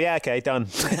throat. Well, yeah, okay, done.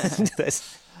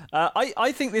 That's-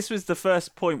 I think this was the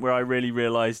first point where I really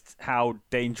realised how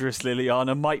dangerous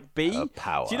Liliana might be. Her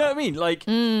power. Do you know what I mean? Like,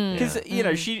 because you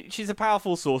know she's a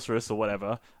powerful sorceress or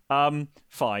whatever.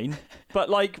 Fine, but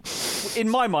like in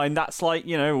my mind, that's like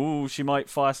ooh, she might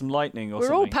fire some lightning or We're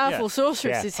something. all powerful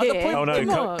sorceresses At the here. point- oh no, Come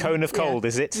on. cone of cold,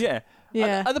 is it? Yeah.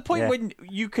 Yeah. At the point Yeah. when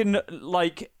you can,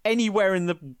 like, anywhere in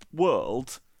the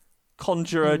world,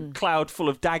 conjure a cloud full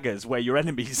of daggers where your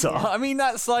enemies are. I mean,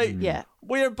 that's like, Yeah.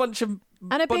 we're a bunch of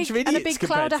And a bunch big of idiots and a big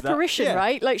compared cloud to that. apparition, Yeah.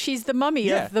 right? Like she's the mummy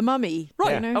Yeah. of the mummy.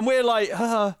 Right, You know? and we're like,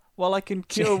 well, I can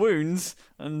cure wounds,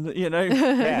 and Yeah.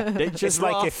 nature's It's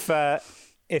like wrath.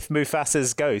 if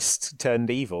Mufasa's ghost turned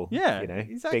evil. Yeah, Big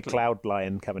exactly. cloud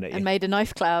lion coming at you and made a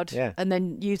knife cloud. Yeah. And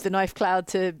then used the knife cloud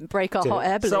to break our To- hot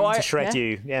air balloon. So I- to shred Yeah.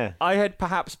 you. Yeah. I had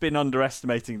perhaps been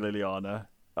underestimating Liliana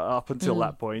up until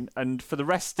that point, and for the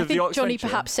rest I of the think Johnny Oxventure-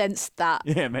 perhaps sensed that.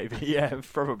 Yeah, maybe. Yeah,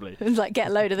 probably. And like, get a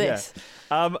load of this.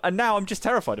 Yeah. And now I'm just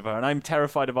terrified of her, and I'm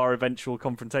terrified of our eventual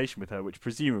confrontation with her, which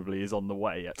presumably is on the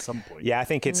way at some point. Yeah, I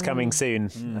think it's coming soon.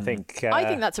 I think. I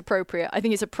think that's appropriate. I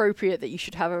think it's appropriate that you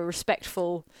should have a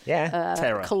respectful,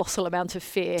 Terror. colossal amount of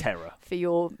fear Terror. for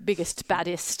your biggest,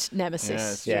 baddest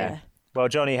nemesis. Yes. Yeah. Well,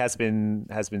 Johnny has been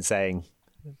saying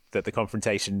that the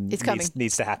confrontation It's coming.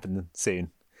 needs to happen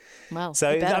soon. Well,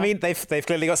 So you better. I mean, they've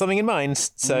clearly got something in mind.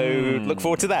 So look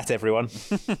forward to that, everyone.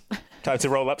 Time to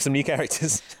roll up some new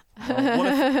characters.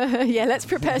 Yeah, let's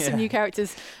prepare some new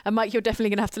characters. And Mike, you're definitely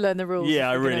going to have to learn the rules. Yeah,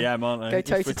 I You're really gonna am, aren't I? Go If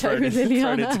we're toe-to-toe with thrown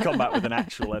Liliana. into combat with an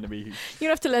actual enemy. You're going to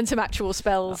have to learn some actual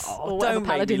spells, or whatever don't make me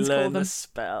paladins call learn them. the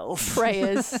spells.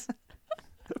 Prayers.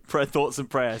 Thoughts and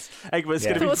prayers. Egbert's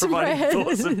going to be Thoughts and providing prayers.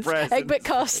 thoughts and prayers. Egbert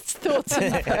casts thoughts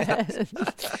and prayers.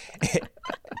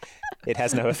 It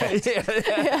has no effect. It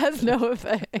has no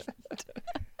effect.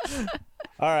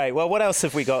 All right. Well, what else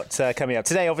have we got coming up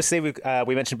today? Obviously,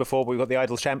 we mentioned before we've got the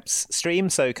Idle Champs stream,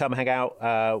 so come hang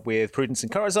out with Prudence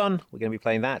and Corazon. We're going to be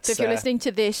playing that. So if you're listening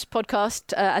to this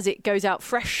podcast as it goes out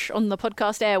fresh on the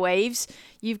podcast airwaves,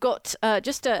 you've got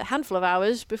just a handful of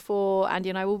hours before Andy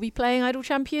and I will be playing Idle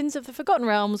Champions of the Forgotten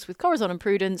Realms with Corazon and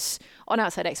Prudence on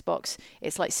Outside Xbox.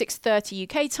 It's like 6:30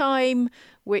 UK time,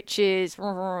 which is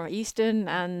Eastern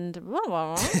and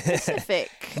Pacific.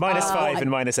 -5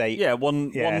 and -8. Yeah,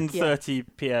 1:30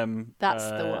 p.m. That's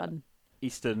the one.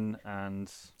 Eastern and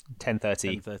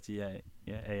 10:30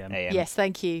 a.m. Yes,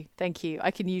 thank you.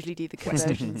 I can usually do the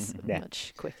conversions Yeah.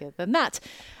 much quicker than that.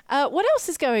 What else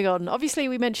is going on? Obviously,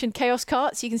 we mentioned Chaos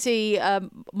Carts. You can see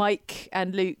Mike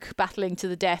and Luke battling to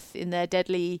the death in their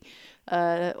deadly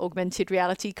augmented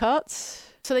reality carts.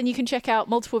 So then you can check out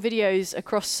multiple videos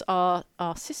across our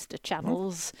sister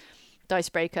channels,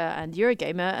 Dicebreaker and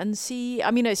Eurogamer, and see.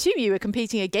 I mean, I assume you were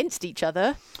competing against each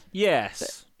other.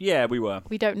 Yes. Yeah, we were.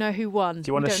 We don't know who won. Do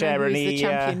you want to We don't know share who's any the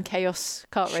champion Chaos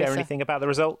Kart racer? share anything about the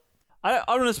result? I don't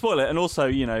want to spoil it, and also,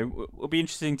 it'll be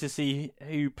interesting to see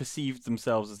who perceived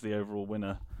themselves as the overall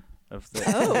winner of the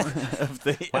of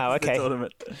the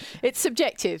tournament. It's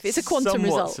subjective. It's a quantum Somewhat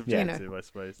result. subjective, I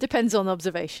suppose. Depends on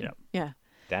observation. Yeah.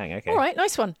 Dang, okay. All right,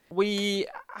 nice one. We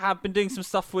have been doing some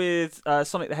stuff with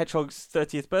Sonic the Hedgehog's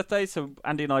 30th birthday. So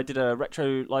Andy and I did a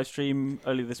retro live stream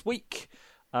earlier this week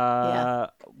where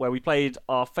we played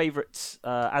our favourite,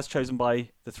 as chosen by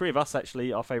the three of us,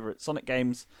 actually, our favourite Sonic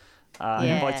games. And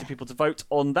invited people to vote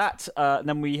on that. And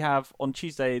then we have, on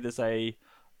Tuesday, there's a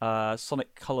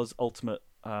Sonic Colors Ultimate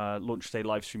launch day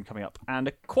live stream coming up.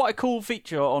 And quite a cool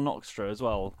feature on Oxtra as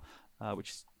well, which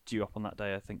is due up on that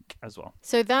day, I think, as well.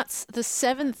 So that's the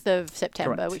 7th of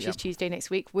September, Correct, which is Tuesday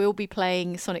next week. We'll be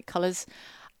playing Sonic Colors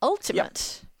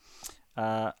Ultimate.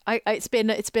 It's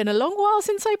been a long while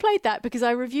since I played that because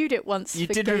I reviewed it once. You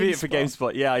for did review it for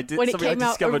GameSpot, yeah. I did. When it something came I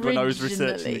discovered out when I was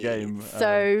researching the game.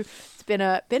 So it's been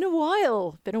a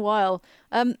while.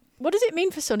 What does it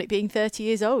mean for Sonic being 30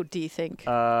 years old? Do you think?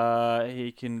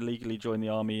 He can legally join the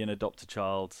army and adopt a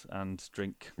child and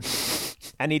drink.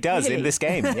 And he does in this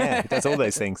game. Yeah, he does all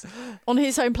those things. On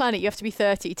his home planet, you have to be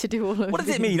 30 to do all of What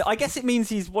does it mean? I guess it means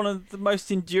he's one of the most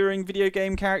enduring video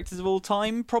game characters of all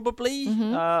time, probably,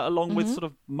 along with sort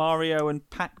of Mario and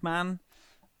Pac-Man.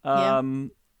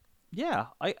 I'm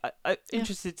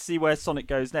interested to see where Sonic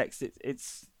goes next.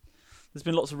 There's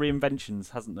been lots of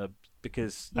reinventions, hasn't there?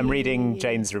 Because I'm reading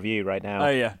Jane's review right now. Oh,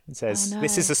 yeah. It says,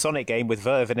 This is a Sonic game with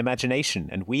verve and imagination,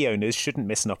 and Wii owners shouldn't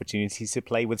miss an opportunity to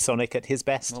play with Sonic at his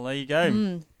best. Well, there you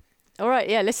go. All right,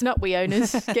 yeah, listen up, Wii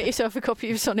owners. Get yourself a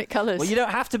copy of Sonic Colors. Well, you don't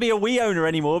have to be a Wii owner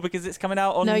anymore because it's coming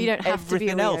out on No, you don't have to be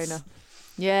a everything Wii else. owner.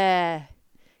 Yeah.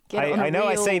 I know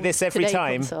I say this every today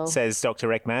time, console. says Dr.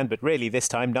 Eggman, but really this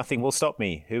time nothing will stop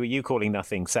me. Who are you calling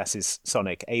nothing, sasses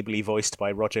Sonic, ably voiced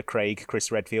by Roger Craig,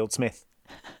 Chris Redfield Smith.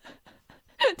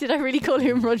 Did I really call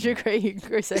him Roger Craig and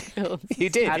Chris Redfield? You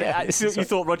did, And yeah. you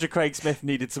thought Roger Craig Smith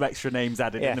needed some extra names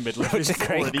added in the middle of Roger his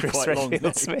Craig, already Chris quite long Redfield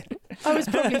name. Smith. I was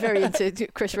probably very into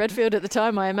Chris Redfield at the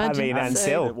time, I imagine. I mean, and so-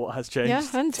 still. What has changed?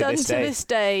 Yeah, and To done this to day. this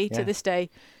day. Yeah. To this day.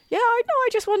 Yeah, I know. I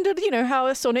just wondered, how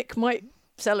a Sonic might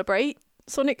celebrate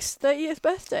Sonic's 30th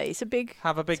birthday. It's a big...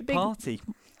 Have a it's big party.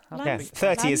 Yeah,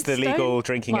 30 is the legal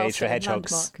drinking age for milestone,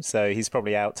 hedgehogs, landmark. so he's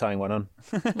probably out tying one on.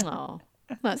 Oh,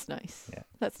 that's nice. Yeah.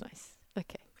 That's nice.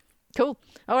 Okay. Cool.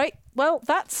 All right. Well,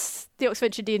 that's the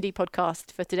Oxventure D&D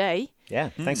podcast for today. Yeah,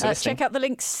 thanks for listening. Check out the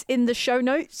links in the show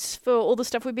notes for all the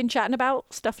stuff we've been chatting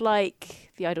about. Stuff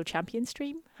like the Idle Champion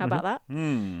stream. How about that?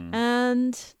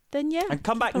 And then, yeah. And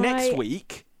come back next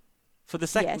week for the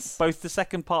second, both the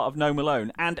second part of No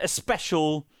Malone and a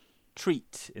special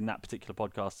treat in that particular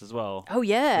podcast as well. Oh,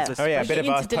 yeah. Oh, yeah, a bit of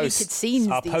our scenes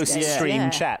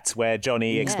post-stream chat where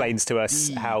Johnny explains to us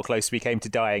how close we came to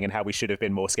dying and how we should have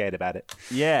been more scared about it.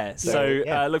 Yeah, so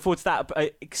look forward to that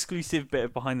exclusive bit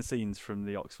of behind the scenes from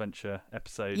the Oxventure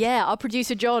episode. Yeah, our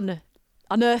producer John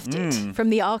unearthed it from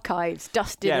the archives,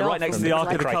 dusted it off. Yeah, right next to the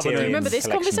Ark of the Covenant. Do you remember this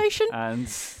conversation? And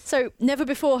so, never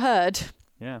before heard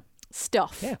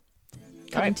stuff. Yeah.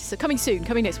 Coming soon,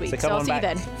 coming next week. So come I'll on see you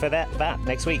back then. for that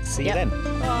next week. See you Yep.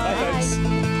 then. Bye. Bye, folks.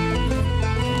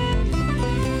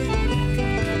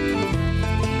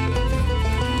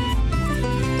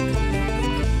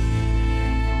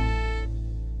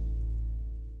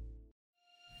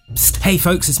 Hey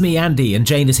folks, it's me, Andy, and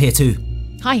Jane is here too.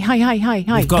 Hi. We've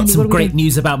got Andy, some what are we great doing?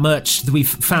 news about merch. We've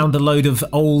found a load of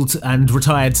old and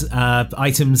retired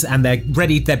items, and they're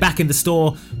ready. They're back in the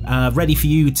store, ready for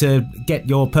you to get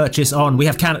your purchase on. We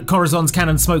have Corazon's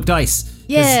Cannon Smoke Dice.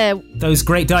 Yeah. Those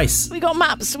great dice. We got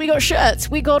maps, we got shirts,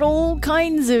 we got all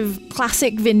kinds of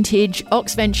classic vintage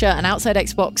Oxventure and Outside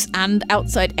Xbox and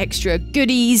Outside Extra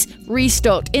goodies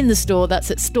restocked in the store.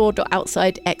 That's at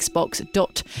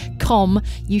store.outsidexbox.com.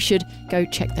 You should go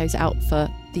check those out for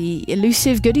the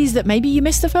elusive goodies that maybe you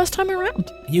missed the first time around.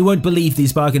 You won't believe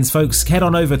these bargains, folks. Head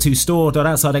on over to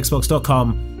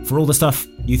store.outsidexbox.com for all the stuff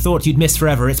you thought you'd missed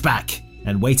forever. It's back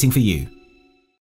and waiting for you.